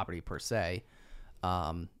investment property per se,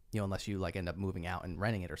 you know, unless you like end up moving out and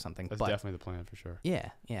renting it or something. That's but definitely the plan for sure. yeah.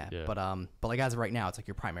 But like as of right now, it's like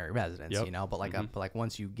your primary residence, Yep. you know. But like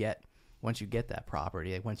once you get that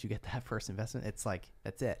property, like once you get that first investment, it's like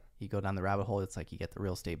that's it. You go down the rabbit hole. It's like you get the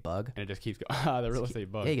real estate bug. And it just keeps going. The real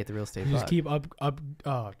estate bug. Yeah, you get the real estate You bug. just keep up.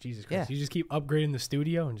 Oh Jesus Christ! Yeah. You just keep upgrading the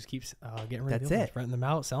studio and just keep getting rid That's of the old ones, it. renting them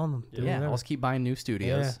out, selling them. doing Yeah, whatever. I'll just keep buying new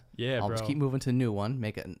studios. Yeah, I'll bro. just keep moving to a new one,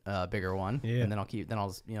 make it a bigger one, Yeah. and then I'll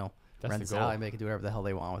just That's rent the this goal. out and they can do whatever the hell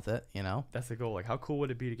they want with it, you know. That's the goal. Like, how cool would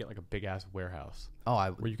it be to get like a big ass warehouse Oh,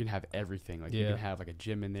 where you can have everything? Like, you Yeah. can have like a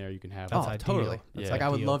gym in there. You can have. That's oh, ideal. totally. That's It's like I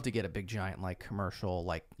would ideal. love to get a big giant like commercial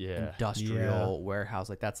like Yeah. industrial warehouse.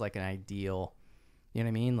 Like that's like an ideal. You know what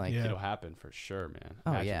I mean? Like Yeah. It'll happen for sure, man.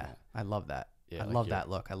 oh Imagine yeah, that. I love that. Yeah, I like love your- that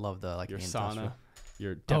look. I love the like Your the industrial. sauna,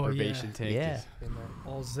 your Oh, yeah. deprivation tank. Yeah. is-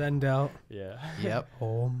 all zenned out. yeah. Yep.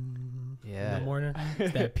 In Yeah. the morning,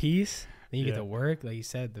 it's that peace. Then you Yeah. get to work, like you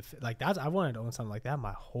said. I wanted to own something like that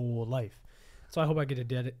my whole life. So I hope I get to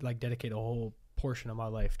dedicate a whole portion of my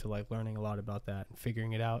life to like learning a lot about that and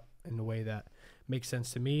figuring it out in a way that makes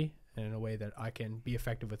sense to me and in a way that I can be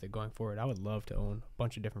effective with it going forward. I would love to own a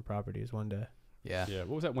bunch of different properties one day. Yeah. Yeah.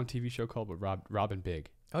 What was that one TV show called with Robin Big?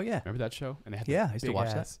 Oh yeah. Remember that show? And they had Yeah, the I used to big watch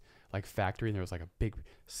that. ass, like factory, and there was like a big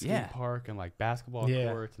skate Yeah. park and like basketball Yeah.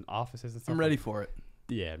 courts and offices and stuff. I'm ready for it.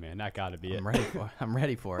 Yeah, man, that got to be it. I'm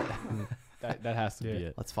ready for it. That has to be Yeah.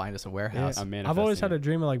 it. Let's find us a Yeah. warehouse. I'm I've always had manifesting a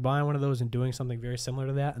dream of like buying one of those and doing something very similar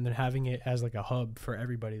to that, and then having it as like a hub for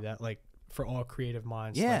everybody that like for all creative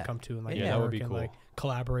minds to Yeah. like come to and like Yeah, that would network be and cool. like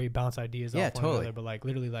collaborate, bounce ideas Yeah, off one totally. another, but like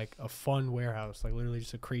literally like a fun warehouse, like literally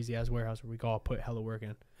just a crazy ass warehouse where we can all put hella work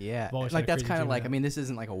in. Yeah, I've always like had a that's crazy kind of dream of like that. I mean, this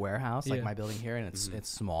isn't like a warehouse like Yeah. my building here, and it's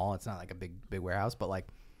small. It's not like a big warehouse, but like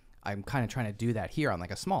I'm kind of trying to do that here on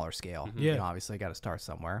like a smaller scale. Yeah. You know, obviously, got to start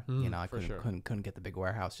somewhere. You know, I for sure. couldn't get the big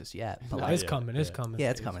warehouse just yet. But No, like, It's coming. It's coming.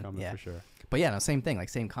 yeah, it's coming. Yeah, for sure. but yeah, no, same thing. Like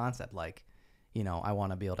same concept. Like, you know, I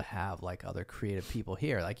want to be able to have like other creative people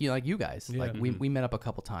here, like you guys. Yeah. Like we met up a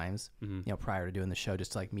couple times, you know, prior to doing the show,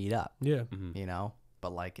 just to like meet up. Yeah. You know,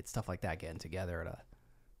 but like it's stuff like that getting together at a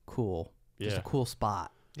cool, just Yeah. a cool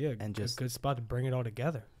spot. Yeah. And good, just- good spot to bring it all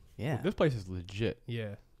together. Yeah. This place is legit.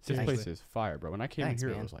 Yeah. This Seriously. place is fire, bro. When I came Thanks, here,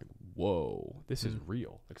 man. it was like, whoa, this is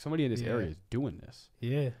real. Like somebody in this Yeah. area is doing this,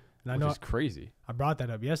 Yeah. And I which know is crazy. I brought that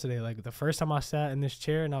up yesterday. Like the first time I sat in this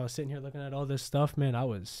chair and I was sitting here looking at all this stuff, man, I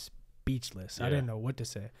was speechless. I Yeah. didn't know what to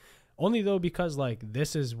say. Only though because like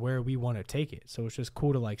this is where we want to take it. So it's just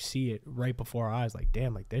cool to like see it right before our eyes. Like,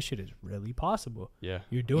 damn, like this shit is really possible. Yeah.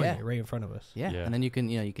 You're doing Yeah. it right in front of us. Yeah. Yeah. And then you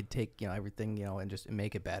could take, everything, and just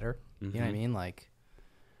make it better. You know what I mean? Like,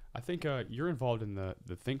 I think you're involved in the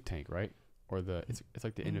think tank, right? Or it's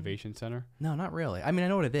like the innovation center. no, not really. I mean, I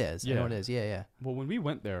know what it is. I Yeah. know what it is. Yeah, yeah. Well, when we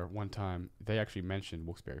went there one time, they actually mentioned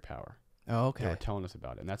Wilkes-Barre Power. Oh, okay. They were telling us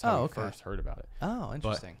about it, and that's how we okay. first heard about it. Oh,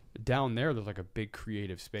 interesting. But down there's like a big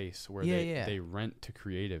creative space where they rent to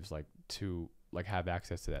creatives like to like have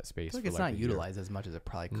access to that space. I feel like for it's like not a year. utilized as much as it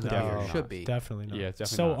probably could be No, or should be. Definitely not. Yeah, it's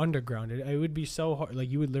definitely so not. underground. It would be so hard. Like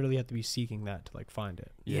you would literally have to be seeking that to like find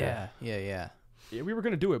it. Yeah. Yeah, we were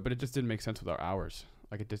gonna do it, but it just didn't make sense with our hours.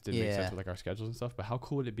 Like it just didn't make sense with like our schedules and stuff. But how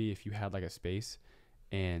cool would it be if you had like a space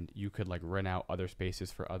and you could like rent out other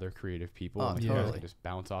spaces for other creative people? Oh, and you guys totally. could just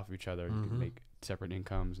bounce off of each other. You can make separate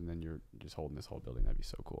incomes, and then you're just holding this whole building. That'd be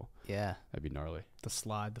so cool. Yeah. That'd be gnarly. The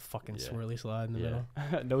slide, the fucking Yeah. swirly slide in the middle.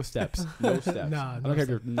 No steps. No steps. Nah, I no don't care if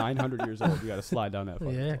you're 900 years old. You got to slide down that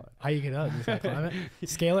fucking Yeah. slide. How you get up? You just gotta climb it.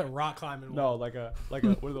 Scale it. Rock climbing. No, like a one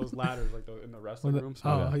of those ladders like in the wrestling rooms.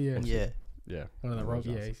 Oh yeah. Yeah. Yeah. One of the rope.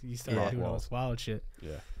 Yeah. You start Yeah. doing all this wild shit.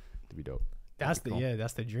 Yeah. To be dope. That's That'd be the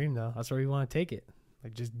that's the dream though. That's where we want to take it.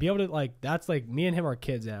 Like just be able to like that's like me and him are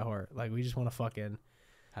kids at heart. Like we just want to fucking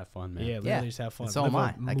Have fun, man. yeah, literally just have fun. And so Live am a I.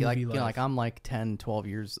 Like, movie you know, like life. I'm like 10, 12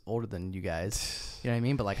 years older than you guys. You know what I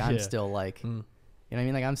mean? But like I'm Yeah. still like, you know what I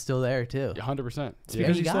mean? Like I'm still there too. 100%. It's Yeah,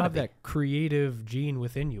 because you you still gotta have be. that creative gene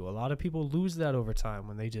within you. A lot of people lose that over time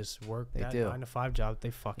when they just work They that do. 9-to-5 job that they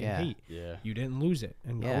fucking Yeah. hate. Yeah. You didn't lose it,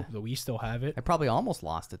 and Yeah. we still have it. I probably almost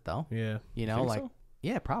lost it though. Yeah, You know, think like so?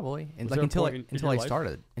 yeah, probably. And Was like there a until point in until your I life?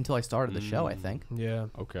 started the show, I think. yeah.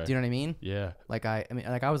 Okay. Do you know what I mean? Yeah. Like I mean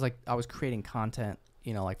like I was creating content,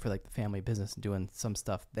 you know, like for like the family business and doing some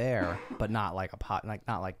stuff there, but not like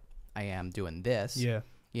not like I am doing this. Yeah.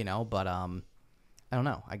 You know, but I don't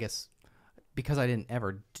know. I guess because I didn't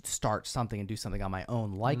ever start something and do something on my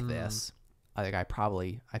own like this, I think I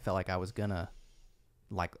felt like I was gonna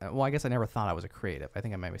like. Well, I guess I never thought I was a creative. I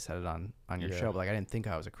think I maybe said it on your Yeah. show, but like I didn't think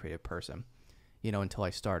I was a creative person, you know, until I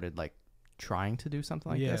started like trying to do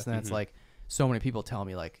something like Yeah. this, and then it's like so many people tell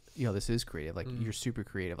me like, you know, this is creative. Like you're super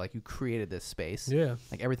creative. Like you created this space. Yeah.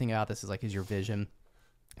 Like everything about this is your vision.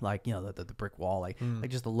 Like, you know, the brick wall, like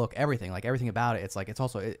just the look, everything about it. It's like,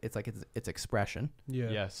 it's expression. Yeah.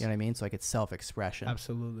 Yes. You know what I mean? So like it's self-expression.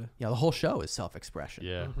 Absolutely. You know, the whole show is self-expression.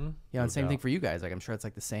 Yeah. You know, No and same thing doubt. for you guys. Like I'm sure it's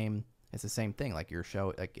like the same thing. Like your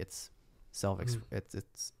show, like it's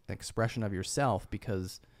it's an expression of yourself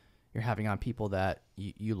because you're having on people that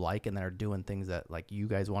you like and that are doing things that like you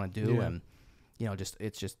guys want to do, Yeah. and you know,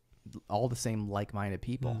 it's just all the same like-minded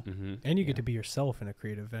people. Mm-hmm. And you get to be yourself in a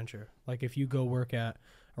creative venture. Like if you go work at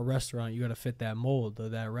a restaurant, you got to fit that mold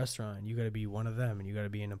of that restaurant. You got to be one of them, and you got to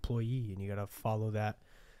be an employee, and you got to follow that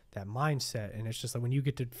mindset. And it's just like when you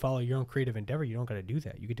get to follow your own creative endeavor, you don't got to do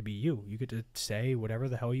that. You get to be you. You get to say whatever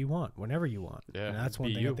the hell you want, whenever you want. Yeah, And that's one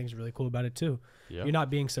be thing you. I think is really cool about it too. Yeah. You're not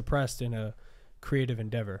being suppressed in a creative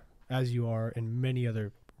endeavor as you are in many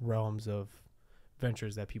other realms of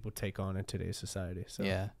ventures that people take on in today's society. So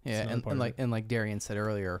yeah, it's another part of it. and like Darrian said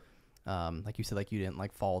earlier, like you said, like you didn't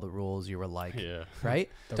like follow the rules. You were like, Yeah. right?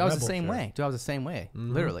 The Dude, I was the rebel, same sure. way. Dude, I was the same way.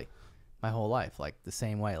 Mhm. Literally, my whole life, like the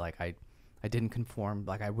same way. Like I didn't conform.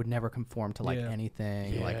 Like I would never conform to like Yeah.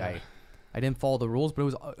 anything. Like Yeah. I didn't follow the rules,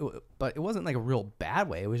 but it wasn't like a real bad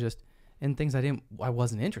way. It was just in things I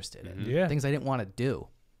wasn't interested in. Yeah. Things I didn't want to do.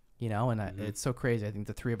 You know, and it's so crazy. I think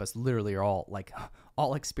the three of us literally are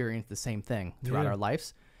all experienced the same thing throughout Yeah. our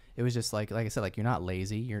lives. It was just like I said, like you're not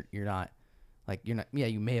lazy. You're not. Yeah,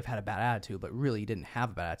 you may have had a bad attitude, but really you didn't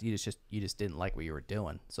have a bad attitude. You just didn't like what you were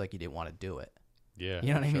doing. So like you didn't want to do it. Yeah.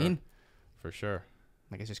 You know what I for sure. mean? For sure.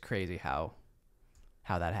 Like it's just crazy how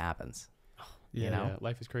that happens. Yeah. You know? Yeah,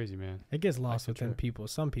 life is crazy, man. It gets lost for within sure. people.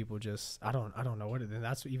 Some people just I don't know what it is. And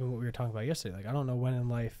that's even what we were talking about yesterday. Like I don't know when in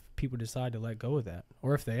life people decide to let go of that.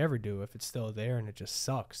 Or if they ever do, if it's still there and it just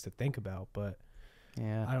sucks to think about. But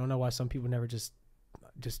Yeah. I don't know why some people never just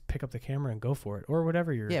pick up the camera and go for it. Or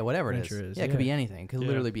whatever your Whatever it venture is. is. Yeah, it could be anything. It could Yeah.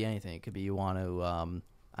 literally be anything. It could be you want to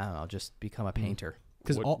I don't know, just become a painter.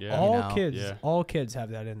 Because What- all, yeah. all You know? kids, Yeah. all kids have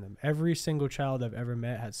that in them. Every single child I've ever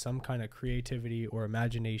met had some kind of creativity or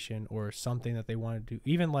imagination or something that they want to do.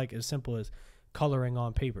 Even like as simple as coloring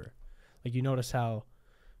on paper. Like you notice how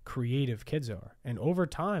creative kids are, and over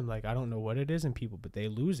time, like I don't know what it is in people, but they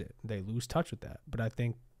lose it. They lose touch with that. But I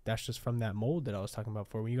think that's just from that mold that I was talking about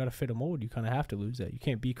before. When you got to fit a mold, you kind of have to lose that. You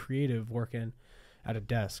can't be creative working at a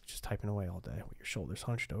desk just typing away all day with your shoulders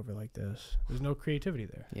hunched over like this. There's no creativity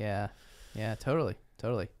there. Yeah. Yeah, totally.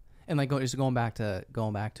 And like going back to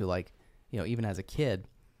like, you know, even as a kid,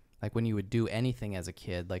 like when you would do anything as a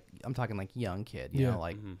kid, like I'm talking like young kid, you Yeah. know,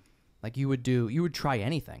 like you would try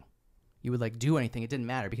anything. You would like do anything. It didn't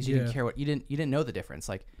matter because you didn't Yeah. care what you didn't know the difference.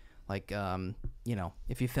 Like you know,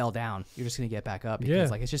 if you fell down, you're just gonna get back up because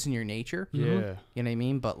Yeah. like it's just in your nature. Yeah. You know what I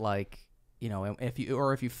mean? But like, you know, if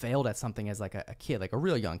you failed at something as like a kid, like a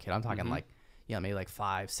real young kid, I'm talking like, you know, maybe like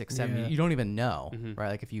 5, 6, 7. Yeah. You don't even know, Mhm. right?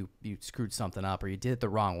 Like if you screwed something up or you did it the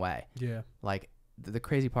wrong way. Yeah. Like the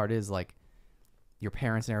crazy part is like your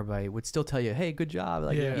parents and everybody would still tell you, hey, good job.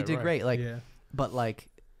 Like you did right. great. Like, yeah. but like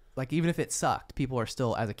even if it sucked, people are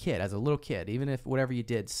still, as a little kid, even if whatever you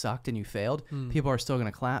did sucked and you failed, people are still going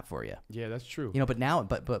to clap for you. Yeah, that's true. You know, but now,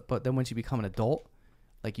 but then once you become an adult,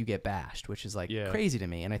 like you get bashed, which is like crazy to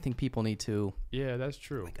me. And I think people need to Yeah, that's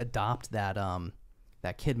true. like adopt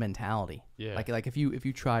that kid mentality. Yeah. Like if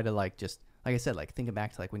you try to like just like I said, like thinking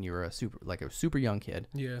back to like when you were a super young kid,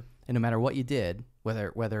 Yeah. and no matter what you did,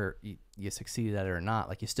 whether you succeeded at it or not,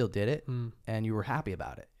 like you still did it, and you were happy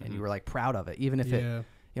about it, and you were like proud of it, even if it,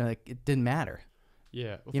 you know, like it didn't matter.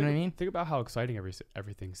 Yeah. Well, You know what I mean? Think about how exciting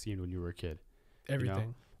everything seemed when you were a kid. Everything. You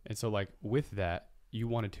know? And so like with that, you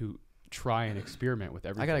wanted to try and experiment with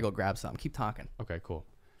everything. I gotta go grab some. Keep talking. Okay, cool.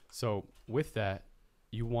 So with that,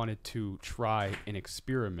 you wanted to try and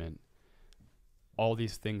experiment all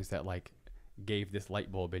these things that like gave this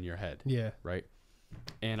light bulb in your head. Yeah. Right.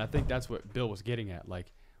 And I think that's what Bill was getting at.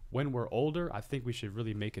 Like when we're older, I think we should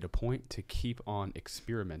really make it a point to keep on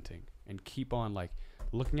experimenting and keep on like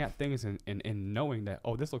looking at things and knowing that,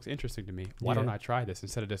 oh, this looks interesting to me. Why don't I try this,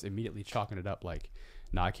 instead of just immediately chalking it up like,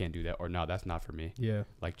 no, I can't do that, or no, that's not for me. Yeah.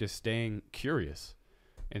 Like just staying curious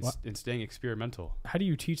and staying experimental. How do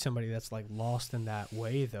you teach somebody that's like lost in that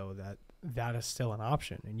way though, that is still an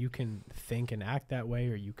option, and you can think and act that way,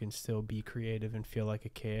 or you can still be creative and feel like a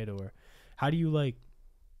kid? Or how do you like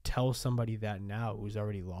tell somebody that now who's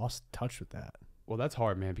already lost touch with that? Well, that's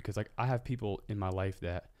hard, man, because like I have people in my life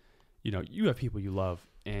that, you know, you have people you love,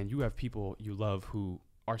 and you have people you love who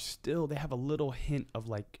are still, they have a little hint of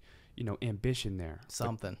like, you know, ambition there.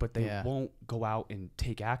 Something. But they won't go out and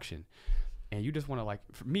take action. And you just want to like,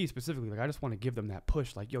 for me specifically, like I just want to give them that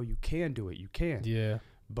push, like, yo, you can do it. You can. Yeah.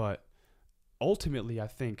 But ultimately, I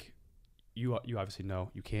think you obviously know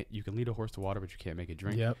you can lead a horse to water, but you can't make it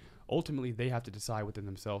drink. Yep. Ultimately, they have to decide within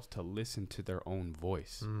themselves to listen to their own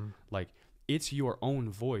voice. Like it's your own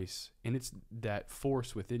voice, and it's that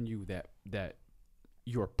force within you that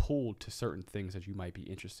you're pulled to certain things that you might be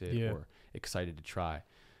interested or excited to try.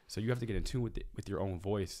 So you have to get in tune with your own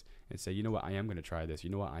voice and say, you know what, I am going to try this. You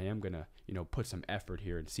know what, I am going to, you know, put some effort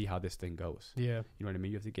here and see how this thing goes. Yeah. You know what I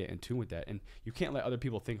mean? You have to get in tune with that. And you can't let other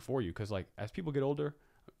people think for you, because like as people get older,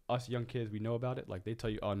 us young kids, we know about it. Like they tell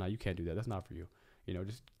you, oh, no, you can't do that. That's not for you. You know,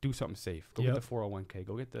 just do something safe. Go get the 401k.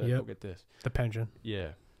 Go get go get this. The pension. Yeah.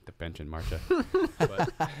 The pension, Marcia.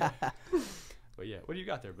 But yeah, what do you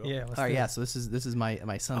got there, Bill? Yeah. All right, yeah. So this is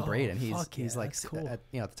my son Braden. He's like cool. at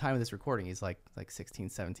the time of this recording, he's like 16,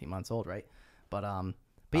 17 months old, right? But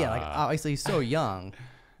yeah, like obviously he's so young.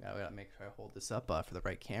 Yeah, we gotta make sure I hold this up for the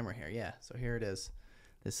right camera here. Yeah. So here it is.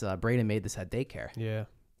 This Braden made this at daycare. Yeah.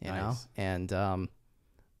 You know, and I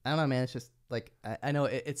don't know, man. It's just like I know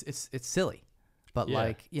it's silly, but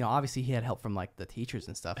like, you know, obviously he had help from like the teachers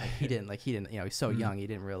and stuff. Like, he didn't you know, he's so young. He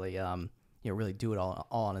didn't really you know, really do it all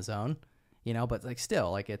on his own. You know, but like still,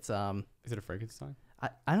 like it's Is it a Frankenstein?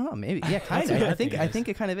 I don't know, maybe kind of. I think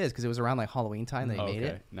it kind of is, because it was around like Halloween time that he made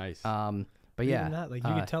it. Nice. But yeah, Even that, like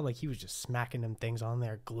you could tell, like he was just smacking them things on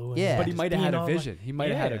there, gluing. Yeah. But he just might have had being a all, vision. like- He might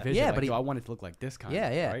have had a vision. Yeah, like, but yo, I want it to look like this kind.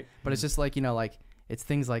 yeah. Right? But it's just like, you know, like it's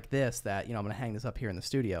things like this that, you know, I'm gonna hang this up here in the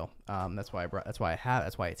studio. That's why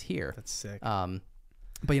it's here. That's sick.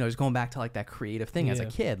 But you know, just going back to like that creative thing as a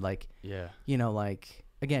kid, like, Yeah. you know, like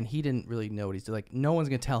again, he didn't really know what he's doing. Like, no one's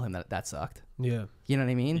gonna tell him that sucked. Yeah. You know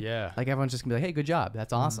what I mean? Yeah. Like everyone's just gonna be like, hey, good job,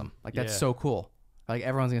 that's awesome. Like that's Yeah. so cool. Like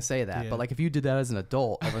everyone's gonna say that. Yeah. But like if you did that as an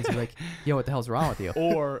adult, everyone's gonna be like, yo, what the hell's wrong with you?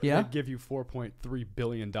 Or Yeah. they give you $4.3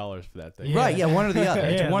 billion for that thing. Yeah. Right, yeah, one or the other.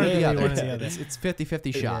 It's Yeah, one or the literally other. one or the other. It's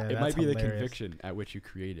 50-50 shot. It that's might be the hilarious. conviction at which you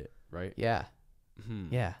create it, right? Yeah.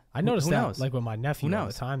 Yeah. I noticed Who that knows? like with my nephew Who all the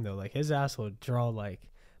knows? time though. Like his ass would draw like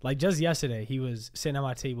just yesterday he was sitting at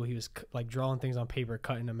my table. He was like drawing things on paper,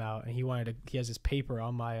 cutting them out, and he has this paper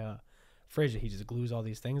on my fridge that he just glues all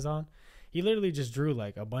these things on. He literally just drew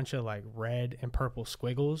like a bunch of like red and purple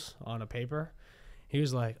squiggles on a paper. He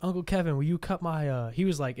was like, Uncle Kevin, will you cut my he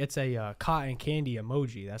was like, it's a cotton candy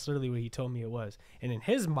emoji. That's literally what he told me it was. And in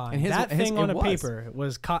his mind, that thing on a paper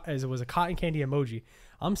was a cotton candy emoji.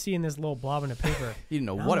 I'm seeing this little blob in a paper. You didn't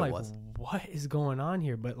know and what I'm it like, was. What is going on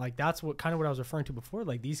here? But like that's what I was referring to before.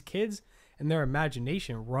 Like these kids and their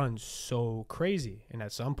imagination runs so crazy, and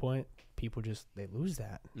at some point, people they lose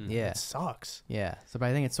that. Yeah. It sucks. Yeah. So, but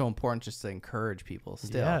I think it's so important just to encourage people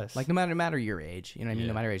still. Yes. Like no matter your age, you know what I mean? Yeah.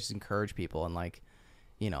 No matter your age, just encourage people. And like,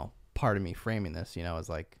 you know, part of me framing this, you know, is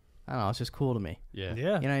like, I don't know, it's just cool to me. Yeah.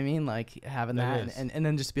 Yeah. You know what I mean? Like having That that is. and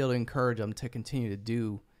then just be able to encourage them to continue to do,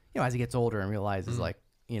 you know, as he gets older and realizes like,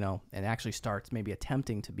 and actually starts maybe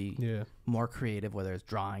attempting to be more creative, whether it's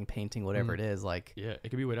drawing, painting, whatever it is, like, yeah, it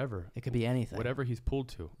could be whatever. It could be anything. Whatever he's pulled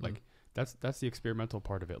to. Like, that's the experimental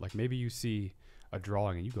part of it. Like, maybe you see a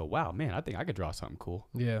drawing and you go, wow, man, I think I could draw something cool.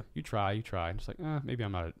 Yeah. You try, and it's like, maybe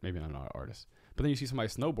I'm not an artist. But then you see somebody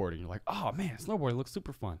snowboarding, you're like, oh man, snowboarding looks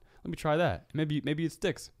super fun. Let me try that. Maybe it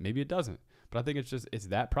sticks. Maybe it doesn't. But I think it's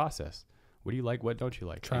that process. What do you like? What don't you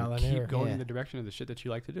like? Trial and keep error. going in the direction of the shit that you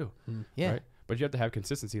like to do. Yeah. Right? But you have to have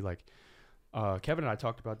consistency. Like, Kevin and I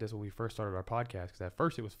talked about this when we first started our podcast, because at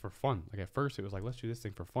first it was for fun. Like, at first it was like, let's do this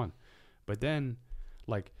thing for fun. But then,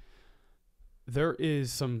 like,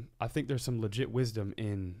 I think there's some legit wisdom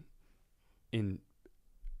in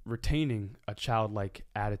retaining a childlike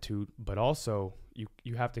attitude, but also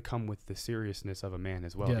you have to come with the seriousness of a man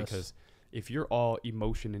as well. Yes. Because if you're all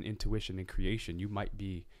emotion and intuition and creation, you might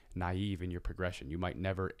be naive in your progression. You might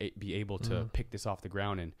never be able to pick this off the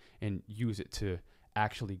ground and use it to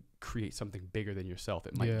actually create something bigger than yourself.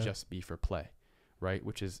 It might just be for play, right?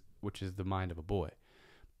 Which is the mind of a boy.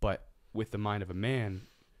 But with the mind of a man,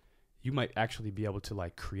 you might actually be able to,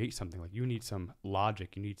 like, create something. Like, you need some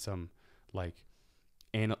logic, you need some, like,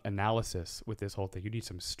 analysis with this whole thing. You need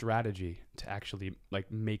some strategy to actually,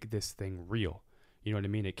 like, make this thing real. You know what I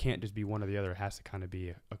mean? It can't just be one or the other. It has to kind of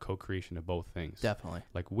be a co-creation of both things. Definitely.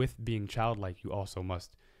 Like, with being childlike, you also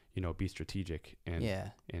must, be strategic and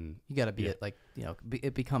you got to be it, like,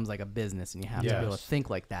 it becomes like a business, and you have to be able to think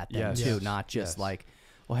like that then too, not just like,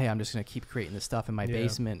 well, hey, I'm just going to keep creating this stuff in my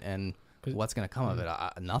basement, and what's going to come of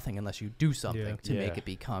it? Nothing, unless you do something to make it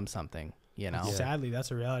become something. Sadly,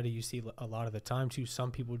 that's a reality you see a lot of the time too.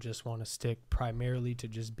 Some people just want to stick primarily to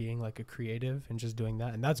just being like a creative and just doing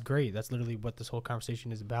that, and that's great. That's literally what this whole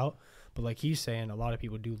conversation is about. But like he's saying, a lot of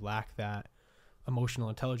people do lack that emotional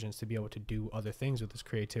intelligence to be able to do other things with this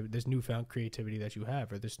creativity, this newfound creativity that you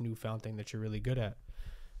have, or this newfound thing that you're really good at.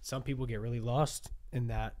 Some people get really lost in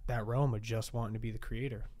that realm of just wanting to be the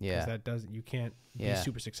creator. Yeah, you can't be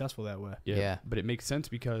super successful that way. Yeah, but it makes sense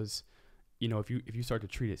because, if you start to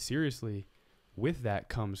treat it seriously, with that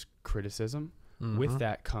comes criticism. With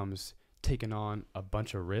that comes taking on a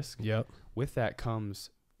bunch of risk. Yep. With that comes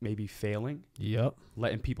maybe failing. Yep.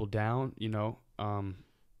 Letting people down.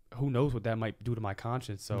 Who knows what that might do to my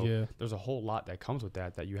conscience? So there's a whole lot that comes with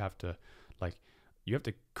that you have to, like, you have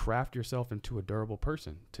to craft yourself into a durable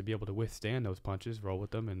person to be able to withstand those punches, roll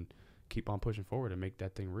with them, and keep on pushing forward and make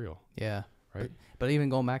that thing real. Yeah. Right. But even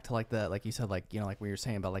going back to like you said, like, like what you're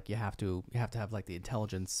saying about, like, you have to have like the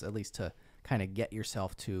intelligence at least to kind of get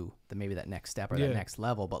yourself to maybe that next step or that next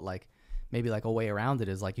level. But like maybe like a way around it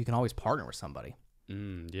is like you can always partner with somebody. You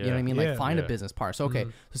know what I mean? Like find a business partner. So, okay.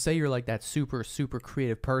 So say you're like that super, super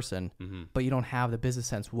creative person, but you don't have the business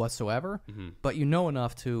sense whatsoever, but you know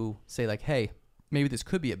enough to say like, hey, maybe this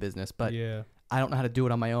could be a business, but I don't know how to do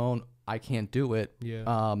it on my own. I can't do it.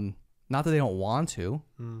 Not that they don't want to,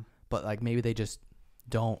 but like maybe they just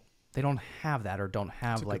they don't have that, or don't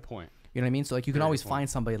have. That's a like, good point. You know what I mean? So like you can always find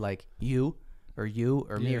somebody like you or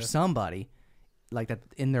me or somebody like that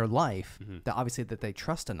in their life that obviously that they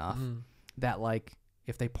trust enough that, like,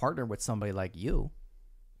 if they partner with somebody like you,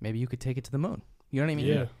 maybe you could take it to the moon. You know what I mean?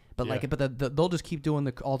 Yeah. But like, they'll just keep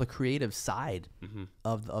doing all the creative side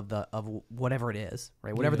of whatever it is,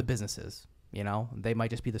 right? Whatever the business is, they might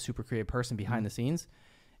just be the super creative person behind the scenes,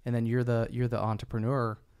 and then you're the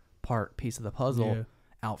entrepreneur piece of the puzzle,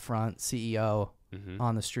 out front, CEO,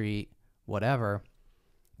 on the street, whatever.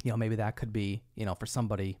 Maybe that could be, for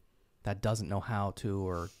somebody that doesn't know how to,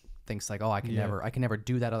 or thinks like, oh, I can never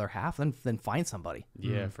do that other half, then find somebody.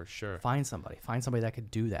 Yeah, for sure. Find somebody that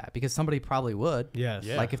could do that, because somebody probably would. Yes.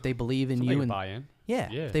 Yeah. Like if they believe in somebody you and buy in.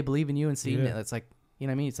 Yeah. If they believe in you and see it, it's like, you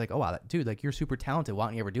know what I mean? It's like, oh wow, dude, like you're super talented. Why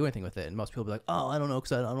don't you ever do anything with it? And most people be like, oh, I don't know,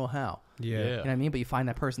 because I don't know how. Yeah. You know what I mean? But you find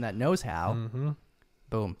that person that knows how.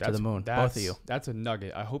 Boom, to the moon, both of you. That's a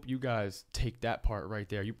nugget. I hope you guys take that part right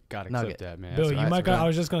there. You got to accept that, man. Bill, I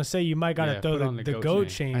was just going to say, you might got to throw the goat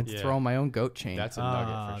chain. I'd throw my own goat chain. That's a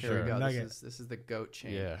nugget for sure. Here we go. This is the goat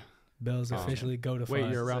chain. Yeah. Bill's officially goatified.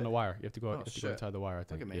 Wait, you're around the wire. You have to go inside the wire, I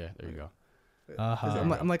think. Look at me. Yeah, there you go.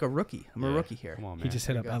 I'm like a rookie. I'm a rookie here. Come on, man. He just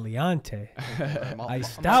hit up Eliante.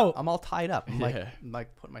 Iced out. I'm all tied up. I'm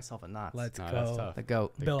like putting myself in knots. Let's go. That's tough. The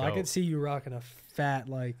goat. Bill, I could see you rocking a fat,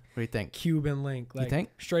 like, what do you think? Cuban link, like, you think?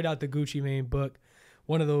 straight out the Gucci Mane book.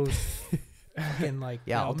 One of those fucking, like,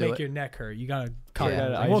 I'll make your neck hurt. You gotta copy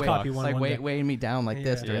that. We'll copy one. Like day. weighing me down like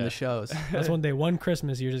this during the shows. That's one day. One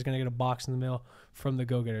Christmas, you're just gonna get a box in the mail from the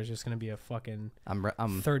Go-Getter. It's just gonna be a fucking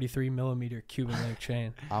 33 millimeter Cuban link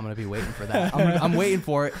chain. I'm gonna be waiting for that. I'm waiting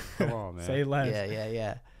for it. Come on, man. Say less.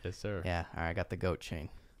 Yeah. Yes, sir. Yeah. All right, I got the goat chain.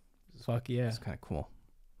 Fuck yeah. It's kind of cool.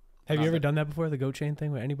 Have you ever done that before, the goat chain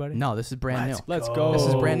thing with anybody? No, this is brand new. Let's go. This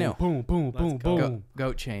is brand new. Boom, boom, boom, go. boom.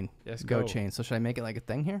 Goat chain. Yes, Goat go. chain. So should I make it like a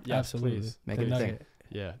thing here? Yes, Absolutely. please. Make The it a thing. nugget.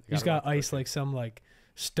 Yeah. You just got ice like some like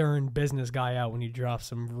stern business guy out when you drop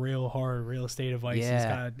some real hard real estate advice. You just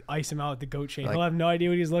Yeah. gotta ice him out with the goat chain. Like- He'll have no idea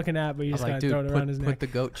what he's looking at, but you I was just like, gotta dude, throw it around his put neck. the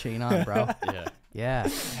goat chain on, bro. Yeah. Yeah.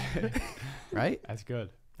 Right? That's good.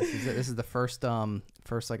 This is the first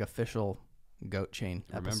like official goat chain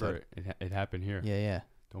episode. Remember, it happened here. Yeah.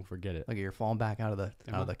 Don't forget it. Look, you're falling back out of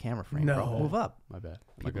the camera frame, No. bro. Move up. My bad.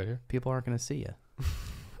 Am I good here? People aren't gonna see you.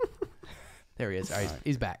 There he is. All right,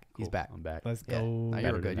 he's back. He's Cool. back. I'm back. Let's Yeah. go. No, you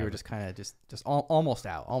Better were good. than You were ever. just kind of just almost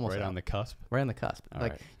out. Almost Right out. on the cusp. Right on the cusp. All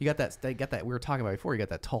Like right. you got that. They got that. We were talking about before. You got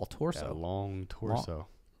that tall Got a torso. long torso.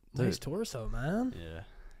 Nice torso, man. Yeah.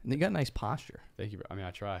 And you got nice posture. Thank you. I mean,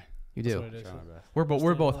 I try. You That's do. what it is. Try my best.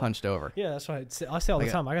 We're both hunched over. Yeah, that's why I say all the Like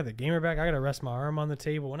a- time. I got the gamer back. I gotta rest my arm on the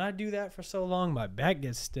table. When I do that for so long, my back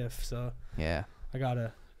gets stiff. So Yeah. I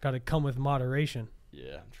gotta come with moderation.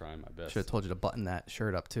 Yeah, I'm trying my best. Should have told you to button that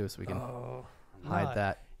shirt up too, so we can hide not.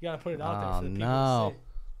 that. You gotta put it out there Oh, for the people no. to see.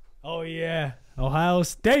 Oh yeah, Ohio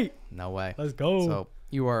State. No way. Let's go. So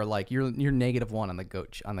you are like you're -1 on the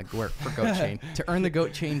for goat chain. To earn the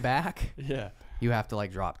goat chain back, Yeah. you have to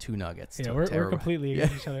like drop 2 nuggets. yeah, to we're everybody. completely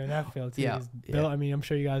against each other in that field too. Yeah, 'Cause yeah. Bill, I mean, I'm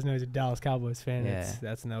sure you guys know he's a Dallas Cowboys fan. Yeah.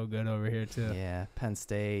 That's no good over here too. Yeah, Penn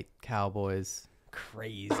State, Cowboys.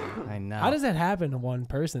 Crazy. I know. How does that happen to one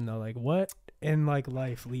person though? Like what in like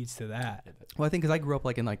life leads to that? Well, I think because I grew up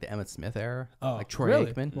like in like the Emmitt Smith era, Oh, like Troy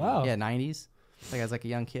really? Aikman. Wow. Yeah, 90s. Like as like a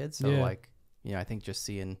young kid, so Yeah. like I think just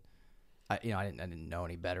seeing, I didn't know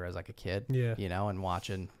any better as like a kid. Yeah. And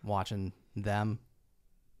watching them,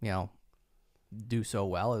 do so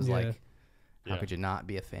well is Yeah. like, how Yeah. could you not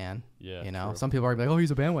be a fan? Yeah. Some true. people are like, oh,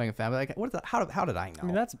 he's a bandwagon fan, but like, how did I know? I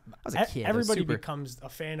mean, that's I was a kid. I was everybody super- becomes a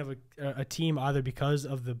fan of a team either because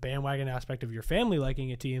of the bandwagon aspect of your family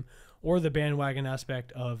liking a team or the bandwagon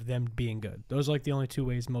aspect of them being good. Those are like the only two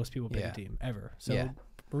ways most people pick Yeah. a team ever. So Yeah.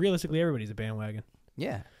 realistically, everybody's a bandwagon.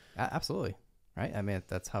 Yeah, absolutely. Right. I mean,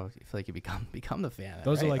 that's how you feel like you become the fan.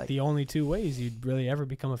 Those right? are like the only two ways you'd really ever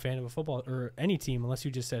become a fan of a football or any team, unless you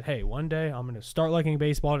just said, "Hey, one day I'm going to start liking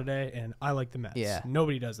baseball today, and I like the Mets." Yeah.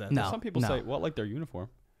 Nobody does that. No. Some people say, well, like their uniform.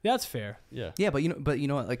 That's fair. Yeah. Yeah, but you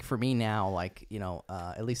know what? Like for me now, like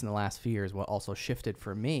at least in the last few years, what also shifted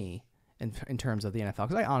for me in terms of the NFL,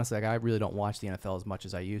 because I honestly, like, I really don't watch the NFL as much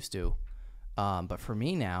as I used to. But for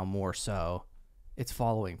me now, more so, it's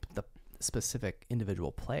following the specific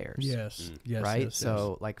individual players. Yes. Yes. Right. yes,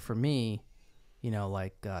 So like for me,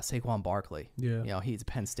 like Saquon Barkley. yes. Yeah. He's a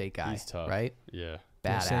Penn State guy. He's tough. Right. Yeah.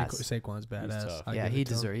 Badass. Saquon's badass. tough. I Yeah, give he it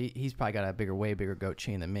to him. deserves. He's probably got a way bigger goat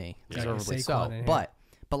chain than me, Yeah. deservedly Saquon so. in here.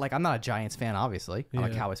 But like, I'm not a Giants fan, obviously. I'm a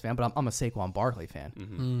Yeah. Cowboys fan, but I'm a Saquon Barkley fan.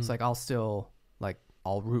 Mm-hmm. It's like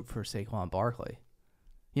I'll root for Saquon Barkley.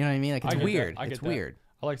 You know what I mean? Like it's I get that. weird. I get It's that. weird.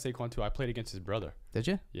 I like Saquon too. I played against his brother. Did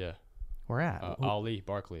you? Yeah. Where at? Ali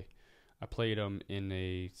Barkley. I played him in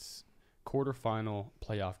a quarterfinal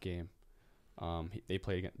playoff game.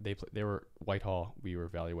 They were Whitehall. We were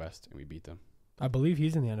Valley West, and we beat them. I believe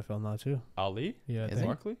he's in the NFL now too. Ali? Yeah, I Is think. he?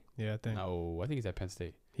 Barkley? Yeah, I think No, I think he's at Penn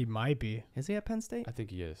State. he might be. Is he at Penn State? I think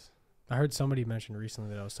he is. I heard somebody mention recently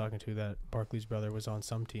that I was talking to that Barkley's brother was on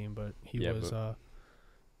some team, but he Yeah, was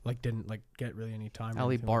but- didn't get really any time. or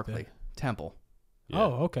Ali anything like Barkley, Temple, Yeah.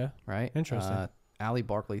 Oh, okay. right? Interesting. Ali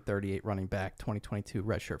Barkley, 38, running back, 2022,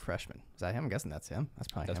 redshirt freshman. Is that him? I'm guessing that's him. That's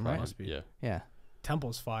probably That's him, probably right? Must be. Yeah. Yeah.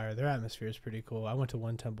 Temple's fire. Their atmosphere is pretty cool. I went to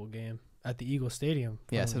one Temple game at the Eagle Stadium.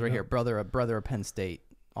 Yeah. It says Funnily right here, enough. brother of Penn State,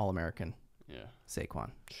 All-American, Yeah.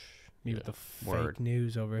 Saquon. Me Yeah. with the fake Word.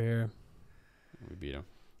 news over here. We beat him.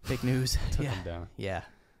 Fake news. Took yeah. him down. Yeah.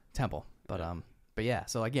 Temple. But yeah.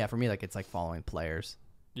 So like, yeah, for me, like it's like following players.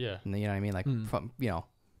 Yeah. And you know what I mean? Like Mm. from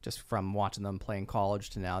just from watching them play in college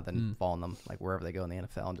to now, then following them like wherever they go in the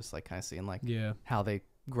NFL, and just like kind of seeing like Yeah. how they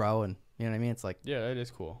grow, and you know what I mean? It's like Yeah, it is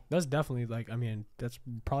cool. That's definitely that's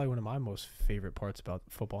probably one of my most favorite parts about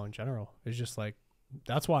football in general. It's just like,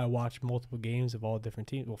 that's why I watch multiple games of all different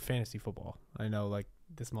teams. Well, fantasy football. I know like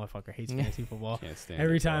this motherfucker hates fantasy football. Can't stand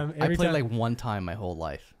Every it, bro. time, I every played time, like one time my whole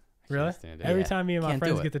life. Can't really? stand it. Every Yeah. time me and my Can't do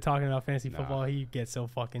friends it. get to talking about fantasy Nah. football, he gets so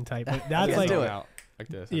fucking tight. But Can't that's like, do it. Out like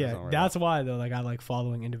this. yeah, that's why though. Like I like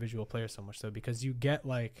following individual players so much though, because you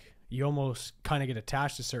almost kind of get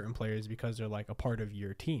attached to certain players because they're like a part of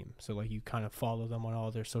your team. So like you kind of follow them on all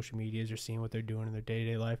their social medias. You're seeing what they're doing in their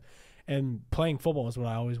day-to-day life. And playing football is what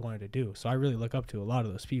I always wanted to do. So I really look up to a lot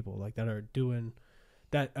of those people like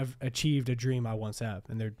that have achieved a dream I once had,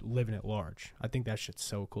 and they're living it large. I think that shit's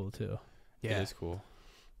so cool too. It is cool.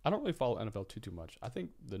 I don't really follow NFL too much. I think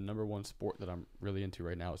the number one sport that I'm really into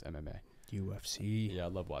right now is MMA. UFC. Yeah, I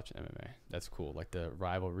love watching MMA. That's cool. Like the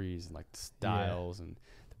rivalries and like the styles and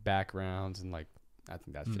the backgrounds and like I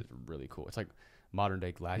think that's just really cool. It's like modern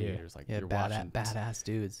day gladiators. Like you're watching badass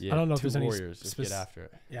dudes. Yeah, I don't know if two there's any warriors just get after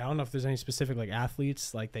it. Yeah, I don't know if there's any specific like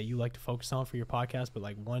athletes like that you like to focus on for your podcast, but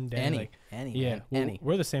like one day,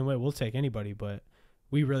 we're the same way. We'll take anybody, but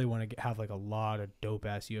we really want to have like a lot of dope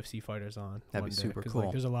ass UFC fighters on. That'd be super cool.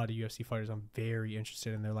 Like, there's a lot of UFC fighters I'm very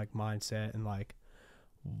interested in their like mindset and like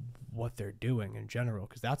what they're doing in general,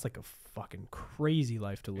 because that's like a fucking crazy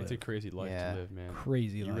life to live. It's a crazy life to live, man.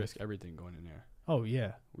 Crazy life. You risk everything going in there. Oh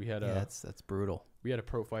yeah. We had that's brutal. We had a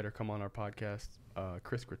pro fighter come on our podcast,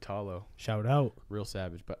 Chris Gritalo. Shout out. Real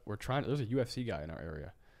savage. But there's a UFC guy in our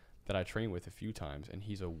area that I trained with a few times, and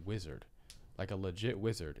he's a wizard. Like a legit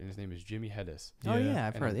wizard, and his name is Jimmy Hedis. Oh yeah,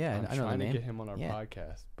 I've heard. I'm I know the trying name. to get him on our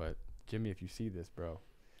podcast, but Jimmy, if you see this, bro,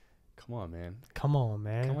 come on, man. Come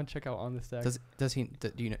on, check out OnTheStacks. Does he?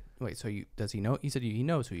 Do you know? Wait, so does he know? You said he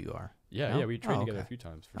knows who you are. Yeah, no? yeah, we trained together a few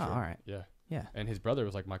times for sure. All right. Yeah. And his brother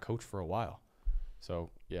was like my coach for a while,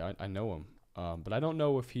 so yeah, I know him. But I don't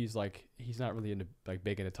know if he's not really into like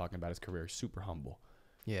big into talking about his career. He's super humble.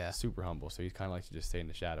 Yeah. Super humble. So he's kind of like to just stay in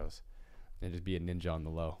the shadows and just be a ninja on the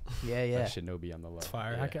low. Yeah. That shit no be on the low. It's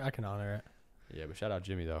fire. Yeah. I can honor it. Yeah, but shout out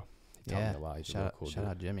Jimmy though. He taught me a lot. He's a cool dude. Shout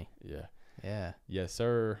out Jimmy. Yeah. Yeah. Yes,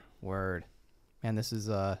 sir. Word. Man, this is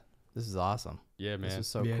awesome. Yeah, man. This is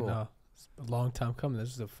so cool. No, it's a long time coming.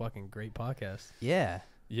 This is a fucking great podcast. Yeah.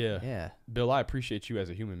 Yeah. Bill, I appreciate you as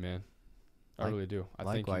a human, man. I really do.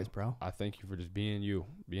 Likewise, bro. I thank you for just being you,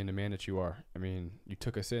 being the man that you are. I mean, you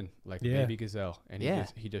took us in like baby gazelle, and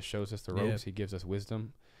he just shows us the ropes. He gives us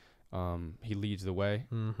wisdom. He leads the way,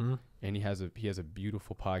 and he has a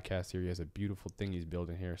beautiful podcast here. He has a beautiful thing he's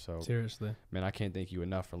building here. So seriously, man, I can't thank you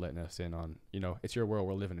enough for letting us in on. It's your world.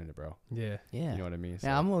 We're living in it, bro. Yeah. You know what I mean? So,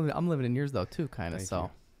 yeah, I'm living in yours though too, kind of.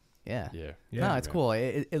 So, yeah. No, it's cool.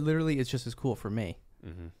 It literally is just as cool for me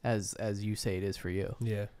as you say it is for you.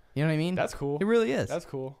 Yeah. You know what I mean? That's cool. It really is. That's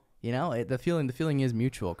cool. The feeling is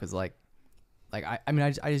mutual, because like I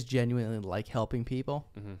just genuinely like helping people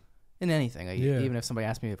in anything. Like, even if somebody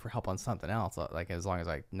asks me for help on something else, like as long as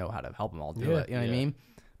I know how to help them, I'll do it. You know what I mean?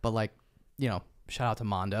 But like, shout out to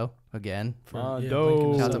Mondo again. Shout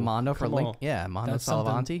out to Mondo for link. Yeah, Mondo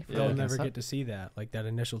Salavanti. They'll never get to see that, like that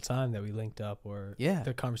initial time that we linked up, or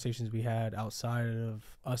the conversations we had outside of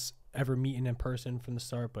us ever meeting in person from the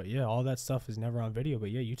start. But all that stuff is never on video. But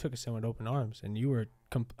you took us in with open arms, and you were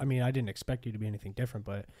I didn't expect you to be anything different,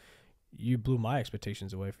 but you blew my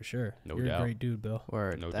expectations away for sure. You're a great dude, Bill.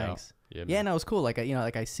 Word. No Thanks. Doubt. Yeah, no, it was cool. Like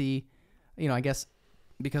I see, I guess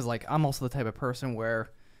because like I'm also the type of person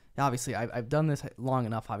where obviously I've done this long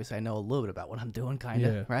enough. Obviously I know a little bit about what I'm doing, kind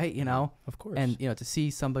of, right? Of course. And to see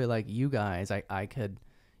somebody like you guys, I could,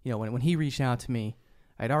 when he reached out to me,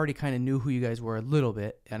 I'd already kind of knew who you guys were a little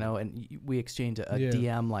bit, and we exchanged a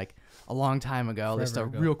DM like a long time ago. Just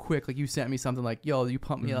real quick, like you sent me something like, "Yo, you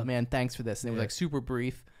pumped me up, man. Thanks for this." And it was like super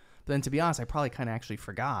brief. But then to be honest, I probably kind of actually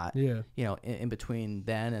forgot. Yeah. In between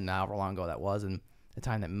then and however long ago that was, and the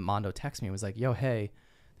time that Mondo texted me was like, "Yo, hey,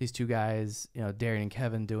 these two guys, Darrian and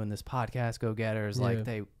Kevin doing this podcast, Go Getters, like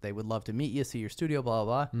they would love to meet you, see your studio, blah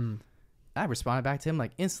blah blah." I responded back to him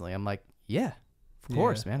like instantly. I'm like, "Yeah, of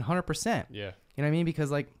course, man, 100%." Yeah. You know what I mean?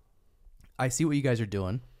 Because like, I see what you guys are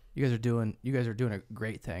doing. You guys are doing a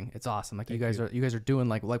great thing. It's awesome. Like you guys are doing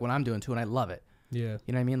like what I'm doing too, and I love it. Yeah.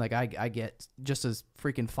 You know what I mean? Like I get just as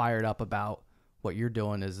freaking fired up about what you're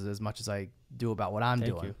doing as much as I do about what I'm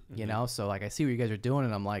doing. You know? So like I see what you guys are doing,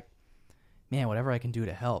 and I'm like, man, whatever I can do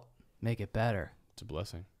to help make it better. It's a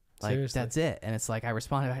blessing. Like seriously. That's it. And it's like I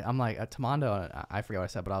responded. I'm like to Mondo, and I forget what I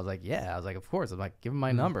said, but I was like, yeah. I was like, of course. I'm like, give him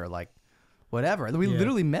my number. Like. Whatever. We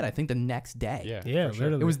literally met, I think, the next day. Yeah,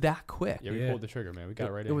 literally. It was that quick. Yeah, we pulled the trigger, man. We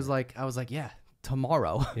got right in. It was like, I was like, yeah,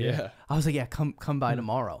 tomorrow. Yeah. I was like, yeah, come by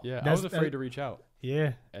tomorrow. Yeah, I was afraid to reach out.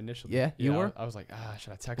 Yeah. Initially. Yeah, you were? I was like,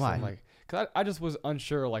 should I text him? Like, because I just was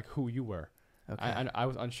unsure, like, who you were. Okay. I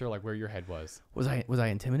was unsure, like, where your head was. Was I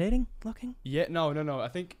intimidating looking? Yeah, no. I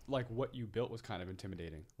think, like, what you built was kind of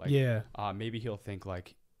intimidating. Like, maybe he'll think,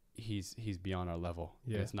 like, he's beyond our level.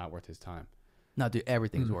 Yeah. And it's not worth his time. No, dude,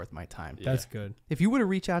 everyth's worth my time. Yeah. That's good. If you would have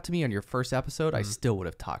reached out to me on your first episode, I still would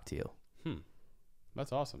have talked to you.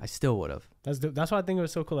 That's awesome. I still would have. That's why I think it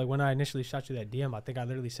was so cool. Like when I initially shot you that DM, I think I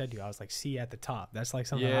literally said to you, I was like, "See you at the top." That's like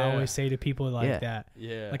something I always say to people like that.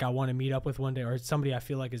 Yeah. Like I want to meet up with one day, or somebody I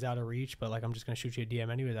feel like is out of reach, but like I'm just gonna shoot you a DM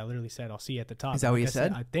anyways. I literally said, "I'll see you at the top." Is that what you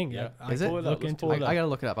said? I think. Yeah. Is it? Look into it. I gotta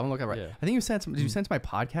look it up. I'm gonna look it up right. Yeah. I think you sent some. Did you send to my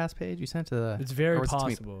podcast page? You sent to the. It's very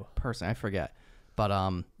possible. Person, I forget. But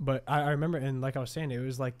I remember, and like I was saying, it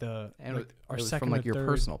was like and our it was second from like or your third.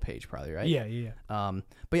 personal page, probably, right? Yeah.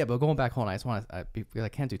 But going back home, I just want to because I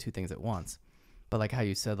can't do two things at once. But like how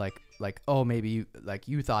you said, like oh, maybe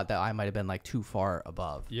you thought that I might have been like too far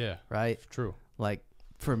above. Yeah. Right. True. Like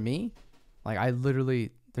for me, like I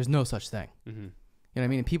literally, there's no such thing. Mm-hmm. You know what I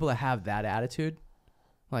mean? And people that have that attitude,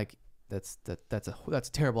 like that's a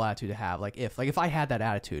terrible attitude to have. Like if I had that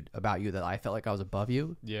attitude about you that I felt like I was above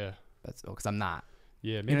you. Yeah. That's because I'm not.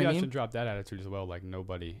 Yeah. Maybe I should drop that attitude as well. Like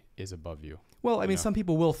nobody is above you. Well, I mean, some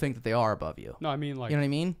people will think that they are above you. No, I mean like you know what I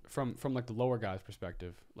mean? From like the lower guy's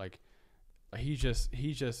perspective, like he's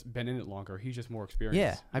just been in it longer. He's just more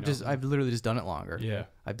experienced. Yeah. I've literally just done it longer. Yeah.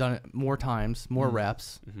 I've done it more times, more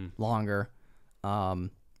reps, longer.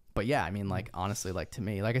 But yeah, I mean, like honestly, like to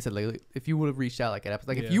me, like I said, like, if you would have reached out like an episode,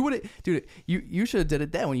 like if you would have, dude, you should have did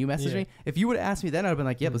it then when you messaged me. If you would have asked me then, I'd have been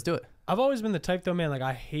like, yeah, let's do it. I've always been the type though, man. Like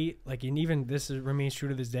I hate, like, and even this remains true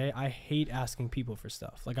to this day. I hate asking people for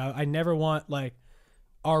stuff. Like I never want like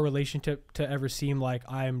our relationship to ever seem like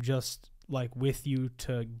I'm just like with you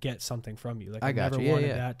to get something from you. Like I never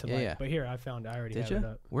wanted that to like. But here I found I already have it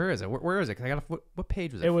up. Where is it? Where is it? Cause I got what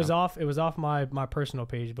page was it? It was off my personal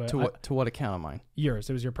page, but to what account of mine? Yours.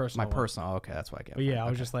 It was your personal. My personal. Oh, okay, that's why I get. But yeah, I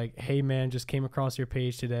was just like, hey man, just came across your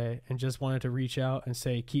page today and just wanted to reach out and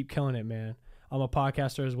say, keep killing it, man. I'm a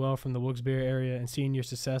podcaster as well from the wilkes-barre area, and seeing your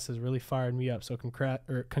success has really fired me up. So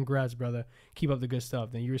congrats, brother. Keep up the good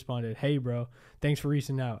stuff. Then you responded, hey, bro, thanks for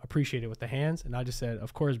reaching out. Appreciate it with the hands. And I just said,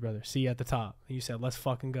 of course, brother. See you at the top. And you said, let's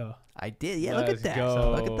fucking go. I did. Yeah, look at that.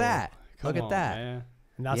 So look at that. Look at that. Man.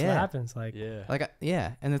 And that's what happens. Like,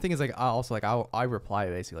 yeah. And the thing is, like, I also like I reply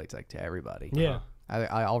basically like to everybody. Yeah.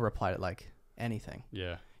 I'll reply to like anything.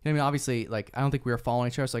 Yeah. You know what I mean? Obviously, like, I don't think we were following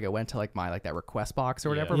each other, so like I went to like my like that request box or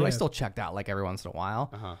whatever, but I still checked out like every once in a while.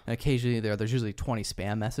 And occasionally there's usually 20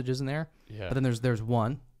 spam messages in there. Yeah. But then there's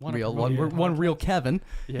one real Kevin,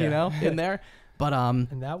 you know, in there. But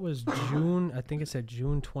and that was June. I think it said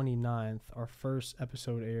June 29th. Our first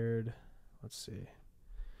episode aired. Let's see if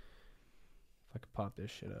I could pop this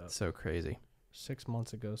shit up. So crazy. 6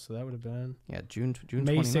 months ago, so that would have been June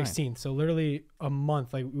May 29th. 16th. So literally a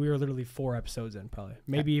month. Like we were literally 4 episodes in, probably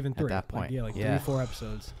maybe even 3 at that point. Like, 3-4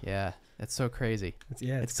 episodes. Yeah, it's so crazy.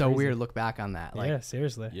 It's so crazy. weird to look back on that. Like, yeah,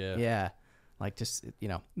 seriously. Yeah, like just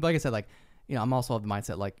like I said, like I'm also of the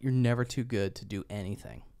mindset like you're never too good to do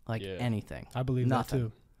anything. Like anything. I believe nothing. That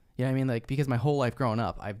too. You know what I mean? Like because my whole life growing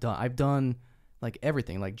up, I've done like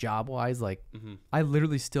everything, like job wise. Like I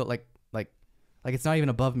literally still like it's not even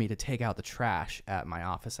above me to take out the trash at my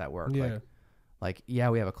office at work. Yeah. Like we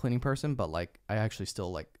have a cleaning person, but like I actually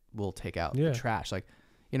still like will take out the trash. Like,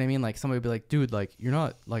 you know what I mean? Like somebody would be like, dude, like you're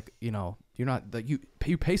not like, you're not like you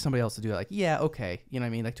pay somebody else to do it. Like, yeah, okay. You know what I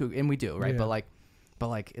mean? Like and we do, right? Yeah. But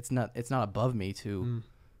like it's not above me to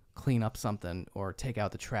clean up something or take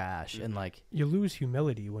out the trash and like you lose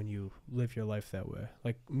humility when you live your life that way.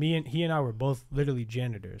 Like he and I were both literally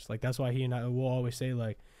janitors. Like that's why he and I will always say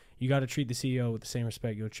like, you got to treat the CEO with the same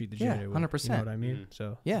respect you'll treat the janitor with. 100%. You know what I mean?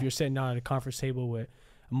 So if you're sitting down at a conference table with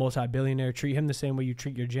a multi-billionaire, treat him the same way you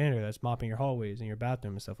treat your janitor that's mopping your hallways and your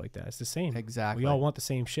bathroom and stuff like that. It's the same. Exactly. We all want the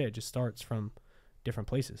same shit. It just starts from different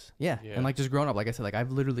places. Yeah. And like just growing up, like I said, like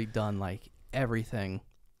I've literally done like everything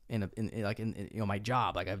in my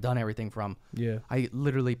job. Like I've done everything from I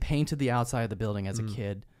literally painted the outside of the building as a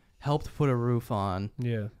kid, helped put a roof on.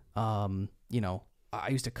 Yeah. I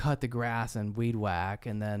used to cut the grass and weed whack,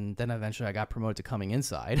 and then eventually I got promoted to coming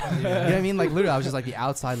inside. You know what I mean? Like literally, I was just like the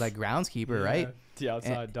outside like groundskeeper, right? The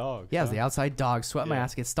outside dog. Yeah, I was the outside dog. Sweat my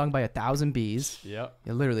ass, get stung by 1,000 bees. Yep.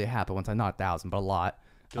 It literally happened once. Not 1,000, but a lot.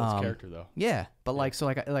 Builds character though. Yeah, but like so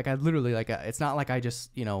like I literally like it's not like I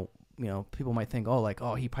just people might think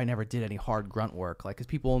he probably never did any hard grunt work like because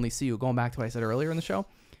people only see you going back to what I said earlier in the show.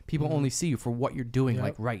 People only see you for what you're doing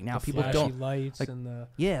like right now. The people don't lights like and the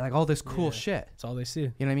like all this cool shit. That's all they see. You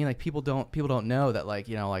know what I mean? Like people don't know that like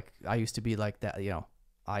like I used to be like that.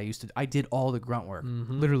 I did all the grunt work,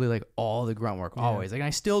 literally like all the grunt work always. Like I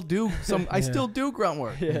still do some. I still do grunt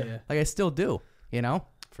work. Like I still do.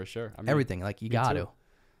 For sure. I mean, everything like you got to.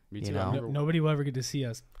 Me too. Nobody will ever get to see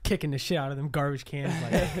us kicking the shit out of them garbage cans,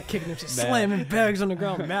 like kicking them shit, slamming bags on the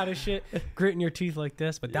ground, mad as shit, gritting your teeth like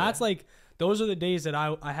this. But that's like. Those are the days that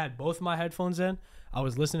I had both my headphones in. I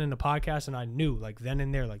was listening to podcasts and I knew like then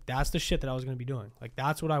and there, like that's the shit that I was going to be doing. Like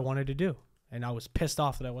that's what I wanted to do. And I was pissed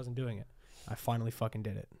off that I wasn't doing it. I finally fucking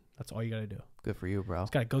did it. That's all you got to do. Good for you, bro.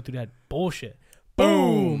 Just got to go through that bullshit.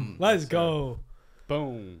 Boom. Let's go.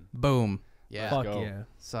 Boom. Yeah. Fuck yeah.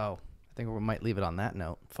 So I think we might leave it on that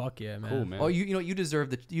note. Fuck yeah, man. Cool, man. Oh, you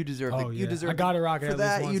deserve I got to rock it for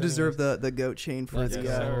that. You deserve the goat chain for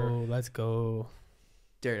Let's go.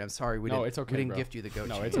 Darrian, I'm sorry we it's okay, we didn't bro. gift you the goat.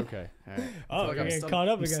 No, chain. it's okay. All right. Oh, Look, you're I'm getting stuck- caught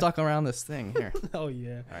up I'm again. stuck around this thing here. Oh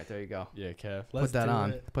yeah. All right, there you go. Yeah, Kev. Let's Put that do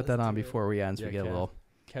on. it. Put that Let's on do it. before we end, so Yeah, we get a Kev. little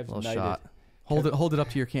Kev's little knighted. shot. Hold it up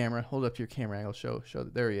to your camera. Hold it up to your camera angle. Show.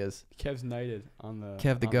 There he is. Kev's knighted on the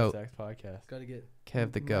Kev the goat. OnTheStacks podcast. Gotta get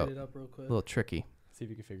Kev the goat. lighted up real quick. A little tricky. See if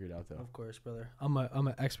you can figure it out though. Of course, brother. I'm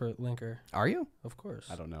an expert linker. Are you? Of course.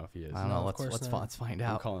 I don't know if he is. I don't No, know. of course Let's not. let's find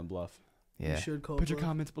I'm out. calling bluff. Yeah. You should call. Put your bluff.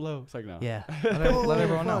 comments below. It's like no. Yeah. Oh, Let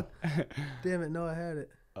everyone know. fuck. Damn it! No, I had it.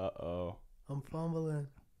 Uh-oh. I'm fumbling.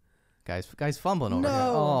 Guys fumbling over No, here.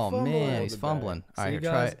 Oh fumbling. man, he's Hold it fumbling. All right, See, here,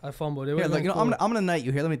 guys, try it. I fumbled. It Here, would've look, been you know, cool. I'm gonna knight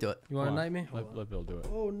you. Here, let me do it. You want to Come on. knight me? Hold on. Let Bill do it.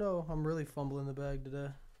 Oh no, I'm really fumbling the bag today.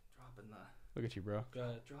 Look at you, bro. Go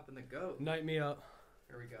ahead. Dropping the goat. Knight me up.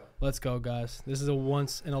 Here we go. Let's go, guys. This is a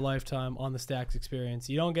once in a lifetime on the stacks experience.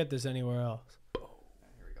 You don't get this anywhere else. Here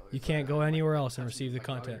we go. You can't go anywhere else and receive the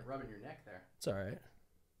content. Rubbing your neck there. It's all right.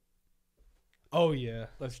 Oh yeah.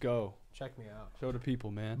 Let's go. Check me out. Show the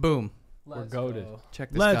people, man. Boom. Let's goated. go.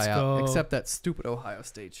 Check this Let's guy go. out. Except that stupid Ohio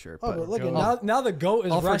State shirt. Oh, but look go. at now the goat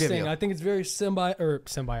is I'll forgive resting. you. I think it's very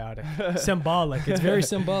symbiotic. Symbolic. It's very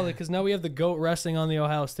symbolic because now we have the goat resting on the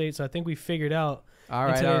Ohio State. So I think we figured out. All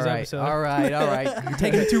in right, today's all right, episode. all right. You're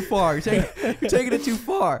taking it too far. You're taking it too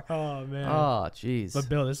far. Oh man. Oh, jeez. But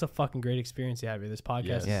Bill, this is a fucking great experience you have here. This podcast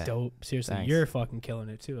Yes. is Yeah. dope. Seriously, Thanks. you're fucking killing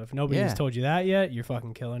it too. If nobody's Yeah. told you that yet, you're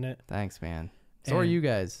fucking killing it. Thanks, man. So are And- you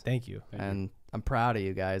guys. Thank you. Thank you. And I'm proud of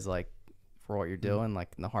you guys, like, for what you're doing, like,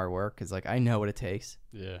 and the hard work. Because, like, I know what it takes.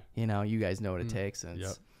 Yeah. You know, you guys know what it takes. And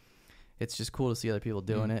Yep. it's just cool to see other people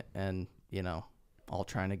doing it and, you know, all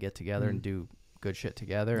trying to get together and do good shit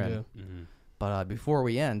together. And Yeah. Mm-hmm. But before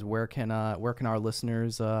we end, where can our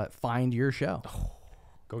listeners find your show?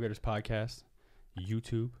 Go Getters Podcast,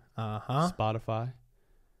 YouTube, Uh-huh. Spotify,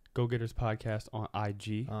 Go Getters Podcast on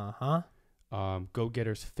IG, Uh-huh. Go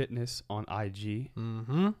Getters Fitness on IG,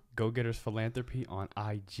 Mm-hmm. Go Getters Philanthropy on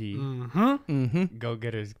IG, Mm-hmm. Mm-hmm. Go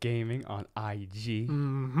Getters Gaming on IG.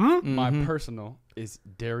 Mm-hmm. My personal is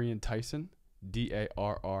Darrian Tyson,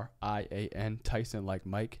 Darrian Tyson, like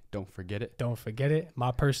Mike. Don't forget it. Don't forget it.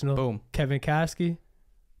 My personal Boom. Kevin Kaskey.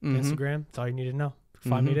 Mhm. Instagram. That's all you need to know.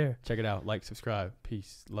 Find me Mhm. there. Check it out. Like, subscribe.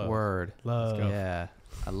 Peace. Love. Word. Love. go. Yeah,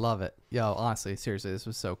 I love it. Yo, honestly, seriously, this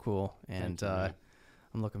was so cool, and Thank you, man.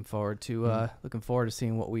 I'm looking forward to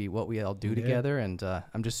seeing what we all do Yeah. together, and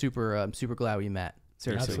I'm just super glad we met.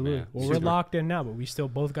 Seriously, Absolutely. man. Well, we're Super. locked in now, but we still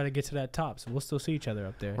both got to get to that top, so we'll still see each other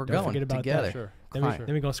up there. We're Don't going forget about together. that. Sure. Then, we, Fine.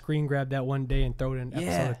 then we're going to screen grab that one day and throw it in episode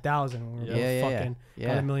Yeah. 1000 when we're Yeah. both Yeah, yeah, fucking yeah.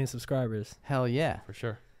 got 1 million subscribers. Hell yeah! For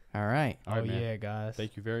sure. All right, All right, oh, man. yeah, guys.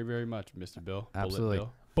 Thank you very, very much, Mr. Bill. Absolutely. Bullet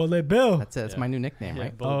Bullet Bill. that's it. That's Yeah. my new nickname, Bill.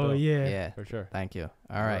 right? Bullet Oh, Bill. yeah. Yeah. For sure. Thank you.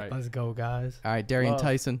 All right. right. Let's go, guys. All right, Darrian Love.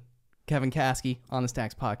 Tyson, Kevin Kaskey on the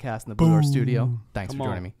Stacks podcast in the Blue Door Studio. Thanks Come for on.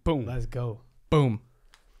 joining me. Boom. Let's go. Boom.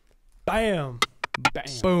 Bam. Bam.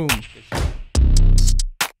 Boom. Good shit.